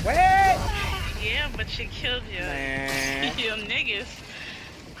 Wait! Yeah, but she killed you. Man. You niggas.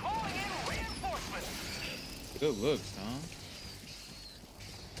 Good looks, Tom.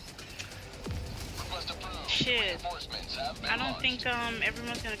 Shit. I don't think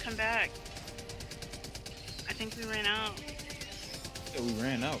everyone's gonna come back. I think we ran out. Yeah, we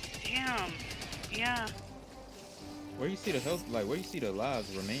ran out. Damn. Yeah. Where you see the health? Like, where you see the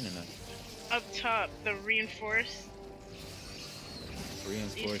lives remaining at? Up top, the reinforce. You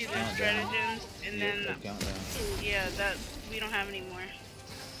Reinforced see the countdown. stratagems, and Yeah, then the countdown. yeah, that we don't have any more.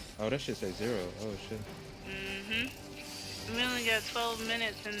 Oh, that shit say 0. Oh shit. We only got 12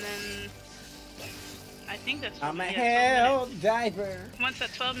 minutes, and then I think that's. I'm a yeah, hell diver. Once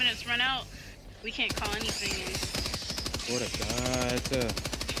that 12 minutes run out, we can't call anything in. What a god.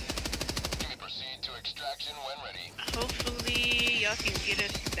 Proceed to extraction when ready. Hopefully, y'all can get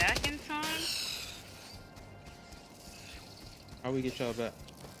us back in time. How we get y'all back?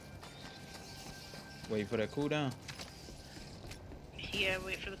 Wait for that cooldown. Yeah,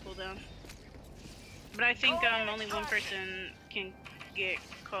 wait for the cooldown. But I think only one person can get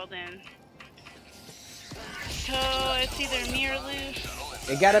called in. So it's either me or Lou.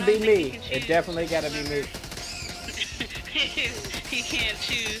 It gotta be me. It definitely gotta be me. He can't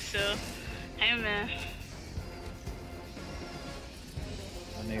choose, so hey man.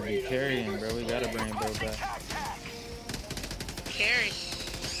 I need to be carrying, bro. We gotta bring bro back. Carry.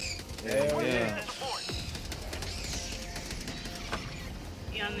 Yeah.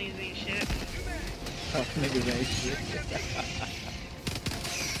 Y'all niggas ain't shit. Niggas ain't shit.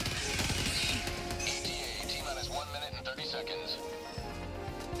 T-minus 1 minute and 30 seconds.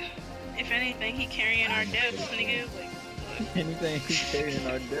 If anything, he carrying our depths, nigga. Like, anything he carrying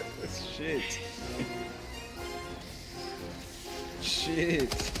our depths. Shit.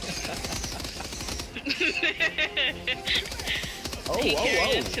 Shit. He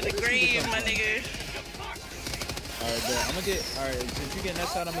carrying us to the grave, my nigga. Alright, but I'm gonna get. Alright, since you getting that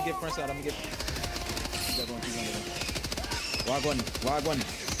side, I'm gonna get front side. I'm gonna get. Keep going. Wagwan.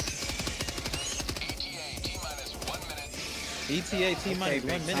 ETA T minus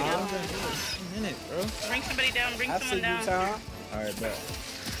 1 minute. 1 minute, bro. Bring somebody down. Bring someone down. Alright, bet.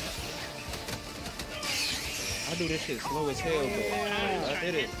 I do this shit slow as hell, though. I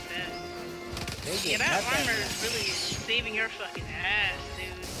did it. Yeah, that armor is really saving your fucking ass,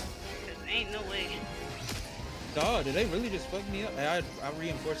 dude. Cause ain't no way. Dog, did they really just fuck me up? I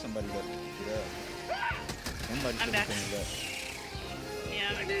reinforced somebody that. Yeah. Somebody I'm back. Me back.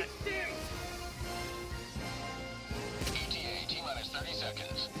 Yeah, I'm back. ETA T-minus 30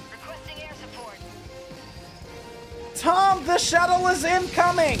 seconds. Requesting air support. Tom, the shuttle is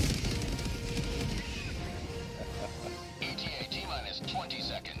incoming. ETA T-minus 20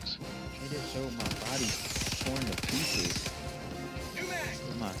 seconds. They just showed my body torn to pieces.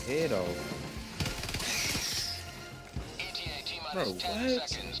 With my head off. ETA Bro, T-minus 10 what?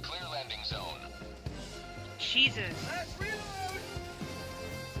 seconds. Clear landing zone. Jesus.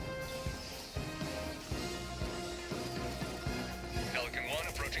 Pelican 1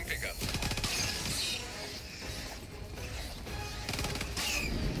 approaching pickup.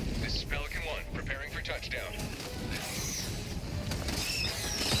 This is Pelican 1, preparing for touchdown.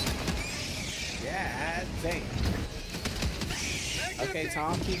 Yeah, dang. Okay,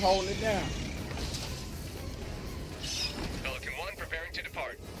 Tom, keep holding it down. Pelican 1 preparing to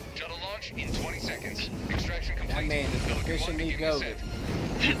depart. Shuttle launch in 20 seconds. Extraction complete. That man is Pelican 1 officially beginning goaded.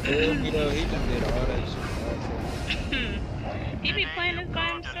 Feel me though, he just did all that shit. He be playing this by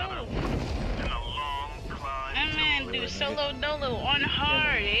himself. That man do solo dolo on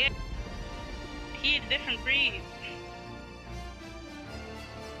hard, yeah. He a different breed.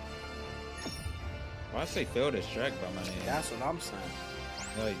 Why I say failed extract by my name? That's what I'm saying.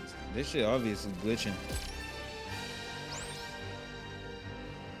 Like, this shit obviously glitching.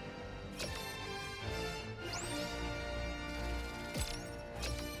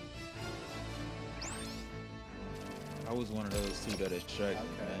 I was one of those two that extract,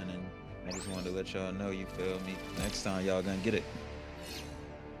 man, and I just wanted to let y'all know, you feel me? Next time y'all gonna get it.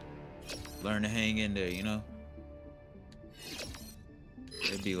 Learn to hang in there, you know?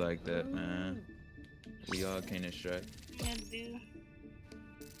 It be like that, man. We all can't extract. Yeah, dude.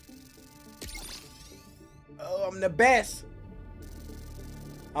 Oh, I'm the best.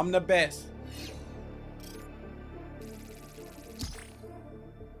 I'm the best.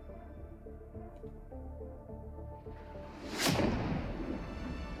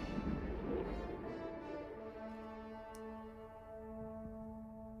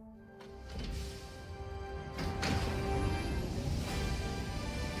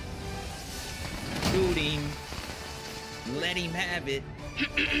 Shoot him. Let him have it.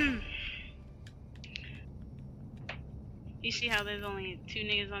 You see how there's only 2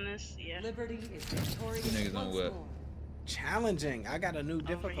 niggas on this? Yeah. Liberty is victorious. 2 niggas on what? Challenging. I got a new Over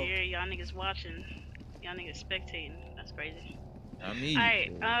difficulty. here, y'all niggas watching. Y'all niggas spectating. That's crazy. I mean.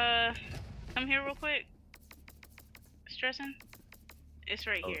 Alright, come here real quick. Stressing? It's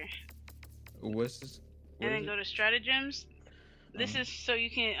right here. What's this? What And then is go to stratagems. This is so you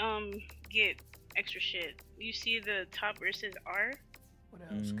can get extra shit. You see the top where it says R? What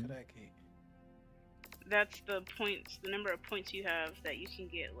else could I get? That's the points, the number of points you have that you can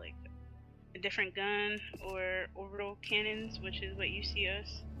get, like a different gun or orbital cannons, which is what you see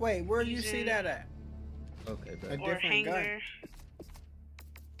us. Wait, where do you see that at? Okay, bro. A different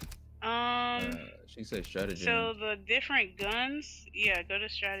gun. She said strategy. So the different guns, yeah, go to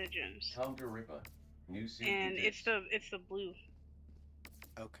stratagems. Counter Ripper. New suit And digits. it's the blue.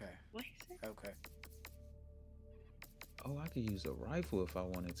 Okay. What he said? Okay. Oh, I could use a rifle if I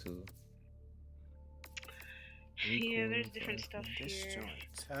wanted to. Yeah, there's different stuff This here. joint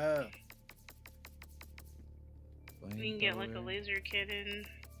tough. You can get like a laser cannon.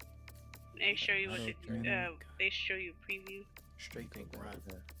 They show you what they show you a preview. Straight run.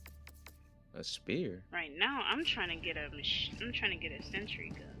 A spear. Right now, I'm trying to get a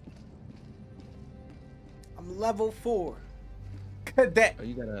sentry gun. I'm level 4. Cadet. Oh,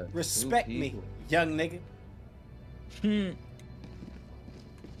 you gotta respect me, young nigga.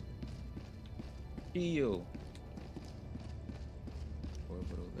 Heal.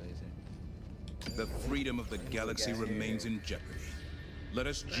 The freedom of the galaxy remains in jeopardy. Let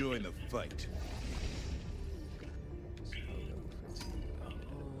us join the fight.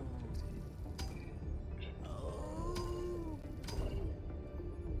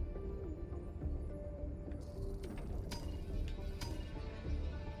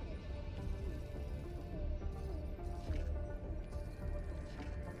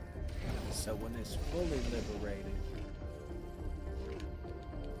 So when it's fully liberated,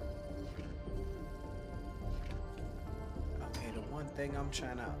 okay, the one thing I'm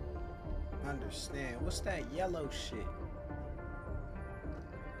trying to understand, what's that yellow shit?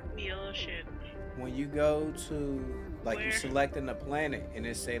 Yellow shit. When you go to, like, Where? you selecting the planet and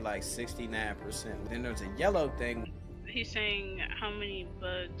it say like 69%. Then there's a yellow thing. He's saying how many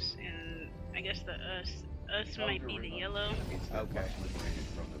bugs, and I guess the us might be the yellow. Okay. Liberated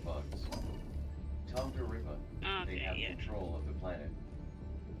from the bugs. Tom Riva. Okay, they have yeah. control of the planet.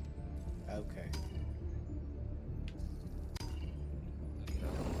 Okay.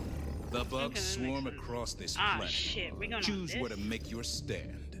 The bugs swarm across this Ah, planet. shit, we're going Choose on where this? to make your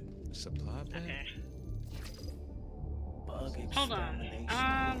stand. Supply bag? Okay. Bug Hold on.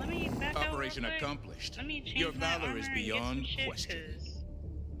 Let me back out. Operation real quick. accomplished. Let me change Your my valor armor is and get some beyond shit, question. 'cause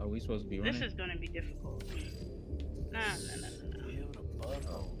Are we supposed to be running? this is gonna be difficult. Nah. Feel the bug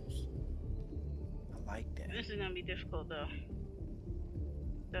holes. I like that. This is gonna be difficult though.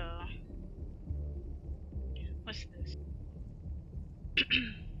 So, what's this?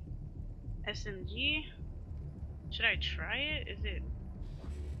 SMG? Should I try it? Is it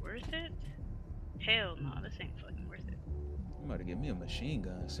worth it? Hell no, this ain't fucking worth it. I'm about to get me a machine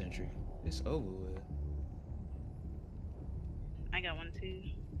gun sentry. It's over with. I got one too.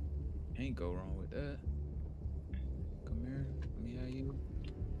 Ain't go wrong with that. Come here. Let me have you.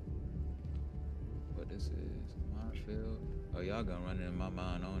 What this is? Minefield. Oh, y'all gonna run it in my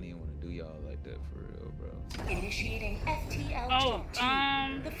mind. I don't even want to do y'all like that for real, bro. Initiating FTL jump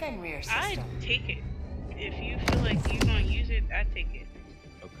to the Fenrir system. I take it. If you feel like you're gonna use it, I take it.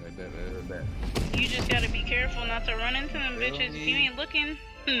 Okay, bet. You just gotta be careful not to run into them bitches. If you ain't looking,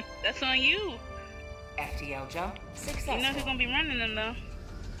 that's on you. FTL jump successful. You know who's gonna be running them though.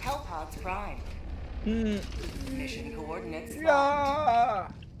 Hellpods prime. Mission coordinates. Yeah.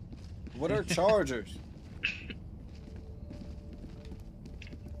 What are chargers?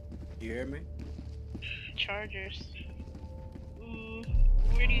 You hear me? Chargers. Ooh,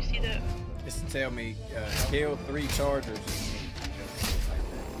 where do you see that? Just tell me, kill 3 chargers.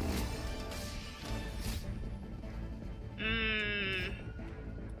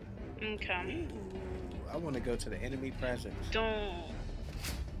 Okay. I want to go to the enemy presence. Don't.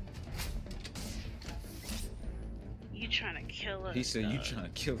 You trying to kill us? He said you trying to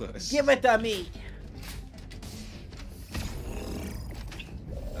kill us. Give it to me.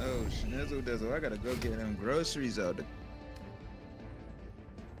 Oh, Schnizzle Dizzle, I gotta go get them groceries out the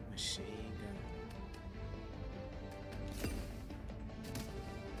Machine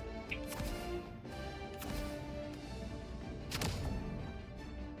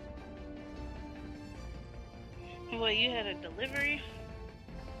gun. What, you had a delivery?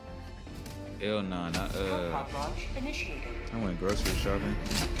 Hell nah, not Hellpod launch initiated. I went grocery shopping.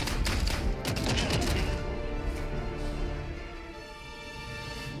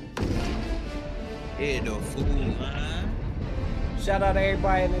 Head the fool, man. Shout out to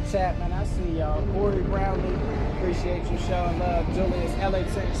everybody in the chat, man. I see y'all. Corey Brownlee, appreciate you showing love. Julius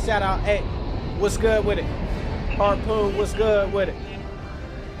Ellington, shout out. Hey, what's good with it? Harpoon, what's good with it?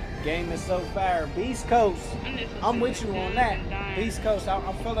 Game is so fire. Beast Coast, I'm with you on that. Beast Coast, I'm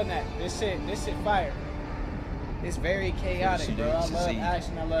feeling that. This shit fire. It's very chaotic, bro. I love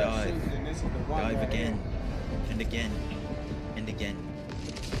action, I love shooting, and this is the one. Dive right again, here. and again, and again.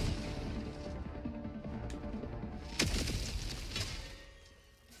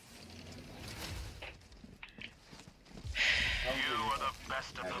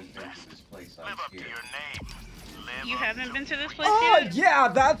 Live up to your name. You haven't been to this place Oh, yet? yeah,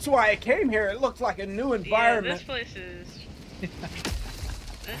 that's why I came here. It looked like a new environment. Yeah,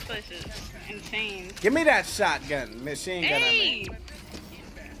 this place is insane. Give me that shotgun, machine gun. Hey!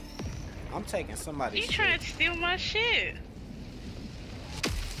 I'm taking somebody's You trying to steal my shit?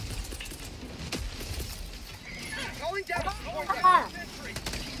 Going down.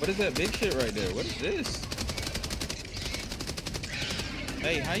 What is that big shit right there? What is this?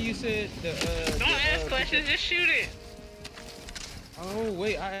 Hey, how you said the Don't ask questions, just shoot it. Oh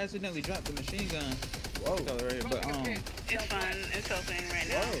wait, I accidentally dropped the machine gun. Whoa. Right here, but It's fun. It's opening right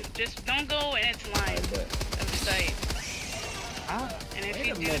now. Whoa. Just don't go in its line of sight. And if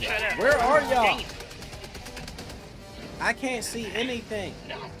you do, try to. Where are y'all? I can't see anything.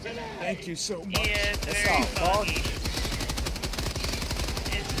 Thank you so much. Yeah, it's It's very all foggy. foggy.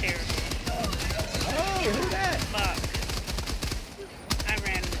 It's terrible. Oh, who that? Fuck. I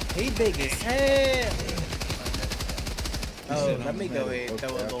ran. He big as hell. Oh, let me go ahead and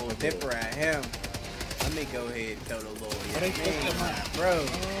throw a little dipper at him. Let me go ahead and throw the little bro.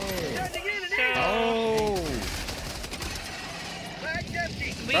 Oh.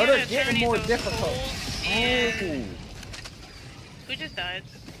 Bro, they're getting more difficult. Oh. Who just died?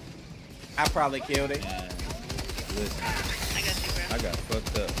 I probably killed it. Listen, I got you, bro. I got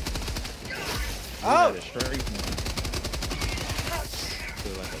fucked up. Oh!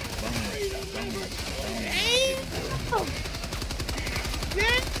 Feel like a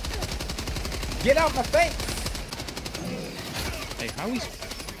Get out my face! Hey, how we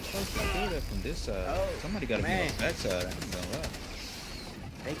supposed to do that from this side? Oh, somebody got to be on the back side. I ain't gonna lie.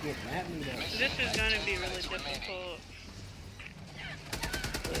 They getting at me though. This is gonna be really difficult.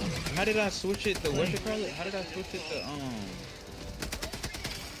 How did I switch it to what you call it? How did I switch it to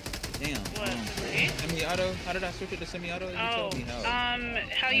damn. Semi-auto? How did I switch it to semi-auto? You told me how.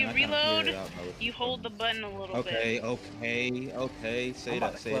 How you reload, you hold the button a little bit. Okay. Say I'm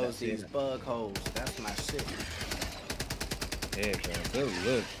about to close these bug holes. That's my shit. Yeah, bro. Good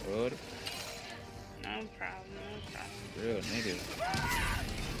look, bro. No problem. Real nigga.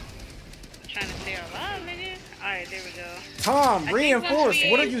 Trying to stay alive, nigga. Alright, there we go. Tom, reinforce.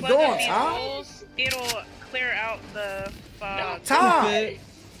 What are you doing, Tom? Holes, it'll clear out the fog. Tom!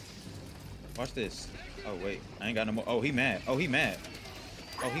 Watch this. Oh, wait. I ain't got no more. Oh, he mad. Oh, he mad.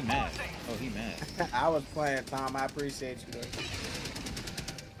 I was playing, Tom. I appreciate you, though.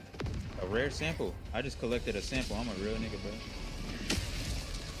 A rare sample. I just collected a sample. I'm a real nigga, bro.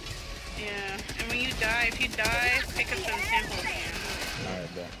 Yeah, and when you die, if you die, pick up some samples again.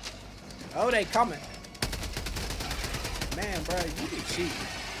 Alright, bro. Oh, they coming. Man, bro, you be cheating.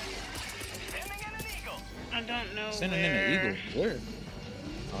 I don't know Sending in an eagle. Where?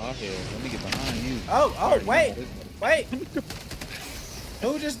 Oh, hell. Let me get behind you. Oh, wait.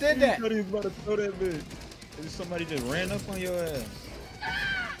 Who just did that? He was about to throw that bitch. Somebody just ran up on your ass.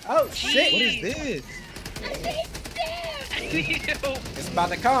 Oh, shit. What is this? It's about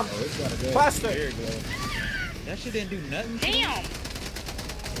to come. Oh, it's about to go. Faster. There it goes. That shit didn't do nothing. Damn.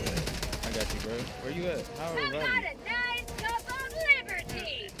 I got you, bro. Where you at? How are you? A nice cup of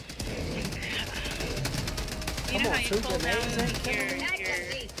liberty. You know how you pull down your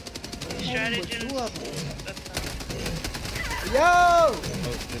stratagems? Yo!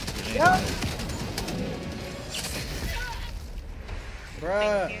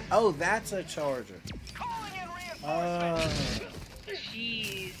 Bruh. Oh, that's a charger.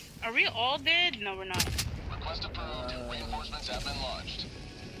 Jeez. Are we all dead? No, we're not. Request approved. Reinforcements have been launched.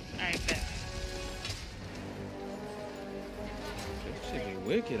 Alright, bet. This shit be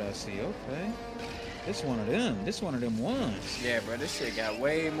wicked, I see. Okay. This one of them ones. Yeah, bro, this shit got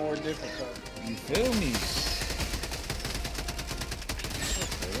way more difficult. You feel me?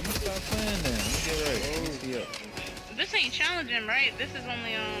 Okay, let me stop playing then. Let me get right. Let me see up. This ain't challenging, right? This is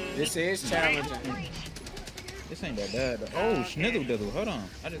only This is challenging. This ain't that bad. Oh, schnizzle dizzle. Hold on.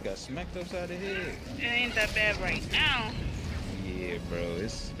 I just got smacked upside the head. It ain't that bad right now. Yeah, bro.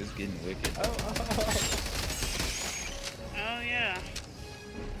 It's getting wicked. Oh yeah.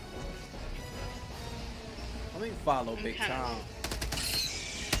 Let me follow Big Tom.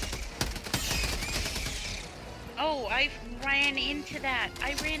 Oh, I ran into that.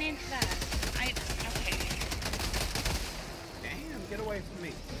 Okay. Damn, get away from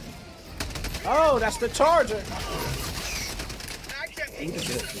me. Oh, that's the charger. Who did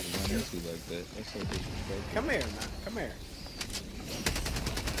that run into like that? That's so disrespectful. Come here, man. Come here.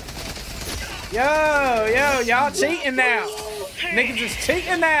 Yo, y'all cheating now. Niggas just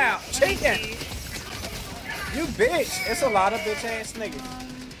cheating now. Cheating. You bitch. It's a lot of bitch ass niggas.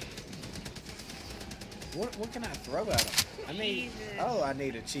 What can I throw at them? I need. Oh, I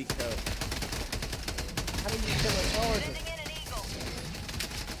need a cheat code. How do you kill a charger?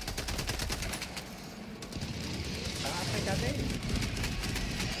 I think I did.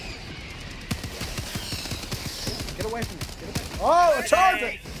 Get away from me. Get away. Oh, a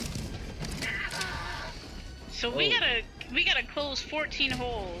charger! So we gotta close 14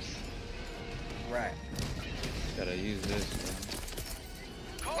 holes. Right. Gotta use this.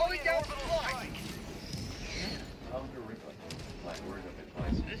 Calling down flight. My word of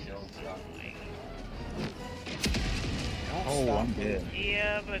advice is don't stop. Oh, I'm dead.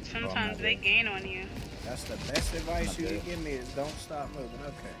 Yeah, but sometimes they gain on you. That's the best advice you can give me is don't stop moving.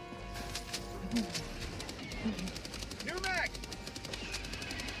 Okay. New mag.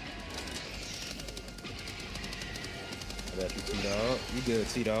 I got you, T-Dog. You good,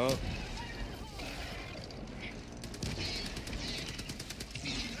 T-Dog.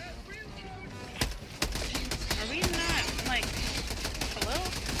 Are we not, like, hello?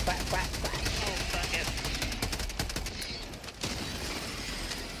 Quack, quack, quack. Oh, fuck it.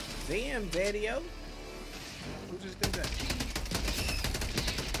 Damn, Daddy-O. Who just did that?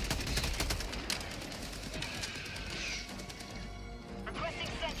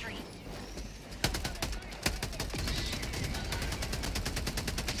 Requesting sentry.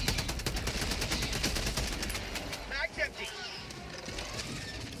 Mag's empty.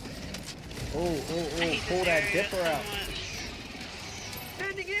 Oh, pull that dipper out.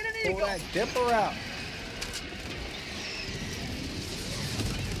 Sending in an Pull eagle. that dipper out.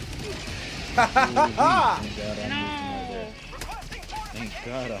 Ha ha ha ha! Thank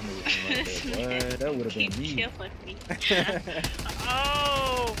God I moved from right there. Boy, that would have been me. Killing me.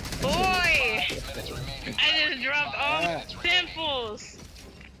 Oh, boy! I just dropped all the pimples.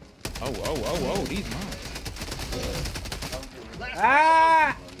 Oh, these mines.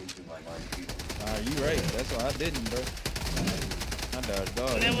 Ah! Nah, you right. That's why I didn't, bro. I dodged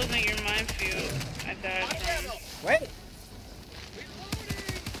dog. That wasn't your minefield. I dodged from. Wait.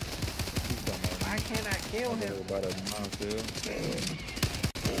 Why can't I kill him? About a minefield.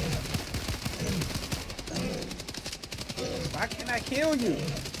 Why can't I kill you?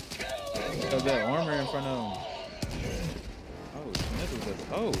 Because that armor in front of him.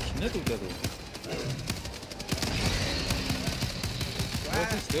 Oh, Schnizzle Dizzle. Wow. Is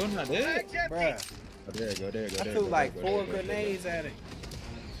he still not dead? Bruh. Go there. I threw like 4 grenades at it.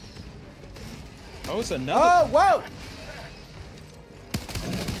 Oh, it's another. Oh, whoa!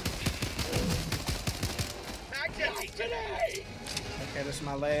 Okay, that's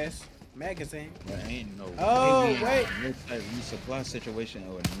my last magazine. There ain't no wait. No type resupply situation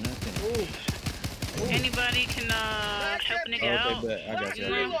or nothing. Ooh. Anybody can help a nigga out? I got you.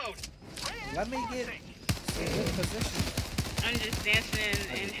 Let me get a good position. I'm just dancing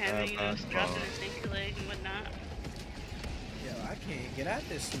and having, you know, dropping a stinky leg and whatnot. Yo, I can't get out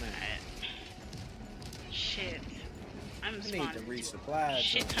this smack. Shit. I'm I need to spawning resupply.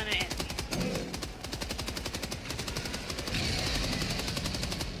 shit ton of enemies.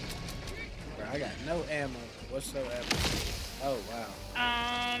 Bro, I got no ammo whatsoever. Oh, wow.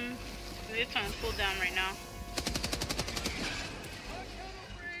 It's on full down right now.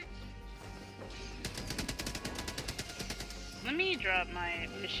 Let me drop my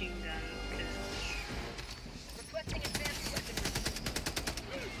machine gun, because Requesting advanced weaponry.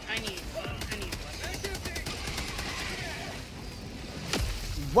 I need weapons.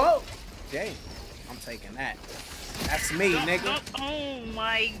 Whoa! Dang. I'm taking that. That's me, nigga. Oh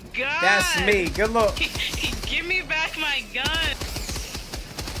my god! That's me. Good luck. Give me back my gun!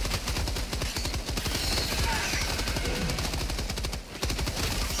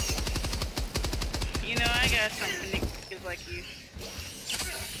 You know, I got something niggas like you.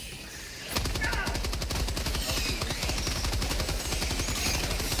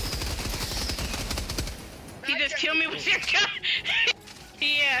 He just killed me with your gun!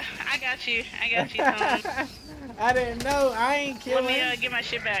 Yeah, I got you, Tom. I didn't know. I ain't killing. Let me get my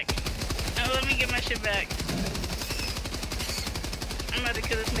shit back. No, let me get my shit back. I'm about to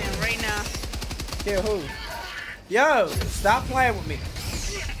kill this man right now. Kill who? Yo, stop playing with me.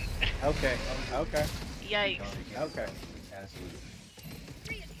 Okay. Yikes. Okay.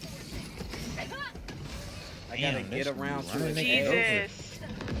 I gotta get around to his Jesus. edge.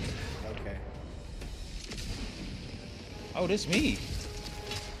 Okay. Oh, this me.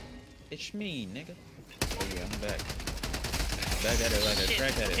 It's me, nigga. Oh yeah, I'm back. Back at it like a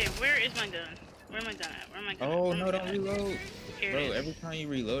crack at it. Okay, where is my gun? Where my gun at? Where my gun at? Oh, Where no, my don't gun at? reload. Here Bro, it is. every time you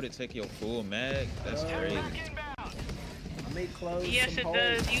reload it, take your full mag. That's crazy. Let me close Yes, some it holes.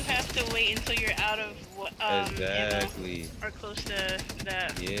 does. You have to wait until you're out of Exactly. ammo or close to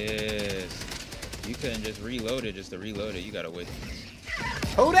that. Yes. You couldn't just reload it just to reload it. You gotta wait.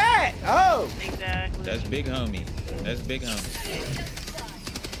 Who that? Oh! Exactly. That's big homie. That's big homie.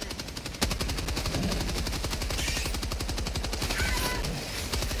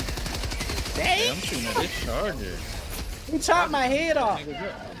 Dang! Hey, I'm shooting at this charger. You chopped my head off.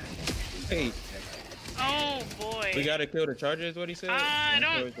 Hey. Oh boy. We gotta kill the Charger, is what he said? I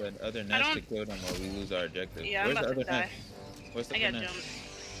don't. Where's the other nest to kill them or we lose our objective? Yeah, Where's I'm the about other to die. nest? What's the I got nest? jumped.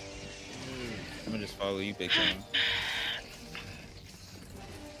 I'm gonna just follow you, big time.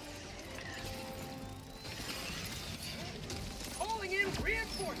 Calling in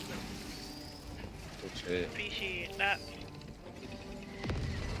reinforcements. Good shit. Appreciate that.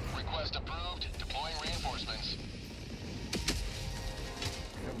 Request approved. Deploying reinforcements.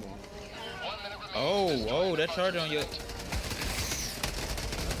 Come on. 1 minute remaining. Oh, that Charger on your.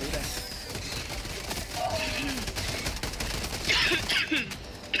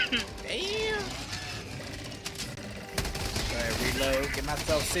 Damn. Alright, reload. Get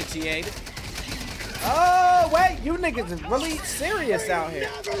myself situated. Oh, wait. You niggas is really serious out here.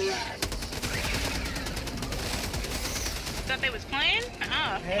 Thought they was playing?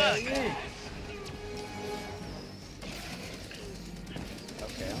 Ah, Hell fuck. yeah.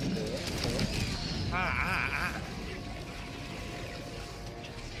 Okay, I'm good.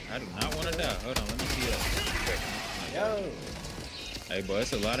 I do not want to die. Hold on, let me see that. Yo. Hey, boy,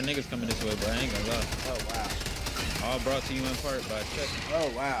 it's a lot of niggas coming this way, but I ain't gonna lie. Oh, wow. All brought to you in part by Chuck. Oh,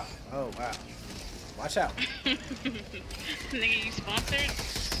 wow. Oh, wow. Watch out. Nigga, you sponsored?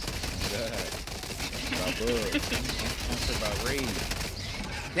 God. By Bug. I'm sponsored by Raid.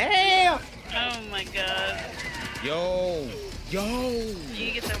 Damn. Oh my god. Yo.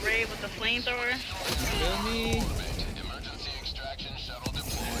 You get the raid with the flamethrower? Feel me? Emergency extraction shuttle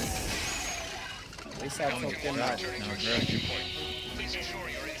deployed. At least I took them out. Please ensure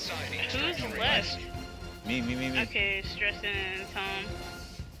you're inside the Who's extraction left? Me. Okay, Stressing and Tom.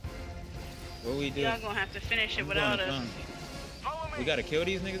 What we do? Y'all gonna have to finish it I'm without going to us. Tom. We gotta kill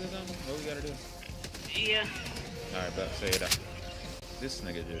these niggas or something? What we gotta do? Yeah. Alright, about to say it out. This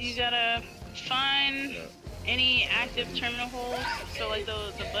nigga just... You gotta find any active terminal holes, so like the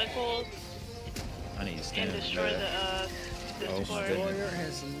bug holes, I need to stand and destroy the Oh, destroyer. Destroyer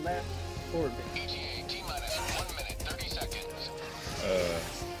has left orbit. ETA T-minus 1 minute 30 seconds.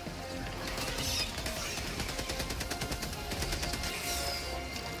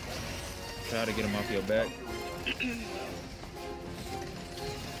 Try to get him off your back.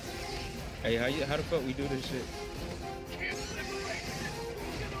 Hey, how the fuck we do this shit?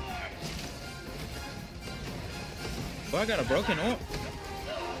 Boy, I got a broken arm.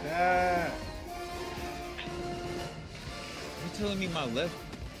 Yeah. You telling me my left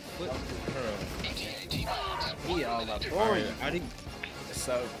foot? He all up for Alright, you. how do you...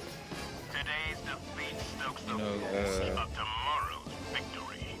 So, Today's defeat stokes the You know, hopes of tomorrow's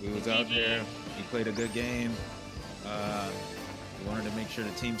victory. We was out there. We played a good game. We wanted to make sure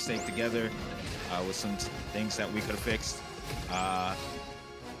the team stayed together with some things that we could have fixed.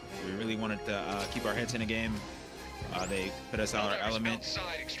 We really wanted to keep our heads in the game. They put us out our element.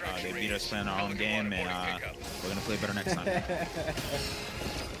 They beat us playing our own game, and we're gonna play better next time.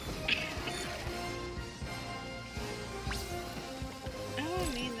 I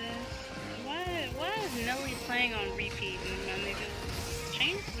don't need this. Why is Nelly playing on repeat? And they just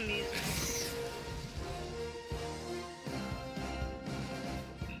change the music.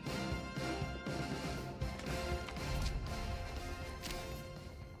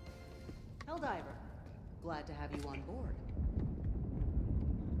 Helldiver, glad to have you on board.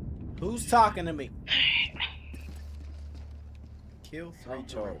 who's talking to me? Kill 3 Tom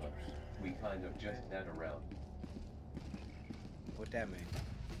Chargers. Dorilla, we kind of just that around. What that mean?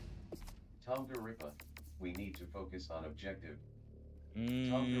 Tom Dorilla, we need to focus on objective.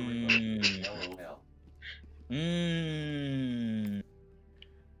 Tom Dorilla, LOL.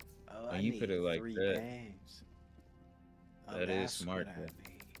 Oh, When you put it like 3 that, games. Oh, that is that's smart. what I need.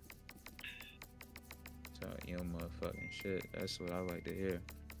 Talk your motherfucking shit. That's what I like to hear.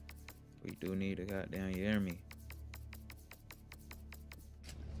 We do need a goddamn, you hear me?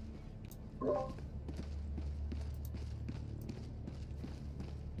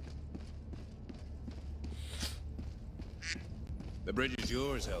 The bridge is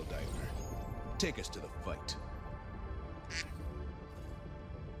yours, Helldiver. Take us to the fight.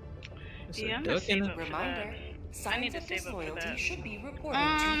 Yeah, I'm gonna save up for that. Reminder, I need signs to of save up for disloyalty that. should be reported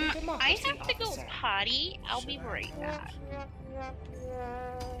to the democracy I have to go officer. potty. I'll be right back.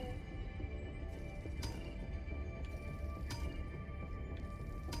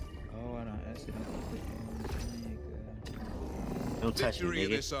 Oh, I don't accidentally Don't touch me, Victory of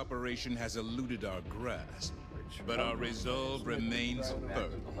nigga. this operation has eluded our grasp, but our resolve remains Back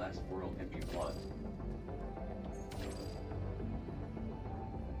firm. to the last world if you want.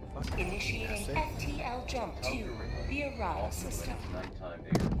 Initiating FTL jump to the Errata system. Nighttime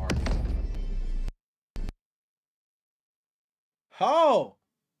day or party. Ho!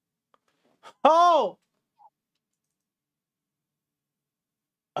 Ho!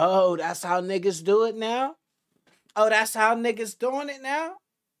 Oh, that's how niggas do it now? Oh, that's how niggas doing it now?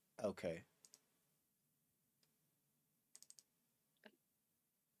 Okay.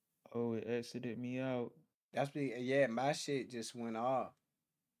 Oh, it exited me out. Yeah, my shit just went off.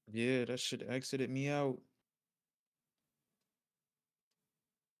 Yeah, that shit exited me out.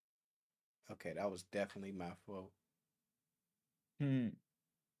 Okay, that was definitely my fault. Hmm.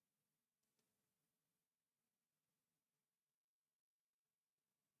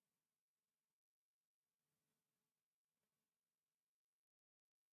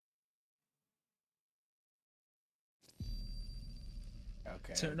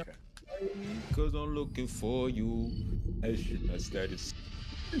 Okay, Turn okay. up, cause I'm looking for you. That shit I started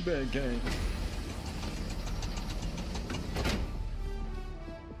bad game.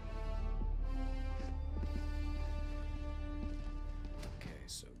 Okay,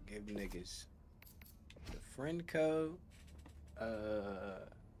 so give niggas the friend code.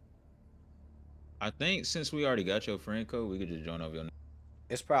 I think since we already got your friend code, we could just join off your.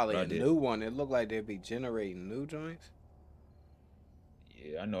 It's probably I a did. new one. It looked like they'd be generating new joints.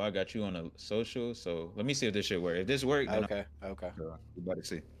 Yeah, I know I got you on a social, so let me see if this shit works. If this works, then Okay. we about to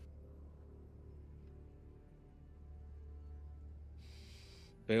see.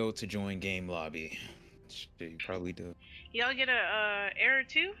 Failed to join game lobby. Shit, you probably do. Y'all get a error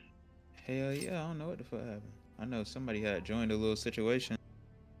too? Hell yeah, I don't know what the fuck happened. I know somebody had joined a little situation.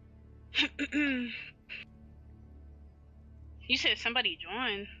 You said somebody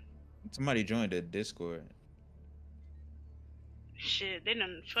joined. Somebody joined the Discord. Shit, they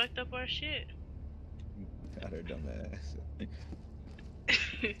done fucked up our shit. Got her dumb ass.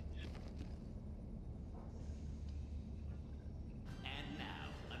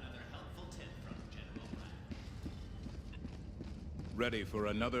 Ready for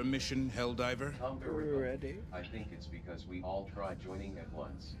another mission, Helldiver? We're ready. I think it's because we all tried joining at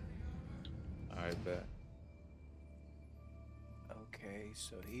once. Alright, bet. Okay,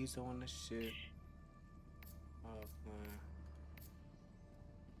 so he's on the ship.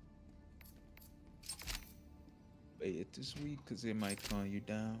 Pay it this week, cause it might calm you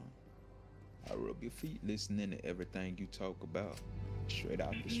down. I rub your feet listening to everything you talk about. Straight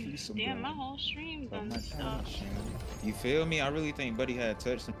out the streets. Damn, my whole stream done stopped. You feel me? I really think Buddy had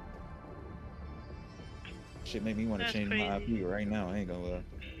touched some shit. Made me want to change my IP right now. I ain't gonna lie.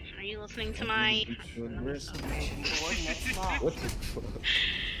 Are you listening to my? What the fuck?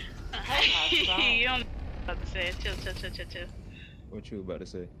 You don't know what to say. Chill. What you about to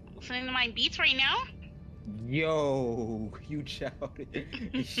say? Listening to my beats right now? Yo, you chowed.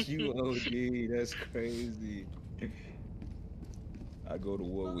 You OD. That's crazy. I go to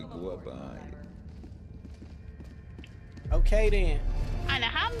war, we go up behind you. Okay then. Ana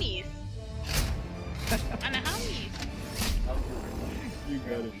homies. You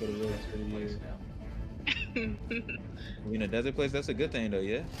got it for the rest of the year. We in a desert place, that's a good thing though,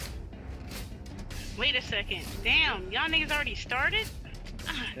 yeah? Wait a second. Damn, y'all niggas already started?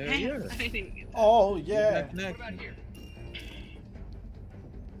 Yeah. Oh yeah. What about here?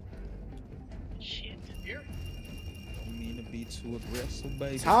 Shit. Here? You mean to be too aggressive,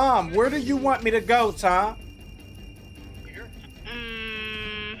 baby? Tom, where do you want me to go, Tom? Here?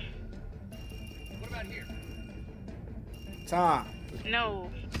 What about here? Tom. No.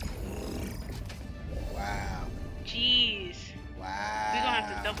 Wow. Jeez. Wow. We gonna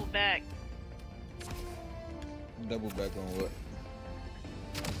have to double back. Double back on what?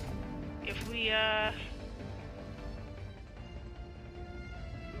 If we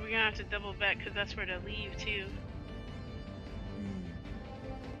we're gonna have to double back because that's where to leave too.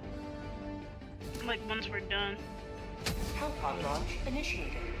 Like once we're done. Hellpod launch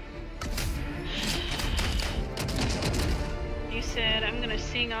initiated. You said I'm gonna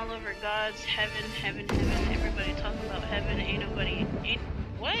sing all over God's heaven. Everybody talking about heaven. Ain't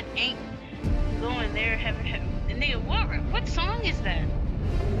going there. Heaven. And nigga, what song is that?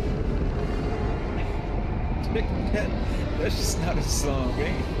 That's just not a song,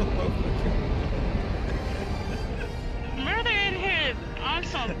 man. Murder in here on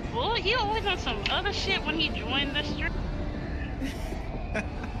some bull. He always on some other shit when he joined the stream.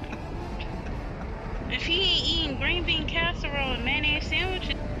 If he ain't eating green bean casserole and mayonnaise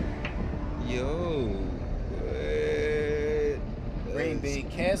sandwiches. Yo, what? Green bean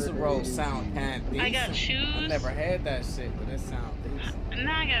casserole sound kind of decent. I got shoes. I never had that shit, but it sounds decent.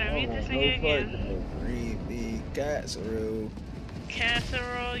 Now I gotta read this nigga again. Green bean casserole.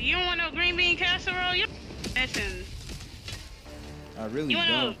 Casserole. You don't want no green bean casserole? You listen. I really You want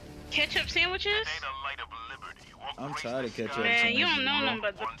don't. no ketchup sandwiches? I'm tired of ketchup. Man, you don't know nothing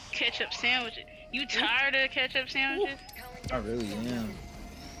about the ketchup sandwiches. You tired of ketchup sandwiches? I really am.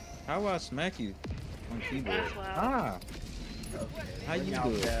 How I smack you on keyboard? That's loud. Ah. How you do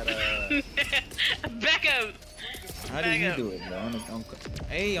it? Back up. How do you do it, bro?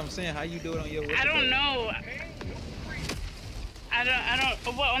 Hey, I'm saying how you do it on your. I don't know. I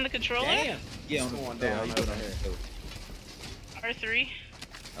don't. What, on the controller? Damn. Yeah, on the controller. How you do it on here? R3.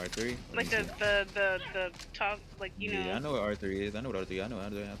 R3. Like the top, like you know. Yeah, I know what R3 is. I know what R3. I know how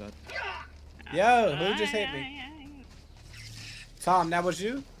to do it. Yo, who just hit me? Tom, that was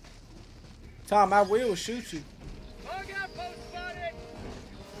you? Tom, I will shoot you.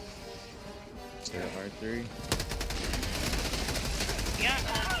 Yeah, R3. Yeah.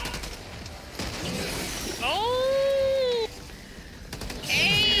 Oh!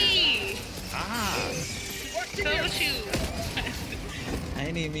 Hey! Ah! Told you. I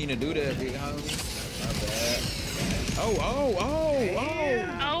ain't even mean to do that, big homie. My bad.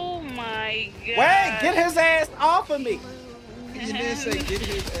 Oh my god. Wait, get his ass off of me. You didn't say get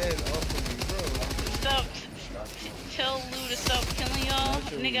his ass off of me, bro. Stop. Tell Lou to stop killing y'all.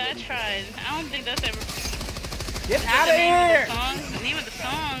 Nigga, I tried. I don't think that's ever. Get out of here! The name of the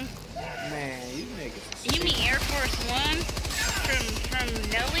song. Man, you niggas. You mean Air Force One from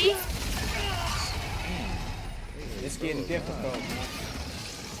Nelly? It's getting difficult.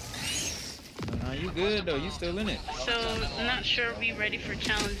 Nah, you good though. You still in it. So, I'm not sure if we ready for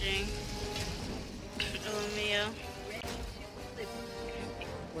challenging. Oh, Mio.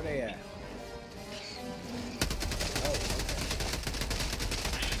 Where they at?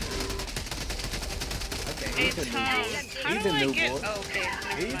 Okay, he's a new. He's a new boy.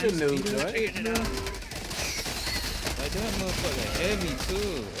 He's a new joint. Like that motherfucker heavy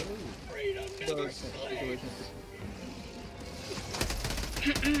too.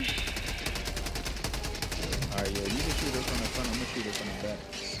 Alright, yo, you can shoot us from the front. I'm gonna shoot us from the back.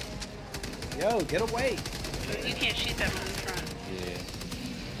 Yo, get away. You can't shoot that from the front. Yeah,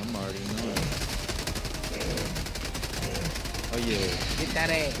 I'm already knowing. Oh yeah. Get that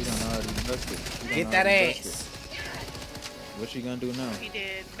ass. We done already dusted it. Get that ass. What she gonna do now? He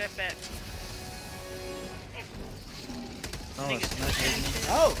did. Bet. Oh, it's not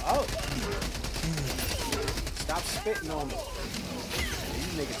oh. Stop spitting on me. You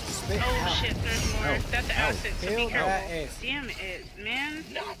niggas are spitting Oh out. shit, there's more. That's the acid, so be Kill careful. that ass. Damn it, man.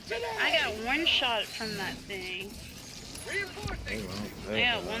 I got one shot from that thing. I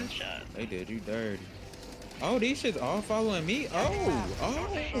got one shot. They did you dirty. Oh, these shits all following me? Oh.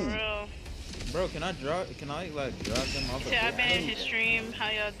 For real. Bro, can I like drop them off? See, I've been in his stream.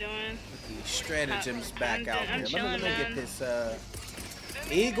 How y'all doing? Stratagems back out I'm here. chilling, Let me man. get this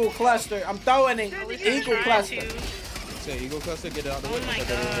eagle cluster. I'm throwing it. Eagle cluster. Say eagle cluster, get it out the way. Oh my Get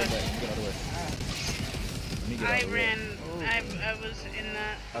god. it out the way. Let me get out I the way. ran. I was in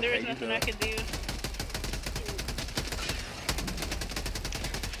that. There was nothing I could do.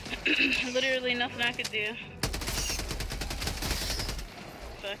 Literally nothing I could do.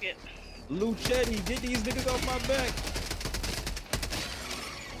 Fuck it. Luchetti, get these niggas off my back.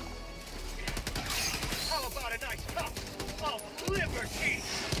 How about a nice cup of liberty?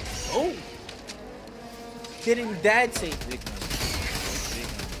 Oh. Getting daddy. Get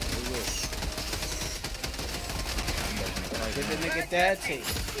the nigga daddy.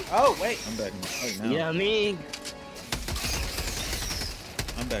 Oh, wait. I'm back in the fight now. Yeah, I mean.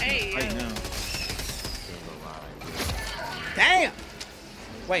 I'm back in the fight now. Damn.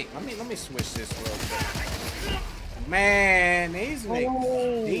 Wait, let me switch this real quick. Man, these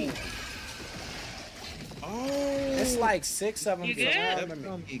niggas deep. Oh. It's like 6 of them. You good? 7 of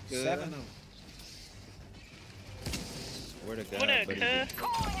them. 7 of them. Where to go? What a cuh.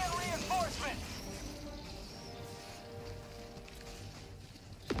 Calling in reinforcements.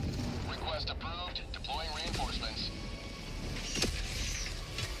 Request approved. Deploying reinforcements.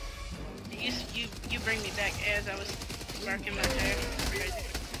 You bring me back as I was barking back there.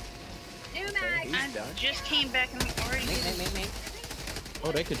 I just came back and we already.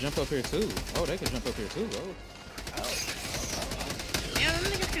 Oh, they could jump up here too. Oh. Yeah, them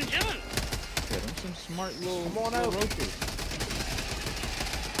niggas can jump. Yeah, them some smart little, Come on little over. roaches.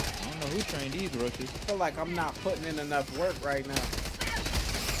 I don't know who trained these roaches. I feel like I'm not putting in enough work right now.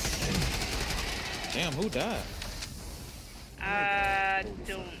 Damn, who died? I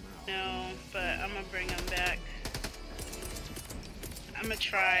don't know, but I'm gonna bring them back. I'm gonna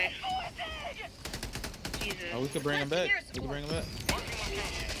try. Jesus. Oh, we could bring him back.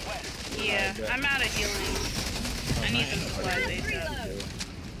 Yeah, I'm out of healing. I need some supplies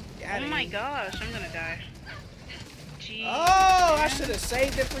ASAP. Oh my gosh, I'm gonna die. Jeez. Oh, I should have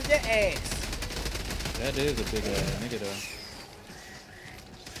saved it for your ass. That is a big ass nigga though.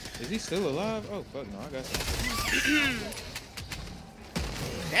 Is he still alive? Oh fuck no, I got some.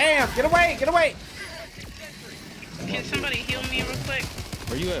 Damn, get away, get away. Can somebody heal me real quick?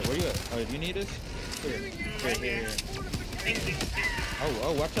 Where you at? Where you at? Oh, do you need us? Right here. Thank you.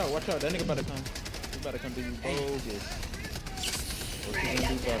 Oh, watch out, watch out. That nigga about to come. He about to come do you bogus. What you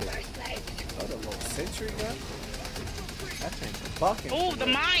gonna do about it? Oh, the little sentry gun? That thing's bucking. Oh, the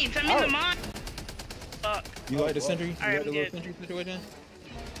mines. I'm in the mine. Fuck. You like the sentry? Alright, You like the I'm little good. sentry situation?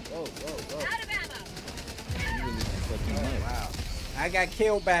 Whoa, whoa, whoa. Out of ammo. You really fucking Oh, nuts. wow. I got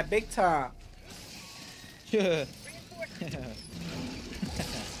killed by big time. Yeah.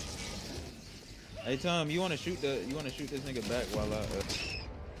 Hey Tom, you wanna shoot this nigga back while I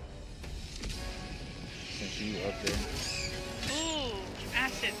since you up there. Ooh,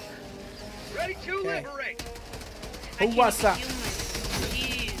 acid. Ready to Okay. liberate. Who what's up?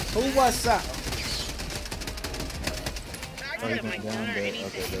 Who what's up? Oh, he's going down there.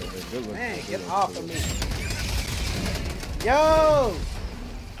 Okay, good look. Man, good get look, off good of look. me. Yo!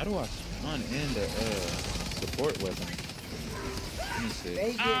 How do I spawn in the support weapon? Let me see.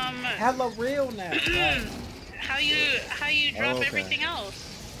 They get hella real now. How you drop okay. everything else?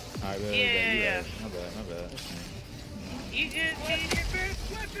 Alright, Yeah. My bad. You good, dude?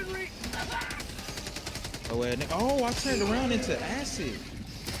 Oh, wait, oh, I turned around into acid.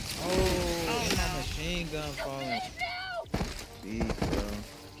 Oh, no. my machine gun falling. Beef, bro.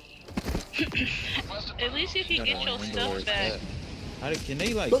 At least you can get your stuff back. Can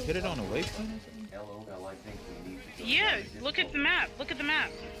they like put it on a waypoint or something? LOL, I think we need to go Yeah, down this look at hole. the map. Look at the map.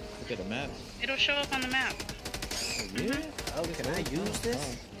 Look at the map. It'll show up on the map. Yeah. Oh, can I use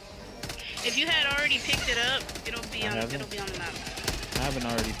this? If you had already picked it up, it'll be on the map. I haven't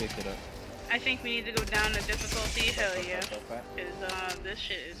already picked it up. I think we need to go down the difficulty. Hell yeah. Cause this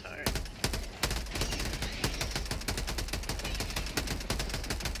shit is hard.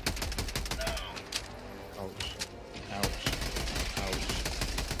 Ouch.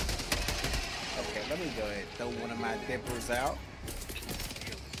 Okay, let me go ahead and throw one of my dippers out.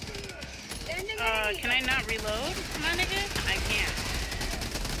 Can I not reload, my nigga? I can't.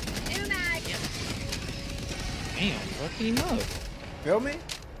 New mag. Damn, fuck him up. Feel me?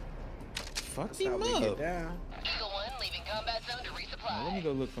 Fuck That's him how we up. get down. Eagle 1 leaving combat zone to Now, resupply. let me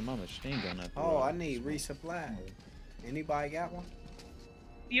go look for my machine gun. After Oh, all. I need resupply. Anybody got one?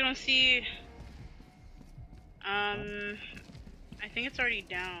 You don't see. I think it's already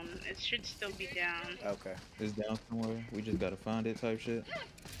down. It should still be down. Okay. It's down somewhere. We just gotta find it type shit.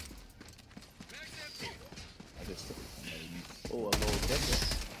 I just Oh, a little dipper.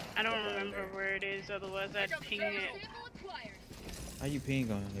 I don't remember where it is. Otherwise, I'd ping it. how you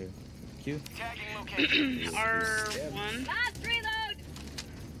ping on here? Q? R1. Last reload.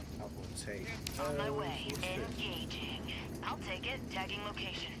 I will take. On my way. Engaging. I'll take it. Tagging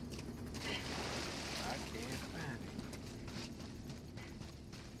location. I can't find it.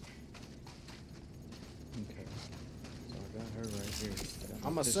 Okay. So I got her right here.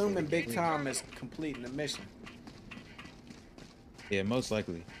 I'm assuming Big Tom is completing the mission. Yeah, most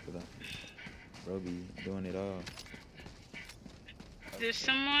likely. Bro be doing it all. Did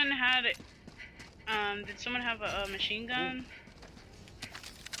someone have a machine gun?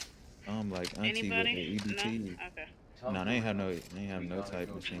 Like auntie with Anybody? the EBT. No? Okay. No, they ain't have no gotta type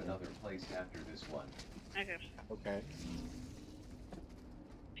go machine to gun. another place after this one. Okay. Okay.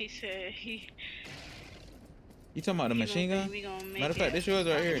 He said he. You talking about the machine gun? We gonna make Matter of fact, it. this yours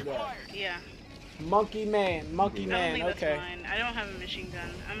right here. Yeah. Monkey man, I don't think okay. that's mine. I don't have a machine gun.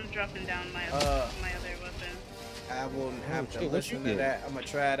 I'm dropping down my my other weapon. I wouldn't have to shit, what listen you to get? that. I'm gonna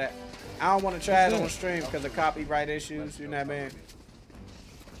try that. I don't want to try it What's on that? stream because of copyright issues. You know what I mean?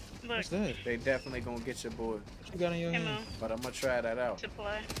 Look, What's that? They definitely gonna get your boy. What you got in your ammo, hand? But I'm gonna try that out.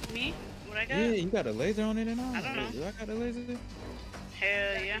 supply. Me? What I got? Yeah, you got a laser on it and all? I don't know. Do I got a laser?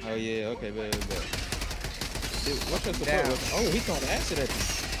 Hell yeah. Oh yeah, okay, bet. Dude, what's your support Down. weapon? Oh, he throwing acid at you.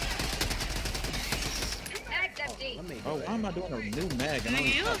 Mag's empty. Let me go Oh, why ahead. am I doing a new mag? And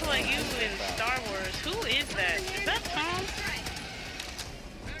Nigga, you I'm look like you in Star Wars. Who is that? Is that Tom?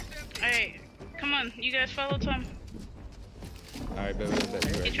 Alright, come on. You guys follow Tom. Alright, bet.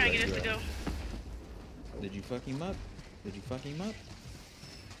 He's trying to get us to go. Did you fuck him up?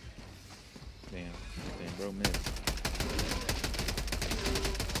 Damn, bro missed.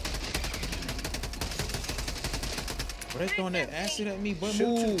 Why they throwing that acid at me? But Shoot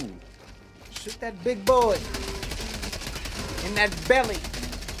move. Shoot that big boy in that belly.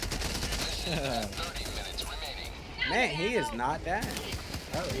 30 minutes remaining. Man, he is not dying.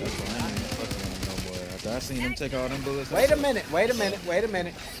 I ain't even fucking with him no more. After I seen him take all them bullets. Wait a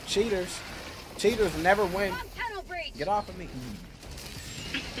minute. Cheaters never win. Tunnel breach. Get off of me.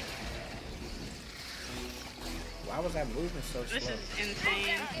 Why was that moving so slow? This is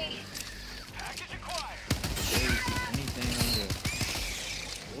insane. Anything on here?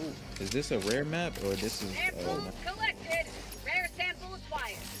 Ooh. Is this a rare map or this is? Collected. Rare sample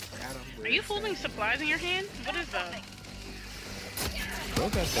acquired. Are you holding supplies in your hand? What is that? Bro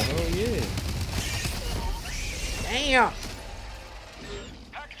got the whole Damn.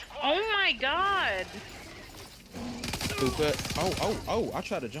 Oh my god. Oh, I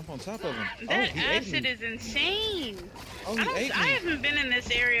tried to jump on top of him. That acid is insane. Oh, I haven't been in this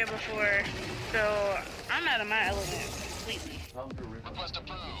area before, so I'm out of my element completely. Request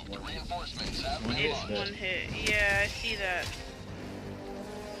approved. Reinforcements have been It's launched. one hit. Yeah, I see that.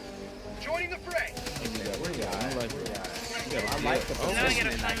 Joining the fray. I like the Now I position.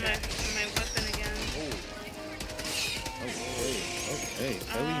 gotta find my weapon again. Okay,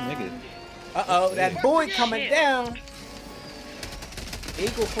 Philly nigga. Uh-oh, that boy coming shit. down.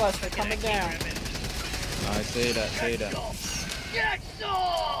 Eagle cluster coming down. Alright, say that. Get some!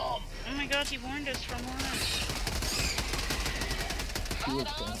 Oh my god, he warned us from one.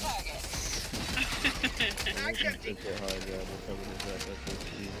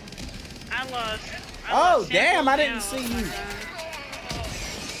 I lost. Oh, damn, I didn't see you.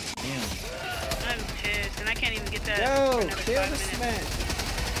 Damn. I'm pissed, and I can't even get that. Yo, for another kill 5 this minutes. man.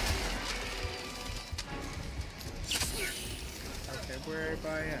 Okay, where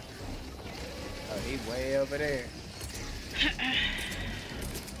everybody at? Oh, he way over there.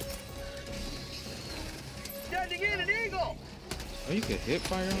 Standing in an eagle. Oh, you can hip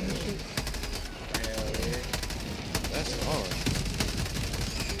fire on this shit? Hell yeah. That's hard.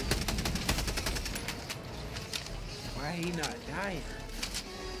 Why he not dying?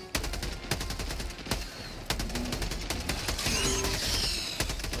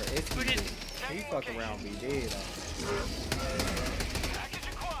 Or if he fuck around, be dead. Package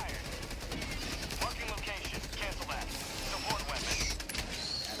acquired. Marking location. Cancel that. Support weapon.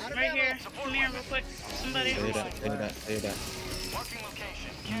 Right here. Come here real quick. Somebody. Say that. Marking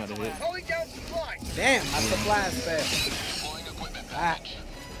location. I'm about to hit. Calling down supply. Damn, my supplies fell. Ah.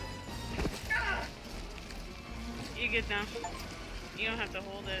 You good now. You don't have to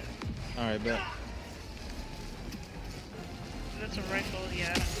hold it. Alright, bet. That's a rifle,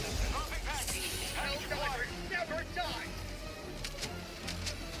 yeah. Helldiver never die.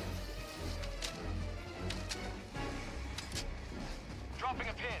 Dropping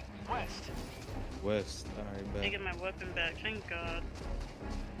a pin. West. Alright, I bet. get my weapon back, thank God.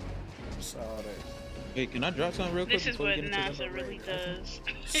 Saw that. Hey, can I drop something real quick? This is before we what get into the- NASA really does.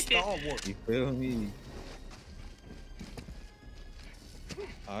 Star Wars. You feel me?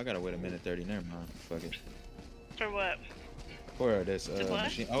 Oh, I gotta wait a minute 30. Never mind. Fuck it. For what? For this To what?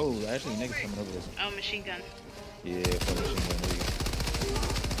 machine. Oh, actually, niggas coming over this. Oh, machine gun. Yeah, for machine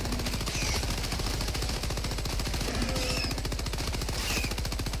gun.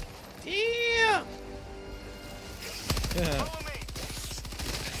 There you Yeah. go. Yeah.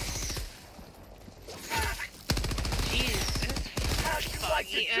 Jeez, that's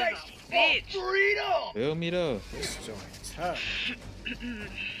foggy as a bitch. Freedom. Feel me though. This joint tough.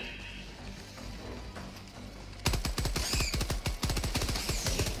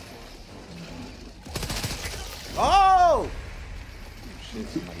 Oh! Shit,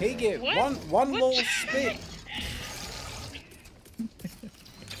 He get What? one What? little spit.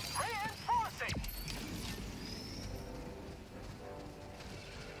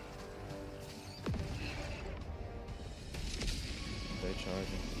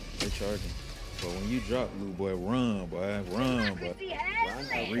 They charging. But when you drop, little boy, run, boy. Run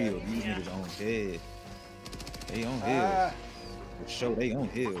for real. These niggas on head. They on hills. For sure, they on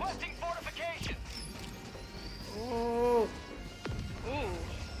hills. Oh. Ooh. They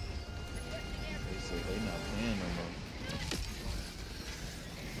said they not playing no more.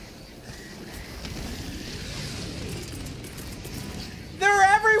 They're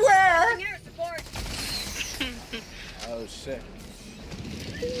everywhere! Air support. Oh shit.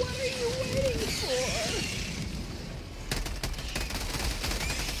 What are you waiting for?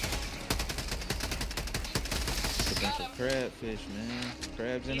 It's a bunch of crabfish, man.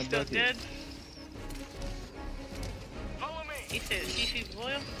 Crabs in You a still bucket. good? He said seafood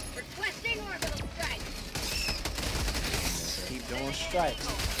boil. Requesting orbital strike. Keep doing strikes.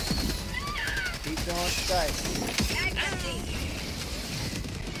 Keep doing strikes.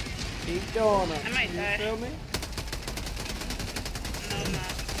 Keep doing them. I might you die. feel me? No, I'm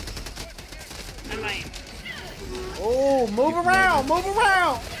not. I might. Oh, move around, move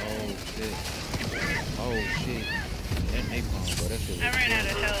around. Oh shit. Oh shit. That napalm, bro. That shit I was ran out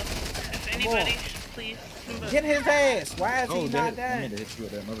of health. If anybody, please. Somebody. Get his ass. Why is he not I dying? meant to hit you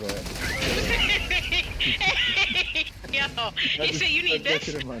with that mother Yo, he said you need this.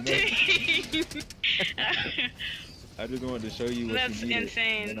 I just wanted to show you what That's you needed.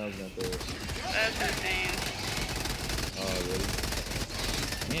 insane. And I was gonna throw it. That's insane. Oh, really?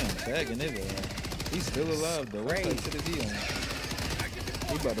 Damn, tagging it, man. He's still alive, though. What type of shit is he on?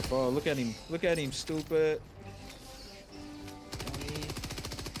 He about to fall. Look at him. Look at him, stupid.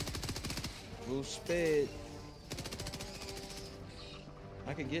 Full speed.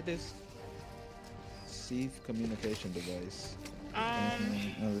 I can get this. Receive communication device.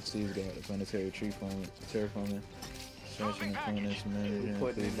 Receive got a planetary tree forming, terraforming, stretching opponents, managing,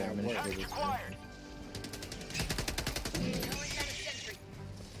 administrative.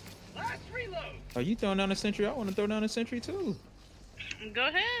 Are you throwing down a sentry? I want to throw down a sentry too. Go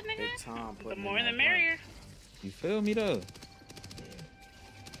ahead, nigga. The more the merrier. You feel me though?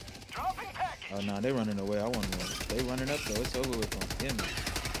 Oh nah, they running away. I want them. They running up though. It's over with them. Get me.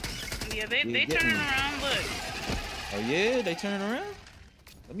 Yeah, they turning around. Look. Oh yeah, they turning around.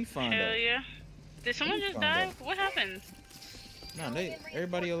 Let me find out. Hell yeah. Did someone just die? What happened? Nah,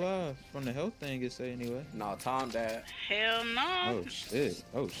 everybody alive from the health thing. It say anyway. No, Tom died. Hell no. Oh shit.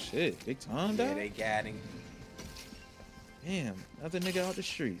 Oh shit. Big Tom died. Yeah, they got him. Damn, another nigga out the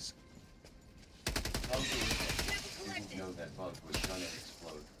streets. Didn't know that bug was gonna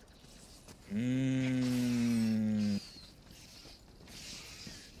explode.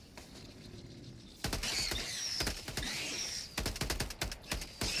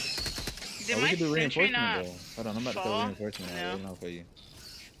 Did we my can do sentry reinforcement not though. Hold on, I'm about to throw reinforcement out right now for you.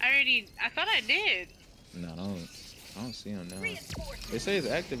 I thought I did. No, I don't see him now. They say it's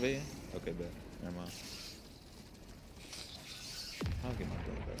activating. Okay, bet. Never mind. I'll get my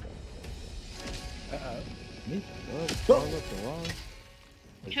gun back up. Me? Fall up the wall.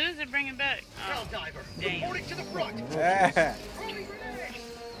 Who's it bringing back? Oh, dang. Reporting to the front. Look at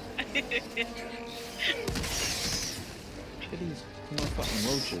these motherfucking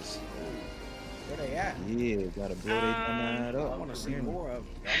roaches. Where they at? Yeah, gotta blow their dumb up. I want to see more of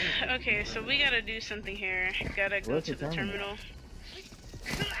them. Okay, so we gotta do something here. Gotta go to the terminal.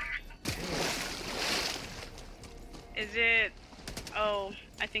 Is it? Oh,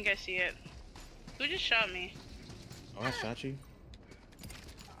 I think I see it. Who just shot me? Oh, I shot you.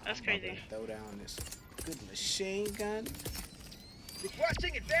 That's crazy. Throw down this good machine gun.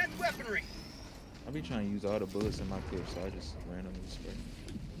 Requesting advanced weaponry. I be trying to use all the bullets in my clip, so I just randomly spray.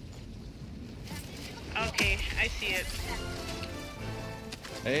 Okay, I see it.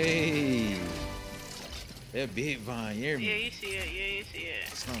 Hey, that big vine, you hear me? Yeah, you see it. Yeah, you see it.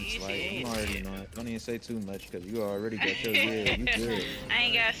 Sounds like I'm already know it. Don't even say too much, cause you already got your yeah. You good. I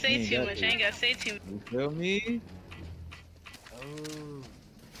ain't gotta say too much. I ain't gotta say too much. You feel me? Oh.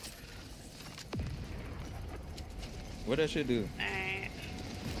 What that shit do? Alright.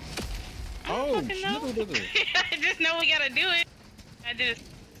 Oh, I just know we gotta do it.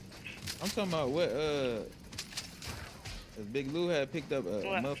 I'm talking about what Big Lou had picked up a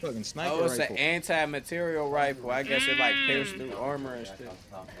motherfucking sniper rifle. Oh, it's an anti-material rifle. I guess it like pierced through armor and shit.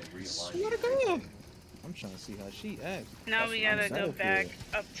 Swear to God. I'm trying to see how she acts. Now we gotta go back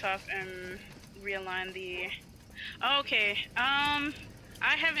up top and realign the. Okay.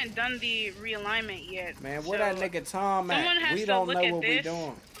 I haven't done the realignment yet. Man, where that nigga Tom at? We don't know what we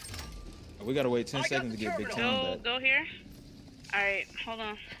doing. We gotta wait 10 seconds to get Big Tom back. Go here. Alright, hold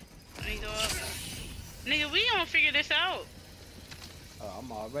on. Let me go up. Nigga, we gonna figure this out. Oh,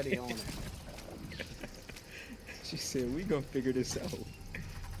 I'm already on it. She said we gonna figure this out.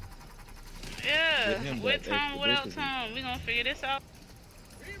 Yeah, with Tom, without Tom, we gonna figure this out.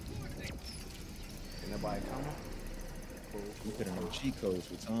 Ain't nobody coming? Cool. We put in no cheat codes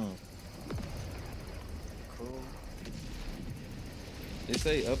with Tom. Cool. They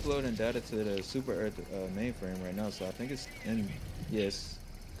say uploading data to the Super Earth mainframe right now, so I think it's in. Yes,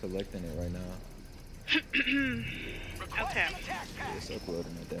 collecting it right now. Okay. It's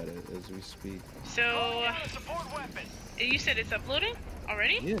uploading the data as we speak. So, you said it's uploading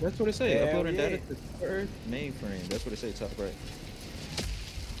already? Yeah, that's what it say. Uploading data to Super Earth mainframe. That's what it say top right.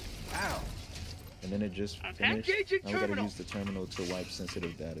 Wow. And then it just finished. Now we gotta use the terminal to wipe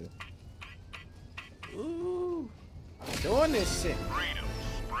sensitive data. Ooh. I'm doing this shit.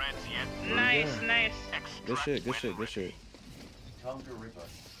 Nice, nice. Good shit, good shit, good shit. Tom to Ripper.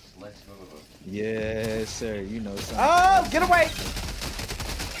 Let's go. Yes, sir. You know something. Oh, get away!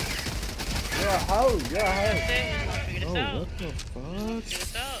 You're a hoe. You're a hoe. Oh, what the fuck?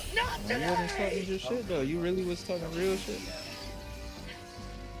 You wasn't talking your shit though. You really was talking real shit.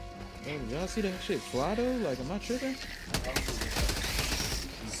 Oh, y'all see that shit fly though? Like, am I tripping?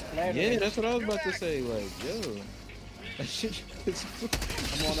 Yeah, that's what I was about to say. Like, yo.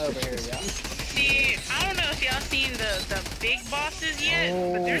 Come on over here, y'all. See, I don't know if y'all seen the big bosses yet,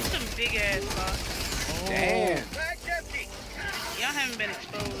 but there's some big ass bosses. Oh. Damn. Y'all haven't been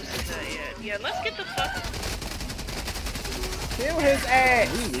exposed to that yet. Yeah, let's get the fuck. Kill his ass.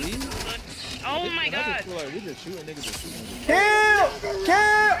 Oh my god. Like we just shooting niggas and shooting. Kill!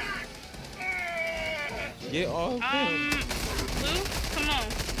 Get off him. Blue, come on.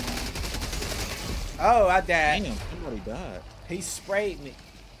 Oh, I died. Damn, somebody died. He sprayed me.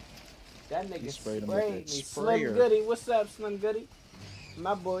 That nigga sprayed me. Sprayer. Slim Goody, what's up, Slim Goody?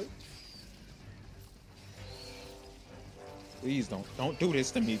 My boy. Please don't do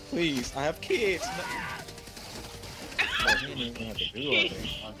this to me, please. I have kids.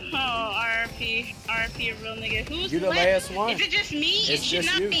 Oh, RP, a real nigga. Who's you the last one? Is it just me? It should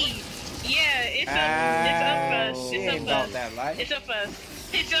not be. Yeah, it's up us. It's up us.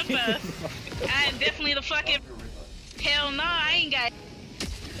 It's up us. I definitely the fucking. Hell no, I ain't got.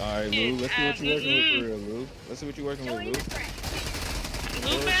 Alright, Lou, let's see what you're working with for real, Lou. Let's see what you're working with, Lou.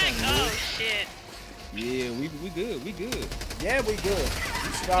 Lou back? Oh shit. Yeah, we good, we good. Yeah, we good.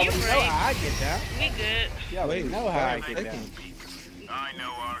 You should already know how I get down. We good. You already know how I get down. I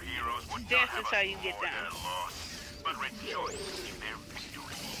know our heroes would This is how you get down. but rejoice in their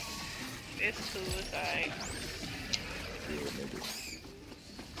victory. It's cool, it's alright.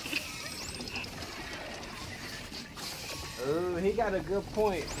 He got a good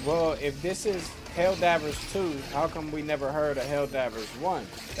point. Well, if this is Helldivers 2, how come we never heard of Helldivers 1?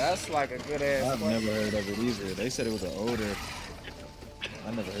 That's like a good ass I've question. never heard of it either. They said it was an older.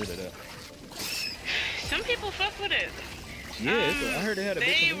 I never heard of that. Some people fuck with it. Yeah, I heard they had a big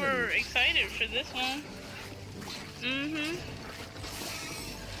They community. were excited for this one. Mm-hmm.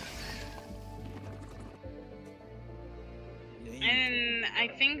 And I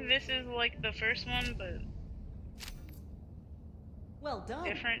think this is like the first one, but Well done.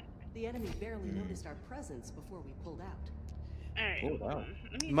 different. The enemy barely noticed our presence before we pulled out. Alright. Pulled out.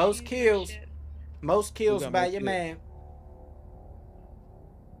 Most kills. Most kills got by most your kills? man.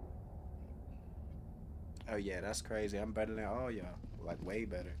 Oh yeah, that's crazy. I'm better than all y'all. Like way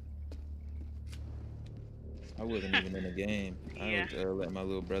better. I wasn't even in the game. Yeah. I was let my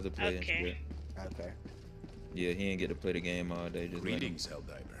little brother play and Okay. shit. Okay. Yeah, he didn't get to play the game all day. Just let him. Greetings,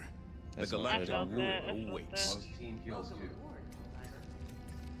 Helldiver. The That's galactic I felt war that, I felt awaits. Most team kills too.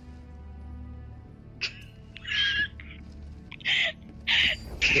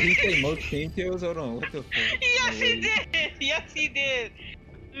 Did he say most team kills? Hold on, what the fuck? Yes, he did. Yes, he did.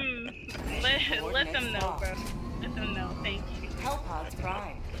 Let them know, bro. Let them know. Thank you. Hellpods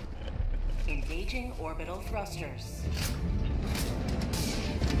Prime. Engaging orbital thrusters.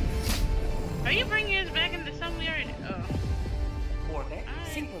 Are you bringing us back into something we already? Oh. Orbit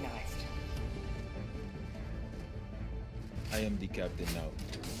synchronized. I am the captain now.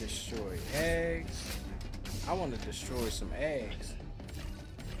 Destroy eggs. I want to destroy some eggs.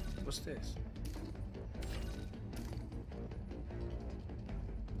 What's this?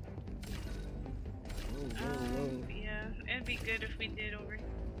 Yeah, it'd be good if we did over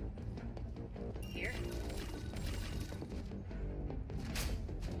here.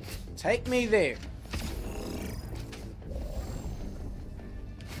 Take me there.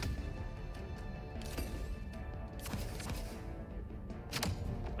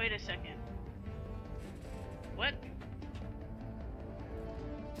 Wait a second. What?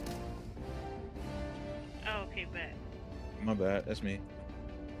 Oh, okay, bet. My bad, that's me.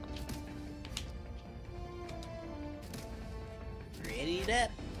 Ready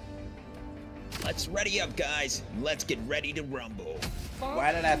up. Let's ready up, guys. Let's get ready to rumble.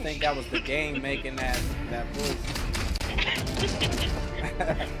 Why did I think that was the game making that voice?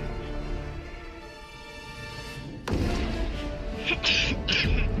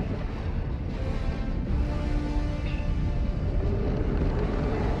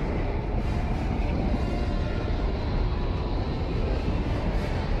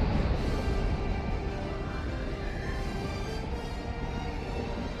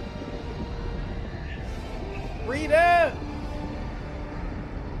 Rita!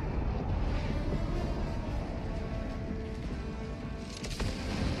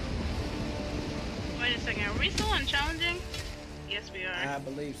 Wait a second. Are we still on challenging? Yes, we are. I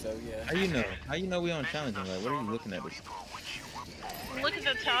believe so, yeah. How you know? How you know we on challenging? Like, what are you looking at? This? Look at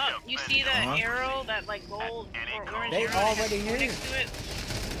the top. You see that arrow, that like gold or orange They arrow already here. next to it?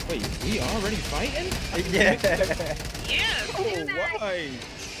 Wait, we already fighting? Yeah. Yeah. Oh, why?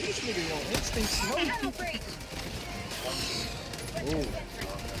 This nigga on instant smoke. Ooh,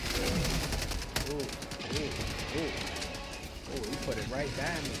 he put it right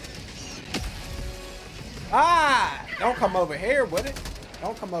down me. Ah! Don't come over here with it.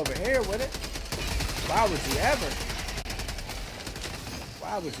 Don't come over here with it. Why would you ever?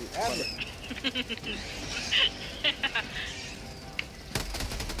 Why would you ever?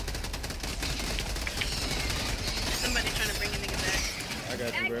 Somebody trying to bring a nigga back. I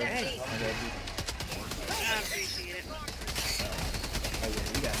got you, bro. I got you. I appreciate it. Oh yeah,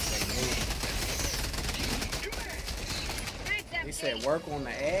 you gotta say no. He said work on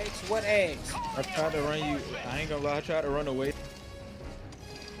the eggs? What eggs? I tried to run you. I ain't gonna lie, I tried to run away.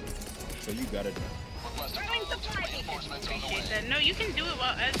 So you got it. Appreciate that. No, you can do it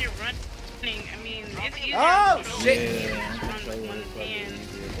while as you're running. I mean, it's easier. Oh shit!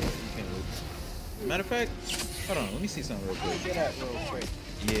 Yeah, matter of fact, hold on, let me see something real quick. Get up real quick.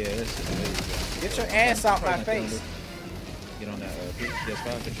 Yeah, that's just amazing. Get your ass out my face. Get on that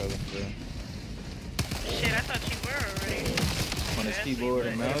PS5 controller, bro. Shit, I thought you were already. On his keyboard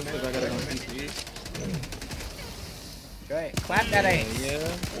and mouse, because I got it on PC. Go ahead, clap that ass. Yeah.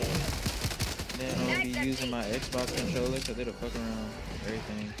 Then I'll be using my Xbox controller, because it'll fuck around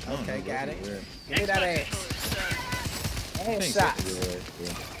everything. Okay, got it. Give me that ass. Ass shots.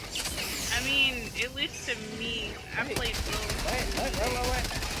 I mean, at least to me, I played slow. Wait.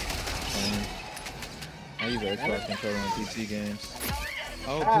 I use an Xbox controller on PC games.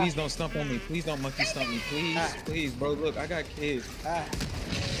 Oh, please don't stump on me. Please don't monkey stump me. Please, please, bro. Look, I got kids.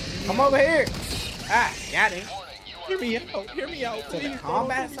 Come over here. Got it. Hear me out. Hear me out, please.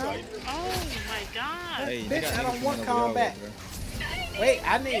 Combat zone? Oh my god. Hey, bitch, I don't want combat. Wait,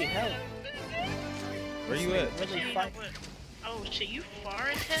 I need help. Where you at? Really fight. Oh shit, you far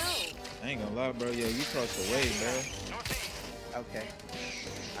as hell. I ain't gonna lie, bro. Yeah, you crossed the way, bro. Okay.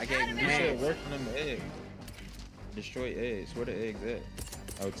 I gave him You said eggs. work on them eggs. Destroy eggs. Where the eggs at?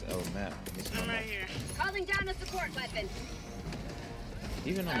 Oh, it's map. I'm right here. Calling down a support weapon.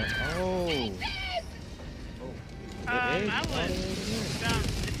 Even on the I would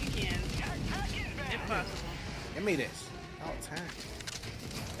bounce if you can, if possible. Give me this. All time.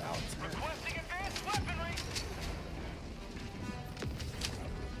 All time.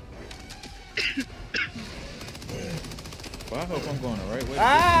 Well, I hope I'm going the right way.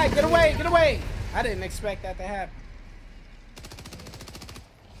 Get away, get away. I didn't expect that to happen.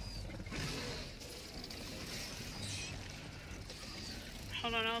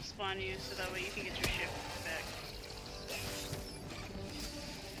 Hold on, I'll spawn you so that way you can get your shit back.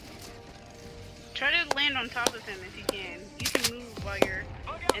 Try to land on top of him if you can. You can move while you're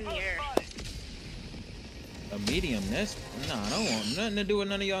in the air. A medium nest? Nah, I don't want nothing to do with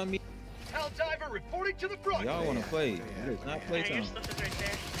none of y'all. Helldiver reporting to the front. Y'all want to play? It's not playtime. Your stuff is right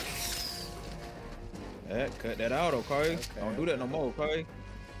there. Cut that out, okay? Don't do that no more, okay?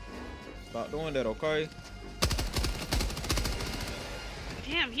 Stop doing that, okay?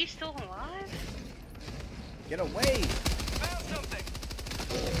 Damn, he's still alive? Get away. Found something.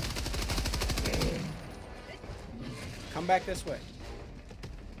 Come back this way.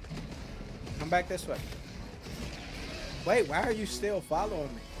 Come back this way. Wait, why are you still following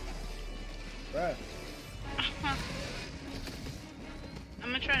me? Bruh.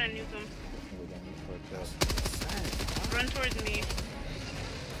 I'm gonna try to nuke him. Run towards me.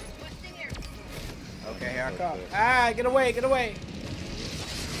 Okay, here I come. Get away, get away.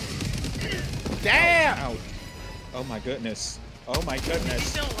 Damn! Ouch. Oh my goodness. Oh my goodness.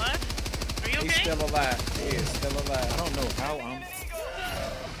 He's still alive? Are you okay? He's still alive. He is still alive. I don't know how I'm...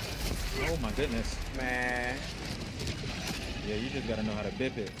 Oh my goodness. Man. Yeah, you just gotta know how to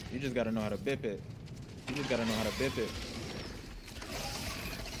bip it. You just gotta know how to bip it. You just gotta know how to bip it.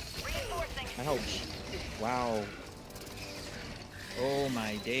 Ouch. Wow. Oh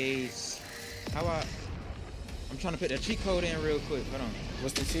my days. I'm trying to put that cheat code in real quick. Hold on.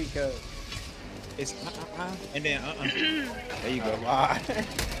 What's the cheat code? It's and then There you go.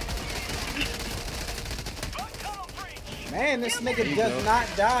 Man, this nigga does not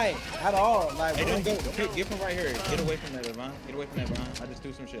die at all. Like, hey, don't go. Okay, get from right here. Get away from that, Devon. Get away from that, Devon. I just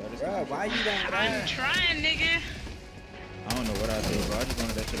threw some shit. Bro, why you don't die? I'm trying, nigga. I don't know what I did, bro. I just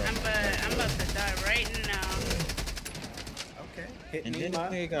wanted that shit off. I'm about to die right now. Okay. Hit and me then up.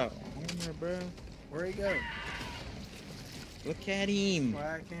 this nigga got armor, bro. Where'd he go? Look at him.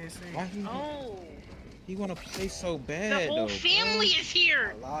 Why I can't see? Why he wanna play so bad, The whole family is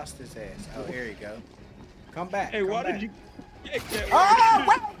here. I lost his ass. Oh, here you go. Come back. Hey, why did you? Oh,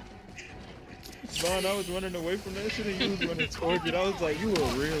 what? Vaughn, I was running away from that shit and you was running towards it. I was like, you a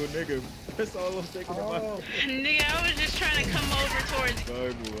real nigga. That's all I'm thinking about. Nigga, I was just trying to come over towards you.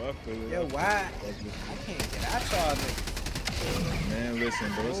 I feel it. Yo, why? I can't get out y'all niggas. Man,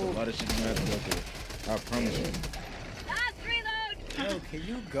 listen, bro. It's a lot of shit you have to go through. I promise you. Last reload. Yo, can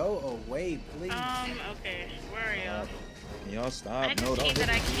you go away, please? Okay. Where are y'all? Can y'all stop? I No, just don't see hit that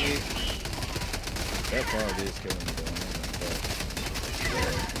I me, can't kid. see. That fog is killing me, though.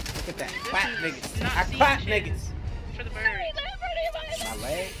 Look at that. Clap niggas. Not I seeing clap shit. niggas. For the bird. My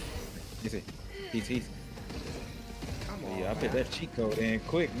leg. He's. Come on. Yeah, I put that cheat code in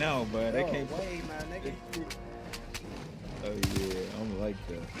quick now, but I can't. Wait, my nigga. Oh yeah, I'm like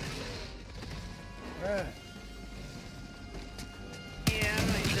that. Bruh. Yeah, I'm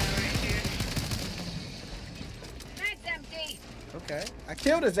like that right here. Mag's empty. Okay. I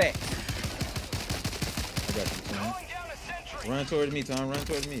killed his ass. I got you, Tom. Run towards me, Tom. Run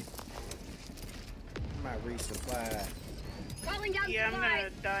towards me. I might resupply. Calling down Yeah, I'm supplies.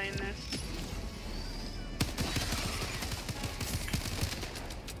 gonna die in this.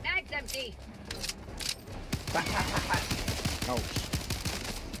 Mag's empty. Ouch.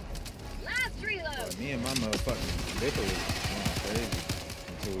 Last reload. Me and my motherfucking Vicker was going crazy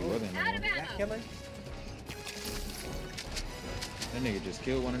until we wasn't Out of anymore. ammo. Killing? That nigga just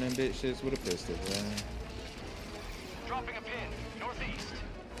killed one of them bitch shits with a pistol, man. Dropping a pin, northeast.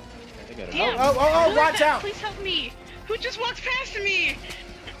 They got a Damn. Oh, watch out. Please help me. Who just walked past me?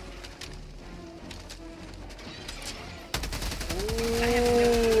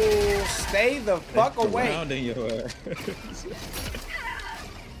 Ooh, stay the fuck away. Surrounding your ass.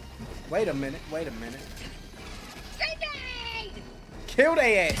 Wait a minute. Wait a minute. Grenade! Kill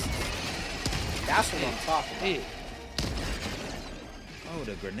their ass. That's what I'm talking about. Hey. Oh,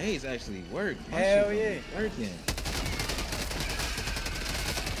 the grenades actually work. My Hell shit yeah. working.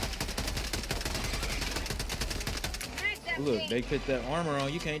 Mag's empty. Look, they put that armor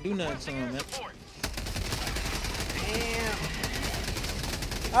on. You can't do nothing to them, man. Damn.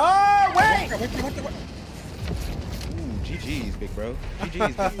 Oh, wait. Ooh, GG's, big bro.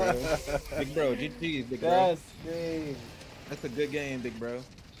 GG's, big bro. Big bro, GG's, big bro. That's game. That's a good game, big bro.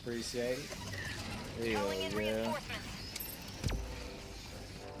 Appreciate it. Hell yeah.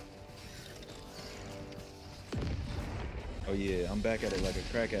 Oh yeah, I'm back at it like a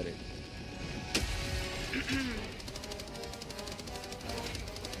crack addict.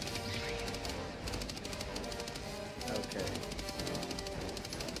 Okay.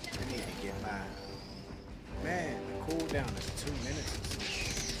 I need to get my... Man, the cooldown is 2 minutes.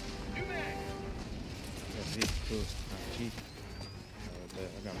 That's it, cool. Gee. I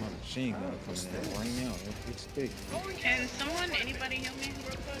got my machine gun coming in right now. It's big. Can someone, anybody heal me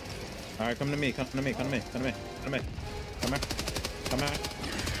real quick? Alright, come to me, come to me, come to me, come to me, come to me. Come here. Come here.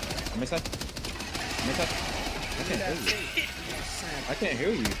 Come inside. Come inside. I can't heal you. I can't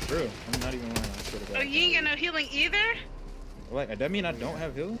heal you, bro. I'm not even lying. I swear to God. Oh, you ain't got no healing either? Like, that mean I don't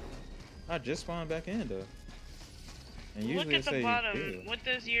have healing? I just spawned back in though. And Look usually at it the say bottom. heal. What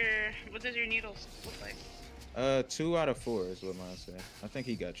does your needles look like? 2 out of 4 is what mine said. I think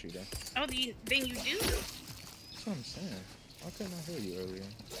he got you then. Oh, then you do. That's what I'm saying. Why couldn't I hear you earlier?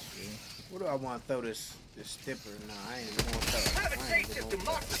 Yeah. What do I want to throw this stipper? No, I ain't even going to throw it. Have a taste of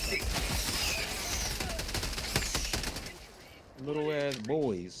democracy. Little ass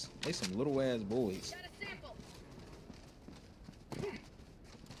boys. They some little ass boys. Got a sample.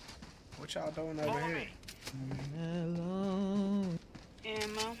 What y'all doing over here? Hello.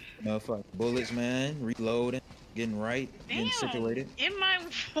 Ammo. Motherfucker. Bullets, man. Reloading. Getting right. Getting Damn. situated. In my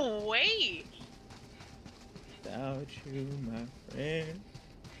way. Without you, my friend.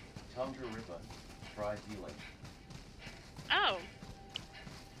 Tonga Ripa, try healing. Oh.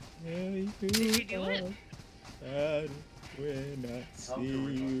 Did you do it? When I see Tonga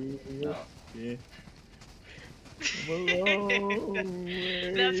you again.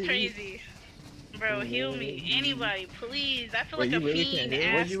 That's crazy. Bro, heal me. Anybody, please. I feel Wait, like you a really fiend. can't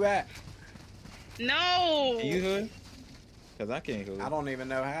heal? Where you at? No. Can you heal? Cause I can't heal. I don't even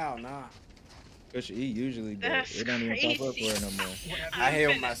know how, nah. Push E usually, but That's it don't even pop up for crazy. it no more. I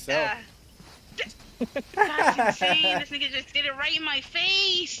healed myself. That's insane. This nigga just did it right in my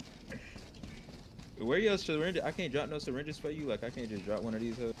face. Where your syringe? I can't drop no syringes for you. Like I can't just drop one of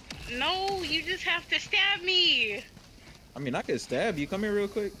these hoods. No, you just have to stab me. I mean, I could stab you. Come here real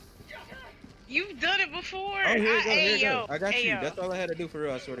quick. You've done it before. Oh, here you go. Hey, Here you yo. go. I got Hey, you. yo. That's all I had to do for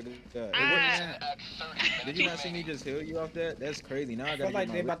real. I swear to God. It wasn't- Did you not see me just heal you off that? That's crazy. Now I I gotta feel like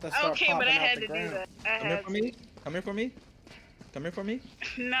get they my about to start Okay, but I popping out had the to do ground. that. Come here for me. Come here for me. Come here for me.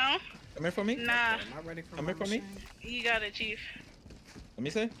 No. Come here for me. Nah. Am I ready for Come my here for me. machine? You got it, Chief. Let me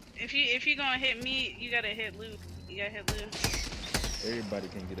say. If you gonna hit me, you gotta hit Lou. You gotta hit Lou. Everybody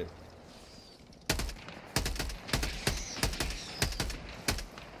can get it.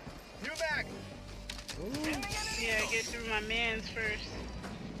 New back. Yeah, get through my mans first.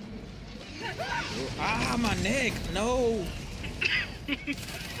 Ah, my neck. No.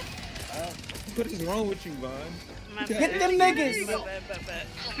 What is wrong with you, Vaughn? Get them niggas! My bad.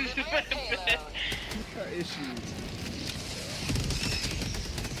 Got issues.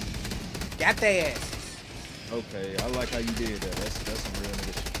 Got their asses. Okay, I like how you did that. That's some real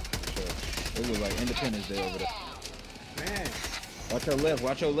nigga shit. Sure. It was like Independence Day over there. Man. Watch your left.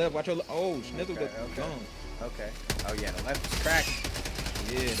 Watch your left. Watch your left. Oh, Schnizzle gone. Okay. Oh yeah, the left is cracking.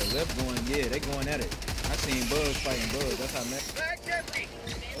 Yeah, the left going. Yeah, they going at it. I seen Buzz fighting Buzz. That's how next.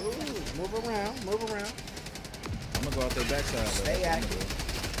 Ooh, move around. Move around. I'm gonna go out their backside. Stay active.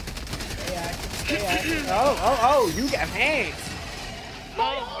 Stay active. Stay active. Oh, you got hands.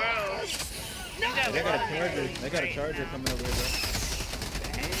 Oh, bro. They got a charger. They got a charger coming over here,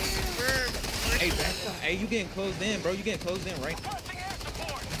 bro. Hey, backside. Hey, you getting closed in, bro. You getting closed in, right?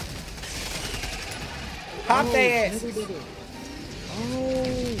 Pop their ass. Oh,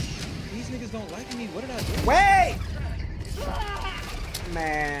 these niggas don't like me. What did I do? Wait!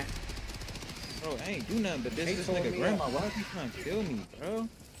 Man. Bro, I ain't do nothing but this nigga grandma. Why is he trying to kill me, bro?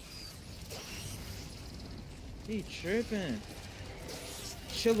 He tripping.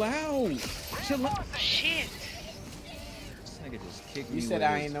 Chill out. Chill out. Shit. This nigga just kicked me. You said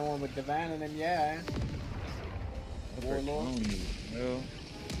I ain't no one with Divine in them, yeah. Warlord. Bro.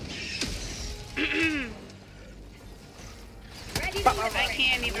 I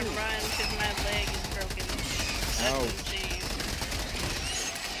can't even run because my leg is broken. That's insane.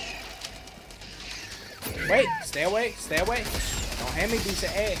 Wait, stay away, stay away. Don't have me beat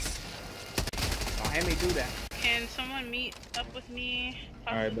your ass. Don't have me do that. Can someone meet up with me?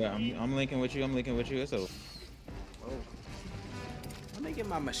 Alright, but I'm linking with you. I'm linking with you. It's over. Oh. Let me get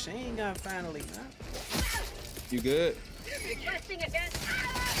my machine gun finally, man. You good? Requesting advance.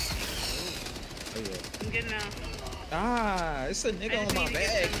 Oh, yeah. I'm good now. Ah, it's a nigga on my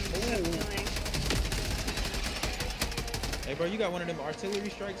bag. Hey, bro, you got one of them artillery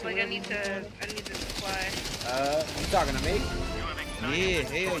strikes? Like I need to supply. You talking to me? Yeah,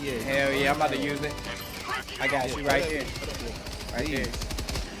 hell yeah. Hell yeah, I'm about to use it. I got you right here. Right here.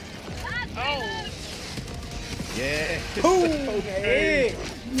 Oh. Yeah. Boom. Hey.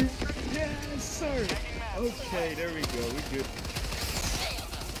 Yes, sir. Okay, there we go. We good.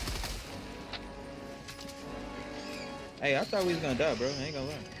 Hey, I thought we was gonna die, bro. I ain't gonna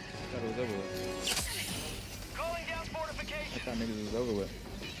lie. I thought it was over with. I thought niggas was over with.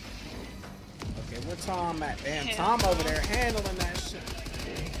 Okay, where Tom at? Damn, Tom over there handling that shit.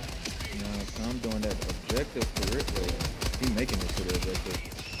 Nah, so I'm doing that objective for it. He making it to the objective.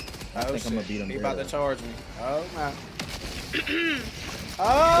 I think I'm gonna beat him. He about to charge me. Oh, man.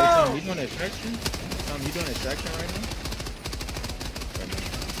 Oh! Wait, Tom, you doing extraction? Tom, you doing extraction right now?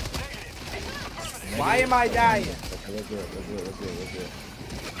 Why am I dying? Okay, let's do it.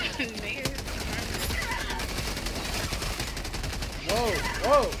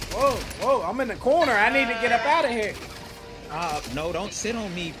 Whoa. I'm in the corner. I need to get up out of here. No, don't sit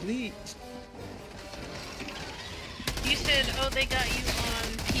on me, please. You said, oh, they got you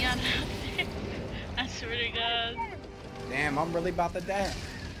on piano. I swear to God. Damn, I'm really about to die.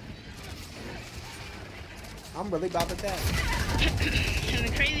 And the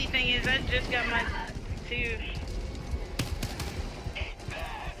crazy thing is, I just got my two.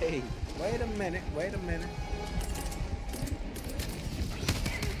 Hey, wait a minute.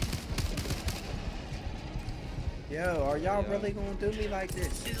 Yo, are y'all really gonna do me like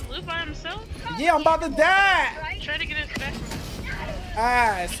this? Is Lou by himself? Yeah, I'm about to die! Try to get us back.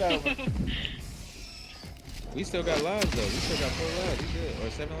 It's over. We still got lives though. We still got 4 lives. We good.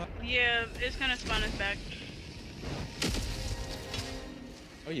 Or 7 lives. Yeah, it's gonna spawn us back.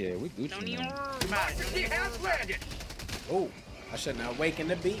 Oh yeah, we Gucci. Don't even Democracy has landed. Oh, I shouldn't have awakened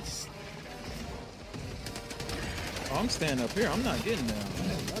the beast. Oh, I'm standing up here. I'm not getting down.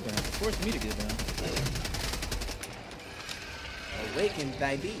 Y'all gonna have to force me to get down. Awaken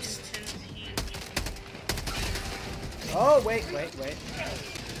thy beast. Oh, wait.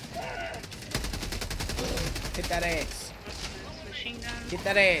 Hit that ass. Get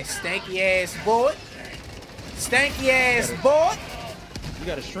that ass, stanky ass boy. You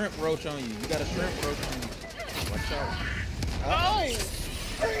got a shrimp roach on you. Watch out. Oh!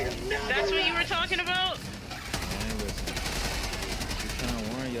 That's what you were talking about? Man, listen. Just trying to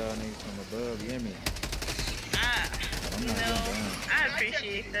warn y'all niggas from above. You hear me? I'm not getting down. I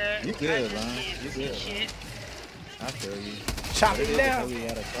appreciate that. You good, Lon. You good. Shit. I feel you. Chop it down. We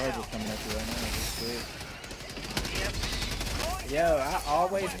had a charger coming at you right now. Just quick. Yo, I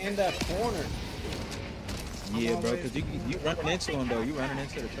always end up cornered. Yeah, bro, because you running into him, though. You running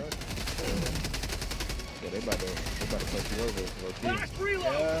into the charger. Yeah, they about to fuck you over. Last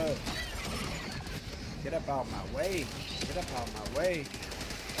reload. Get up out my way. Get up out my way.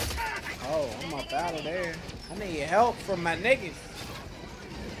 Oh, I'm up out of there. I need help from my niggas.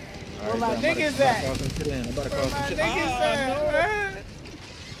 Where my niggas at? Where my niggas at?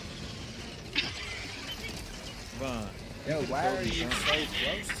 Yo, why are you so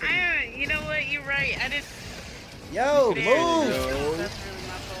close to me? You know what? You're right. I just. Yo, move! That's really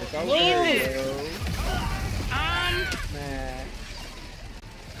my fault. Man.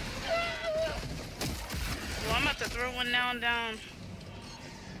 Well, I'm about to throw one down.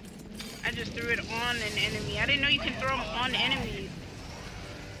 I just threw it on an enemy. I didn't know you can throw them on enemies.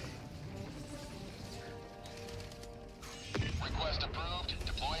 Request approved.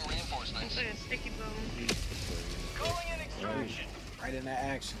 Deploying reinforcements. It's like a sticky bone. Calling in extraction. Right in that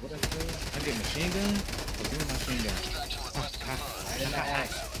action. What is this? I get machine gun? Oh, give me machine gun. Right in that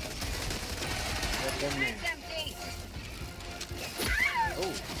action. Get them in.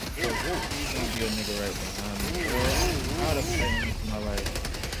 Oh, He's gonna be a nigga right behind me. I would have played my life.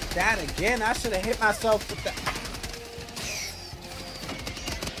 That again? I should have hit myself with the.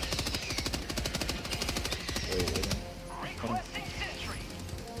 Wait. Hold on.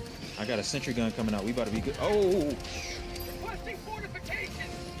 I got a sentry gun coming out. We about to be good. Oh! There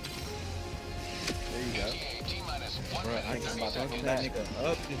you go. Bro, I can fuck that nigga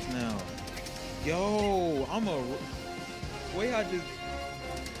up just now. Yo, I'm a. Way I just.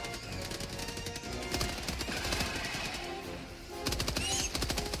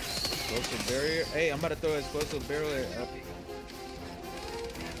 Explosive barrier. Hey, I'm about to throw an explosive barrier up.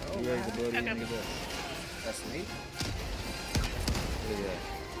 You ready to blow these niggas up? That's me. Yeah.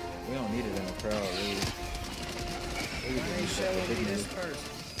 We don't need it in a crowd, really. Why ain't showing me this person?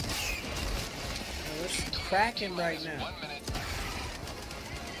 Oh, it's cracking right now.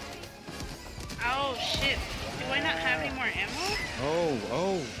 Oh shit! Do I not have any more ammo?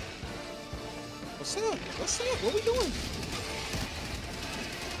 Oh. What's up? What we doing?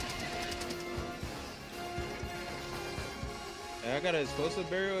 I got an explosive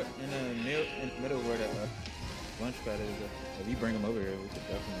barrel in the middle where the lunch pad is. If you bring them over here, we could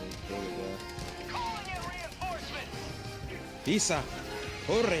definitely kill it. Visa,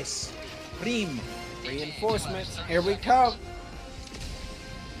 Torres, Prim. Reinforcements. Here we come.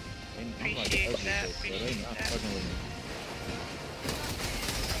 Appreciate that.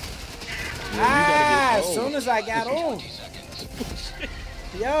 As soon as I got on.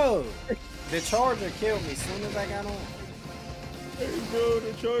 Yo, the charger killed me as soon as I got on. Hey bro,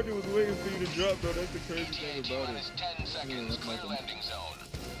 the charger was waiting for you to drop though. That's the crazy thing about it. 10 seconds, clear landing zone.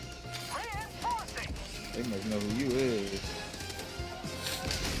 They must know who you is.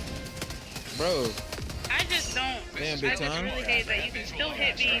 Bro. I just don't. Damn, I big just time. really hate that you can still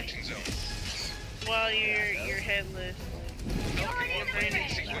hit me while you're headless. Your brain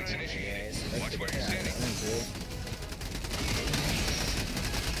is destroyed. Watch where you're standing.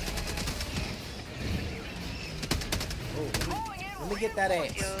 Let me get that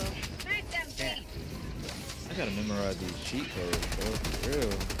ass. I gotta memorize these cheat codes, bro. For real.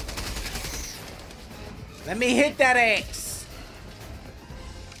 Let me hit that ass.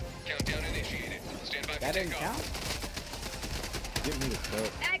 Countdown initiated. Stand by for That didn't takeoff. count? Give me the cup.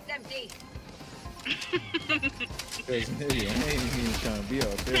 Bag's empty. Cause nigga, I ain't even trying to be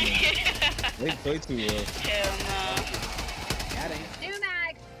out there, man. They play too well. Hell no. That ain't. New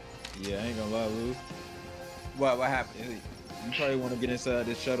mags. Yeah, I ain't gonna lie, Lou. What happened? You probably want to get inside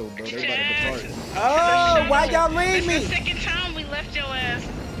this shuttle, bro. They about to depart. Oh, why y'all leave me? This is the second time we left your ass.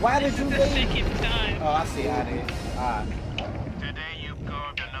 Why did you This is the leave? second time. Oh, I see how it is. Alright. Today you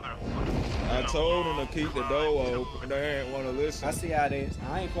carved another I told them to keep the door open. They ain't want to listen. I see how it is.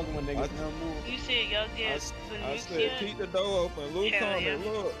 I ain't fucking with niggas no more. You said y'all get the I new said kid? keep the door open. Luke Hell coming.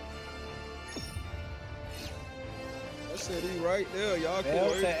 yeah. Look. I said he right there. Y'all can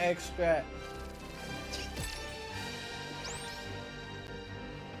Fail wait. to extract.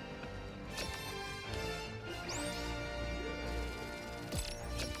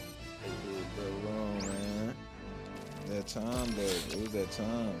 Bro, wrong, man. That time, though. It was that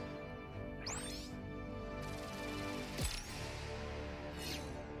time.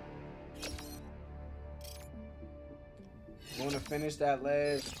 Want to finish that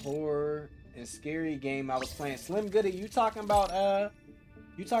last horror and scary game I was playing. Slim Goody, you talking about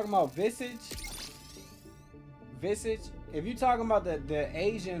Visage? Visage? If you talking about the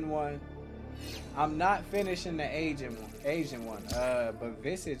Asian one, I'm not finishing the Asian one. But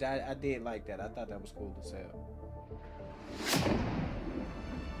Visage, I did like that. I thought that was cool as hell.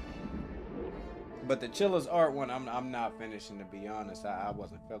 But the Chiller's Art one, I'm not finishing, to be honest. I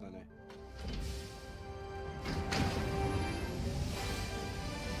wasn't feeling it.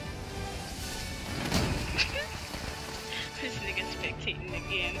 This nigga spectating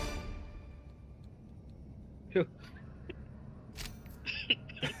again.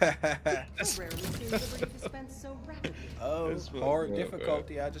 Rarely seen liberty dispensed so rapidly. Oh, hard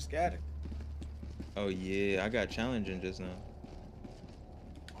difficulty. I just got it. Oh yeah, I got challenging just now.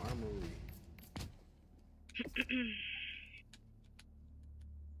 Armory.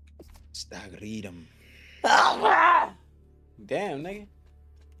 Stagridum. Damn, nigga.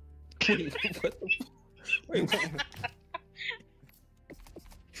 What the Wait, what?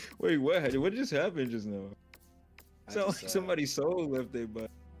 Wait, what? What just happened just now? Sound like somebody's soul left their butt.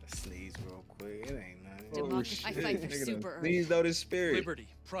 Sneeze real quick. It ain't nothing. Oh, shit. I fight for Super Earth. Sneezed out his spirit. Liberty,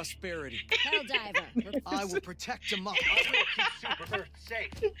 prosperity. Helldiver. I will protect democracy. I will keep Super Earth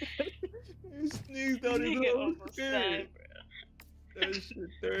safe. He sneezed out his whole spirit. That shit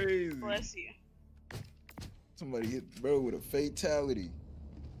crazy. Bless you. Somebody hit bro with a fatality.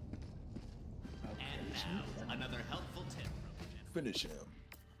 Another helpful tip. Finish him.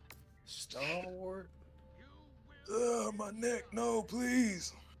 Stalwart. My neck. No,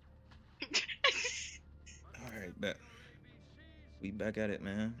 please. All right, bet. We back at it,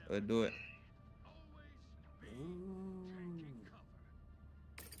 man. Let's do it.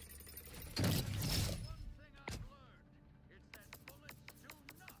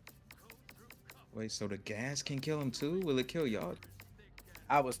 Wait, so the gas can kill him too? Will it kill y'all?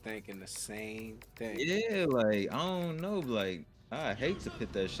 I was thinking the same thing. Yeah, like, I don't know, like, I hate to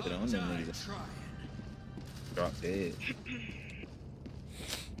put that shit on them niggas. Drop dead.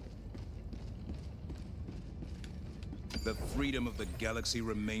 The freedom of the galaxy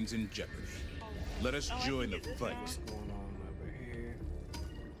remains in jeopardy. Let us join the fight. What's going on over here?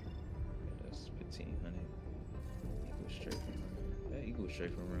 That's 1500. He goes straight from around. Yeah, he goes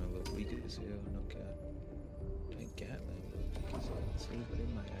straight from around. Look weak as hell, no cap. That Gatling look weak as hell too, but it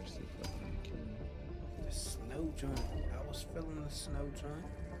might actually fucking kill him. The snow joint. I was feeling the snow joint.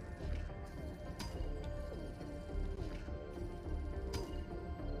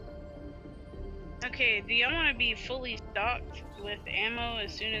 Okay, do y'all want to be fully stocked with ammo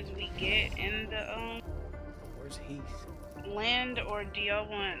as soon as we get in the Where's Heath? land, or do y'all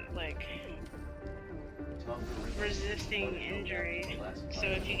want like resisting injury? So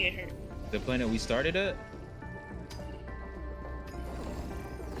if you get hurt. The planet we started at?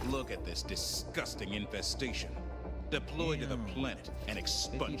 Look at this disgusting infestation. Deploy to the planet and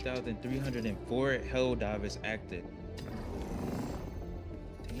expunge. 50,304 Helldivers active.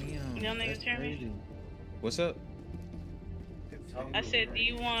 Damn. Y'all niggas hear me? What's up? I said, do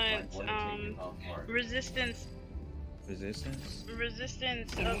you want resistance of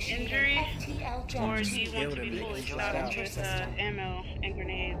injury, or do you want to be fully stocked with ammo and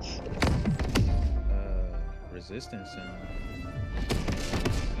grenades? Resistance sound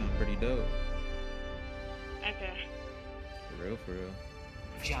pretty dope. Okay. For real, for real.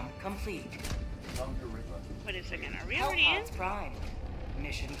 Jump complete. Wait a second, are we already in? Prime.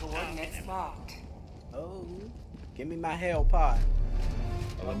 Mission coordinates locked. Oh, give me my hell pod.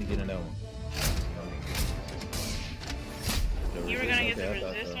 Oh, let me get another one. You were gonna get the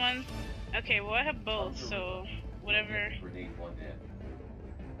resist one? Okay, well I have both, so whatever. Grenade one dead.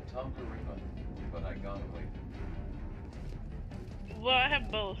 Tom to Ripa, but I got away. Well, I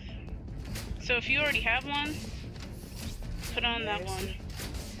have both. So if you already have one, put on that one.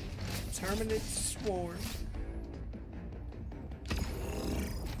 Terminate swarm.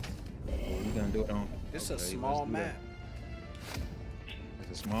 You gonna do it on? This is a small map.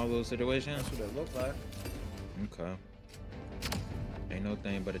 It's a small little situation? That's what it looked like. Okay. Ain't no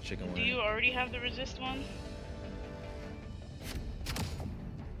thing but a chicken wing. Do you already have the resist one?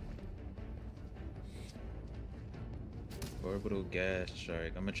 Orbital gas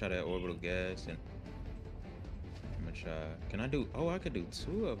strike. I'm gonna try that orbital gas and I'm gonna try. Can I do? Oh, I could do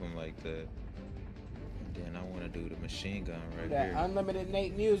two of them like that. And then I want to do the machine gun right that here. Unlimited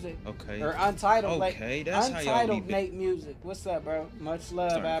Nate music. Okay. Or Untitled. Okay, that's how y'all Untitled be Nate music. What's up, bro? Much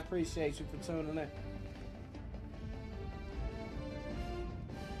love. Sorry. I appreciate you for tuning in.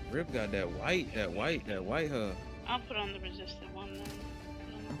 Rip got that white hub. I'll put on the resistant one then.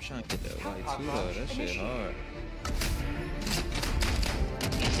 I'm trying to get that white too though. That shit hard.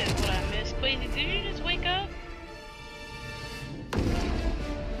 You said what I missed. Quazy, did you just wake up?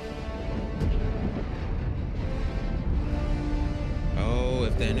 Oh,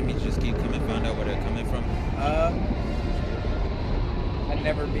 if the enemies just keep coming, find out where they're coming from. I'd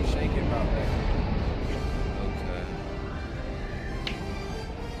never be shaken about that. Okay.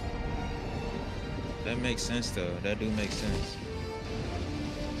 That makes sense though. That do make sense.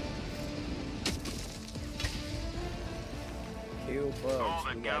 Kill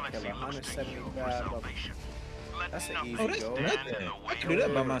bugs. We gotta kill 175 of them. That's an easy goal. I can do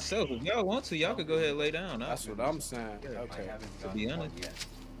that by myself. If y'all want to, y'all could go ahead and lay down. That's what I'm saying. Okay. To be honest,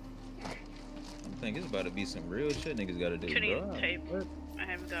 I think it's about to be some real shit niggas gotta do. Couldn't even type. I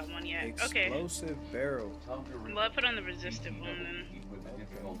haven't got one yet. Okay. Explosive barrel. Well, I put on the resistive one then.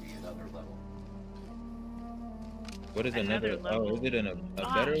 What is another level? Oh, is it in a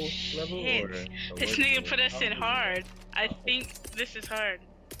better level or? This nigga put us in hard. I think this is hard.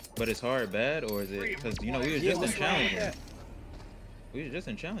 But it's hard bad, or is it because you know we was just in challenging? We was just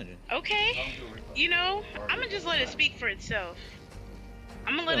in challenging. Okay. You know, I'm gonna just let it speak for itself.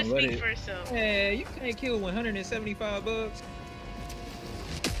 I'm gonna let it speak for itself. Man, you can't kill 175 bugs.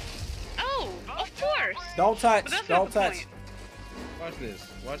 Oh, of course. Don't touch. Don't touch. Watch this.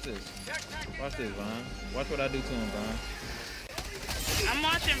 Watch this. Watch this, Vaughn. Watch what I do to him, Vaughn. I'm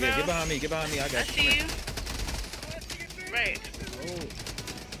watching, bro. Yeah, get behind me. Get behind me. I got you. I see you. Right. Oh.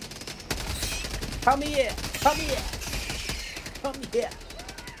 Come here. Come here. Come here.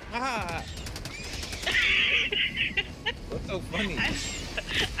 Ah. What's so funny?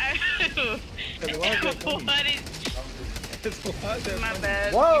 My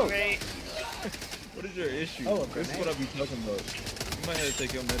bad. Whoa. Right. What is your issue? Oh, this is what I be talking about. You might have to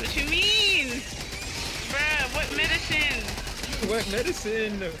take your medicine. What you mean? Bruh, what medicine? What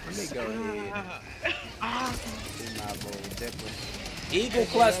medicine? Let me go ahead. My boy, different. Eagle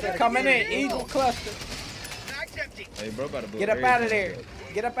cluster coming in. Eagle cluster. Hey, bro, about to get up out of there.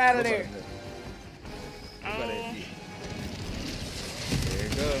 Get up out of there. There you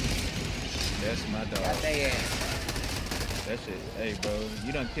go. That's my dog. Got they ass. That shit. Hey, bro,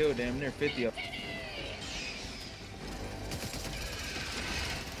 you done killed damn near 50 of them.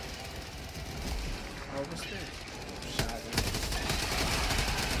 Oh, what's this?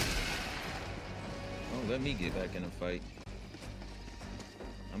 Don't let me get back in the fight.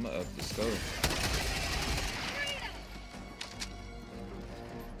 I'ma up the scope.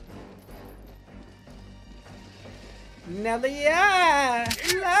 Nelly, I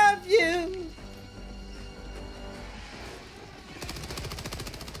love you.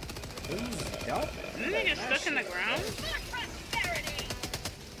 This nigga stuck in the ground?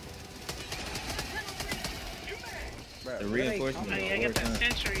 The reinforcement. Oh, yeah, I got that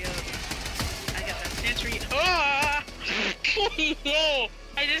sentry up. I got that sentry. Oh! No!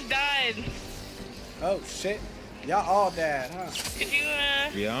 I just died. Oh, shit. Y'all all died, huh? If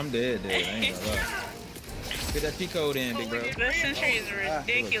you, Yeah, I'm dead. I ain't gonna lie. Get that P-code in, big bro. That sentry is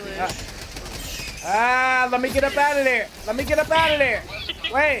ridiculous. Let me get up out of there. Let me get up out of there.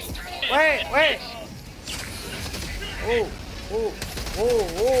 Wait.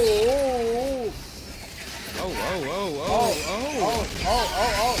 Oh.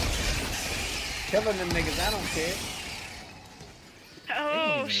 Killing them niggas, I don't care.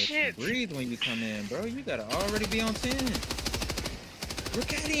 Oh, shit. Breathe when you come in, bro. You gotta already be on 10.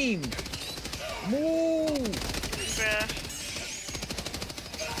 Look at him. Move. Bruh.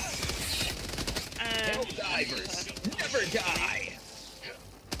 HELLDIVERS never die.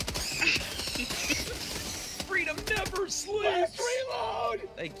 Freedom never sleeps. Reload.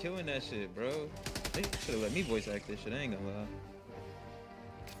 They killing that shit, bro. They should have let me voice act this shit. I ain't gonna lie.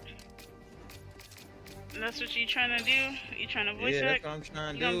 That's what you trying to do? You trying to voice act? That's what I'm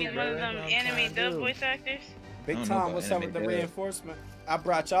trying to do. You gonna be one of them anime dub voice actors? Big Tom, what's up with the reinforcement? I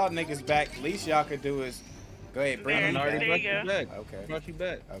brought y'all niggas back. Least y'all could do is go ahead, bring me back. There you go. Okay. Brought you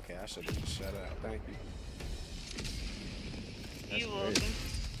back. Okay, I should have just shut up. Thank you. You're welcome.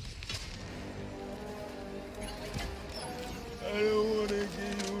 I don't want to give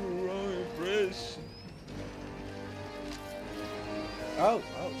you the wrong impression. Oh.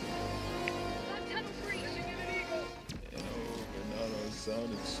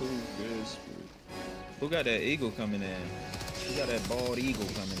 Sounded so desperate. Who got that eagle coming in? Who got that bald eagle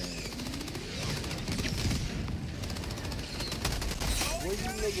coming in? Where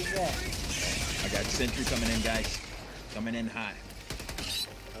you niggas at? I got sentry coming in, guys. Coming in hot.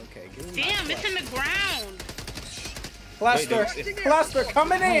 Okay, give me damn, it's in the ground. Cluster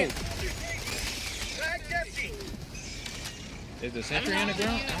coming in. Is the sentry in the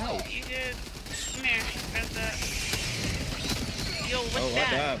ground? Ow. You did. Come here. Grab that. Yo, what's I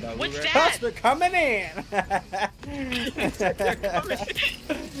that? died. What's that? Cluster coming in.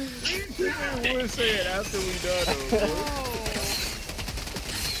 We'll say it after we done.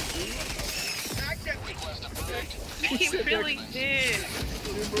 He really did.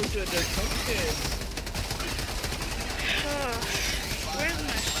 Where's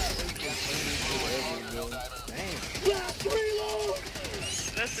my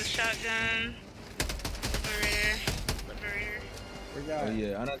That's the shotgun. Over here. Where y'all? Oh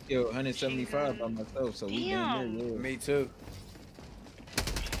yeah, I done killed 175 by myself, so we damn near. Yeah. Me too.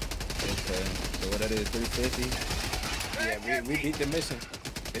 Okay, so what that is, 350? Yeah, we beat the mission.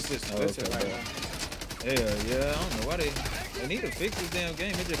 It's just glitching right now. Hell yeah, I don't know why they need to fix this damn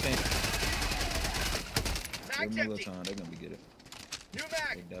game. It just can't. Give them a little time, they're gonna be get it. They're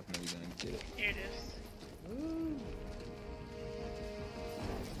definitely gonna get it. Here it is. Ooh.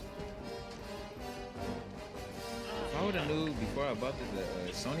 If I would have knew before I bought this that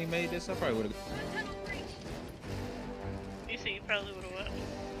Sony made this, I probably would have. You see, you probably would have what?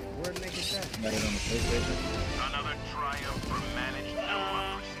 Where the niggas at? Got it on the PlayStation. Another triumph for managed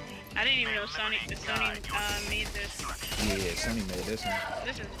democracy. I didn't even know Sony made this. Yeah, Sony made this one.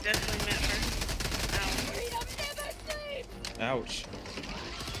 This is definitely meant for. Ouch.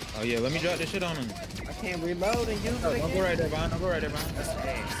 Oh yeah, let me drop this shit on him. I can't reload and use it again. Don't go right there, Brian. Don't go right there, Brian. That's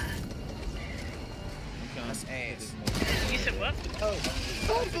ass. That's ass. You said what? Oh.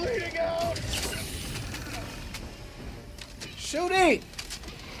 I'm bleeding out. Shoot it.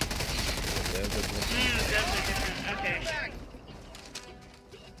 Definitely different. Okay.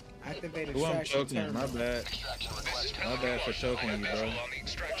 Activated Who I'm extraction choking? terminal. My bad. My bad for choking you, bro.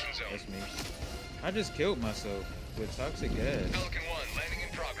 That's me. I just killed myself with toxic gas. Pelican 1, landing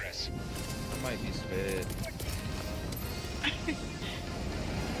in progress. I might be sped.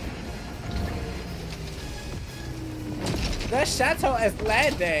 That Chateau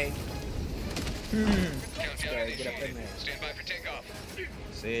Esplade. Countdown initiated. Stand by for takeoff.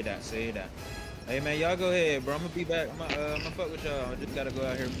 Say that. Hey man, y'all go ahead, bro. I'm gonna be back. I'm gonna fuck with y'all. I just gotta go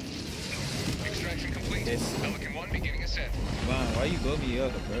out here. Extraction complete. Pelican 1 beginning ascent. Vaughn, why you blow me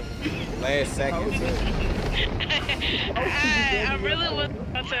up, bro? Last second. I really was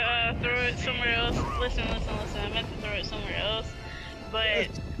about to throw it somewhere else. Listen. I meant to throw it somewhere else, but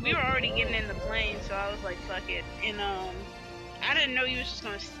we were already getting in the plane, so I was like, fuck it. And I didn't know you was just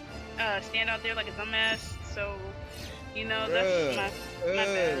gonna stand out there like a dumbass. So, you know, that's my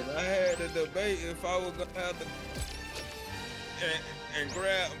bad. I had to debate if I was gonna have to and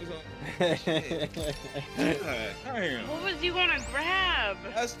grab something. Damn. What was you gonna grab?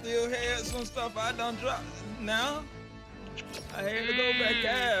 I still had some stuff I done dropped. Now I had to go back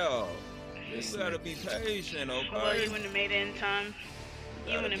out. You gotta be patient, okay? Well, you wouldn't have made it in time.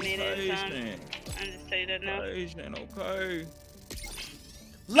 You wouldn't have made it in time. I'm just telling you that now. Patient, okay?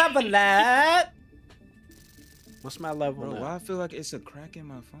 Level up. What's my level Bro, now? why I feel like it's a crack in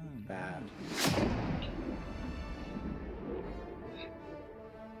my phone? 5.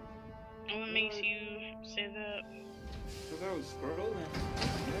 What makes you say that? Cause I was scrolling.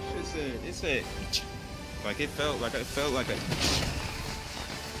 That shit said, like it felt like a.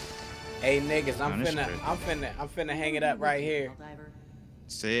 Hey niggas, I'm finna hang it up right here.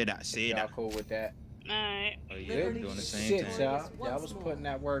 Say that. Y'all cool with that? Alright. Oh yeah, we're doing the same thing. Y'all was putting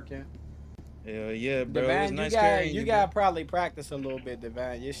that work in. Hell yeah, bro. Devin, It was nice you gotta probably practice a little bit,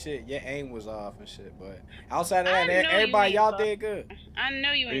 Devin. Your aim was off and shit. But outside of that, everybody y'all did good. I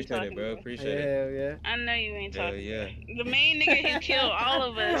know you ain't talking. Appreciate it, bro. Appreciate it. Hell yeah. I know you ain't Hell talking. yeah. The main nigga who killed all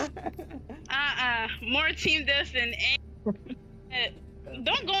of us. More team deaths than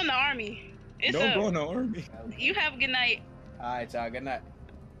don't go in the army. It's Don't up. go in the army. You have a good night. All right, y'all. Good night.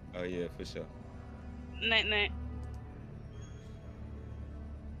 Oh yeah, for sure. Night.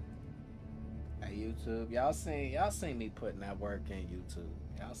 Hey, YouTube, y'all seen me putting that work in YouTube.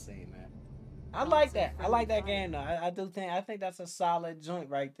 Y'all seen that? I like that. I like that game though. I think that's a solid joint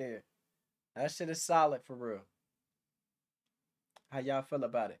right there. That shit is solid for real. How y'all feel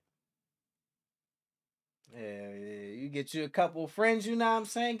about it? Yeah, you get you a couple friends, you know what I'm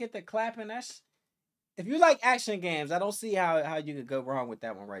saying? Get the clapping. That's if you like action games, I don't see how you could go wrong with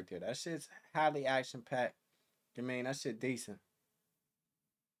that one right there. That shit's highly action packed. I mean, that shit decent.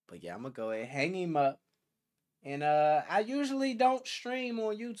 But yeah, I'm gonna go ahead hang him up. And I usually don't stream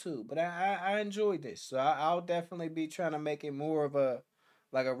on YouTube, but I enjoyed this. So I'll definitely be trying to make it more of a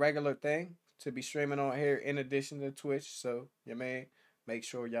regular thing to be streaming on here in addition to Twitch. So, you know, make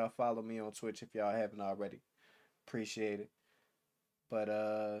sure y'all follow me on Twitch if y'all haven't already. Appreciate it. But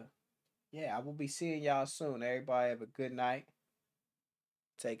yeah, I will be seeing y'all soon. Everybody have a good night.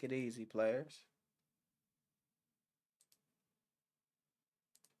 Take it easy, players.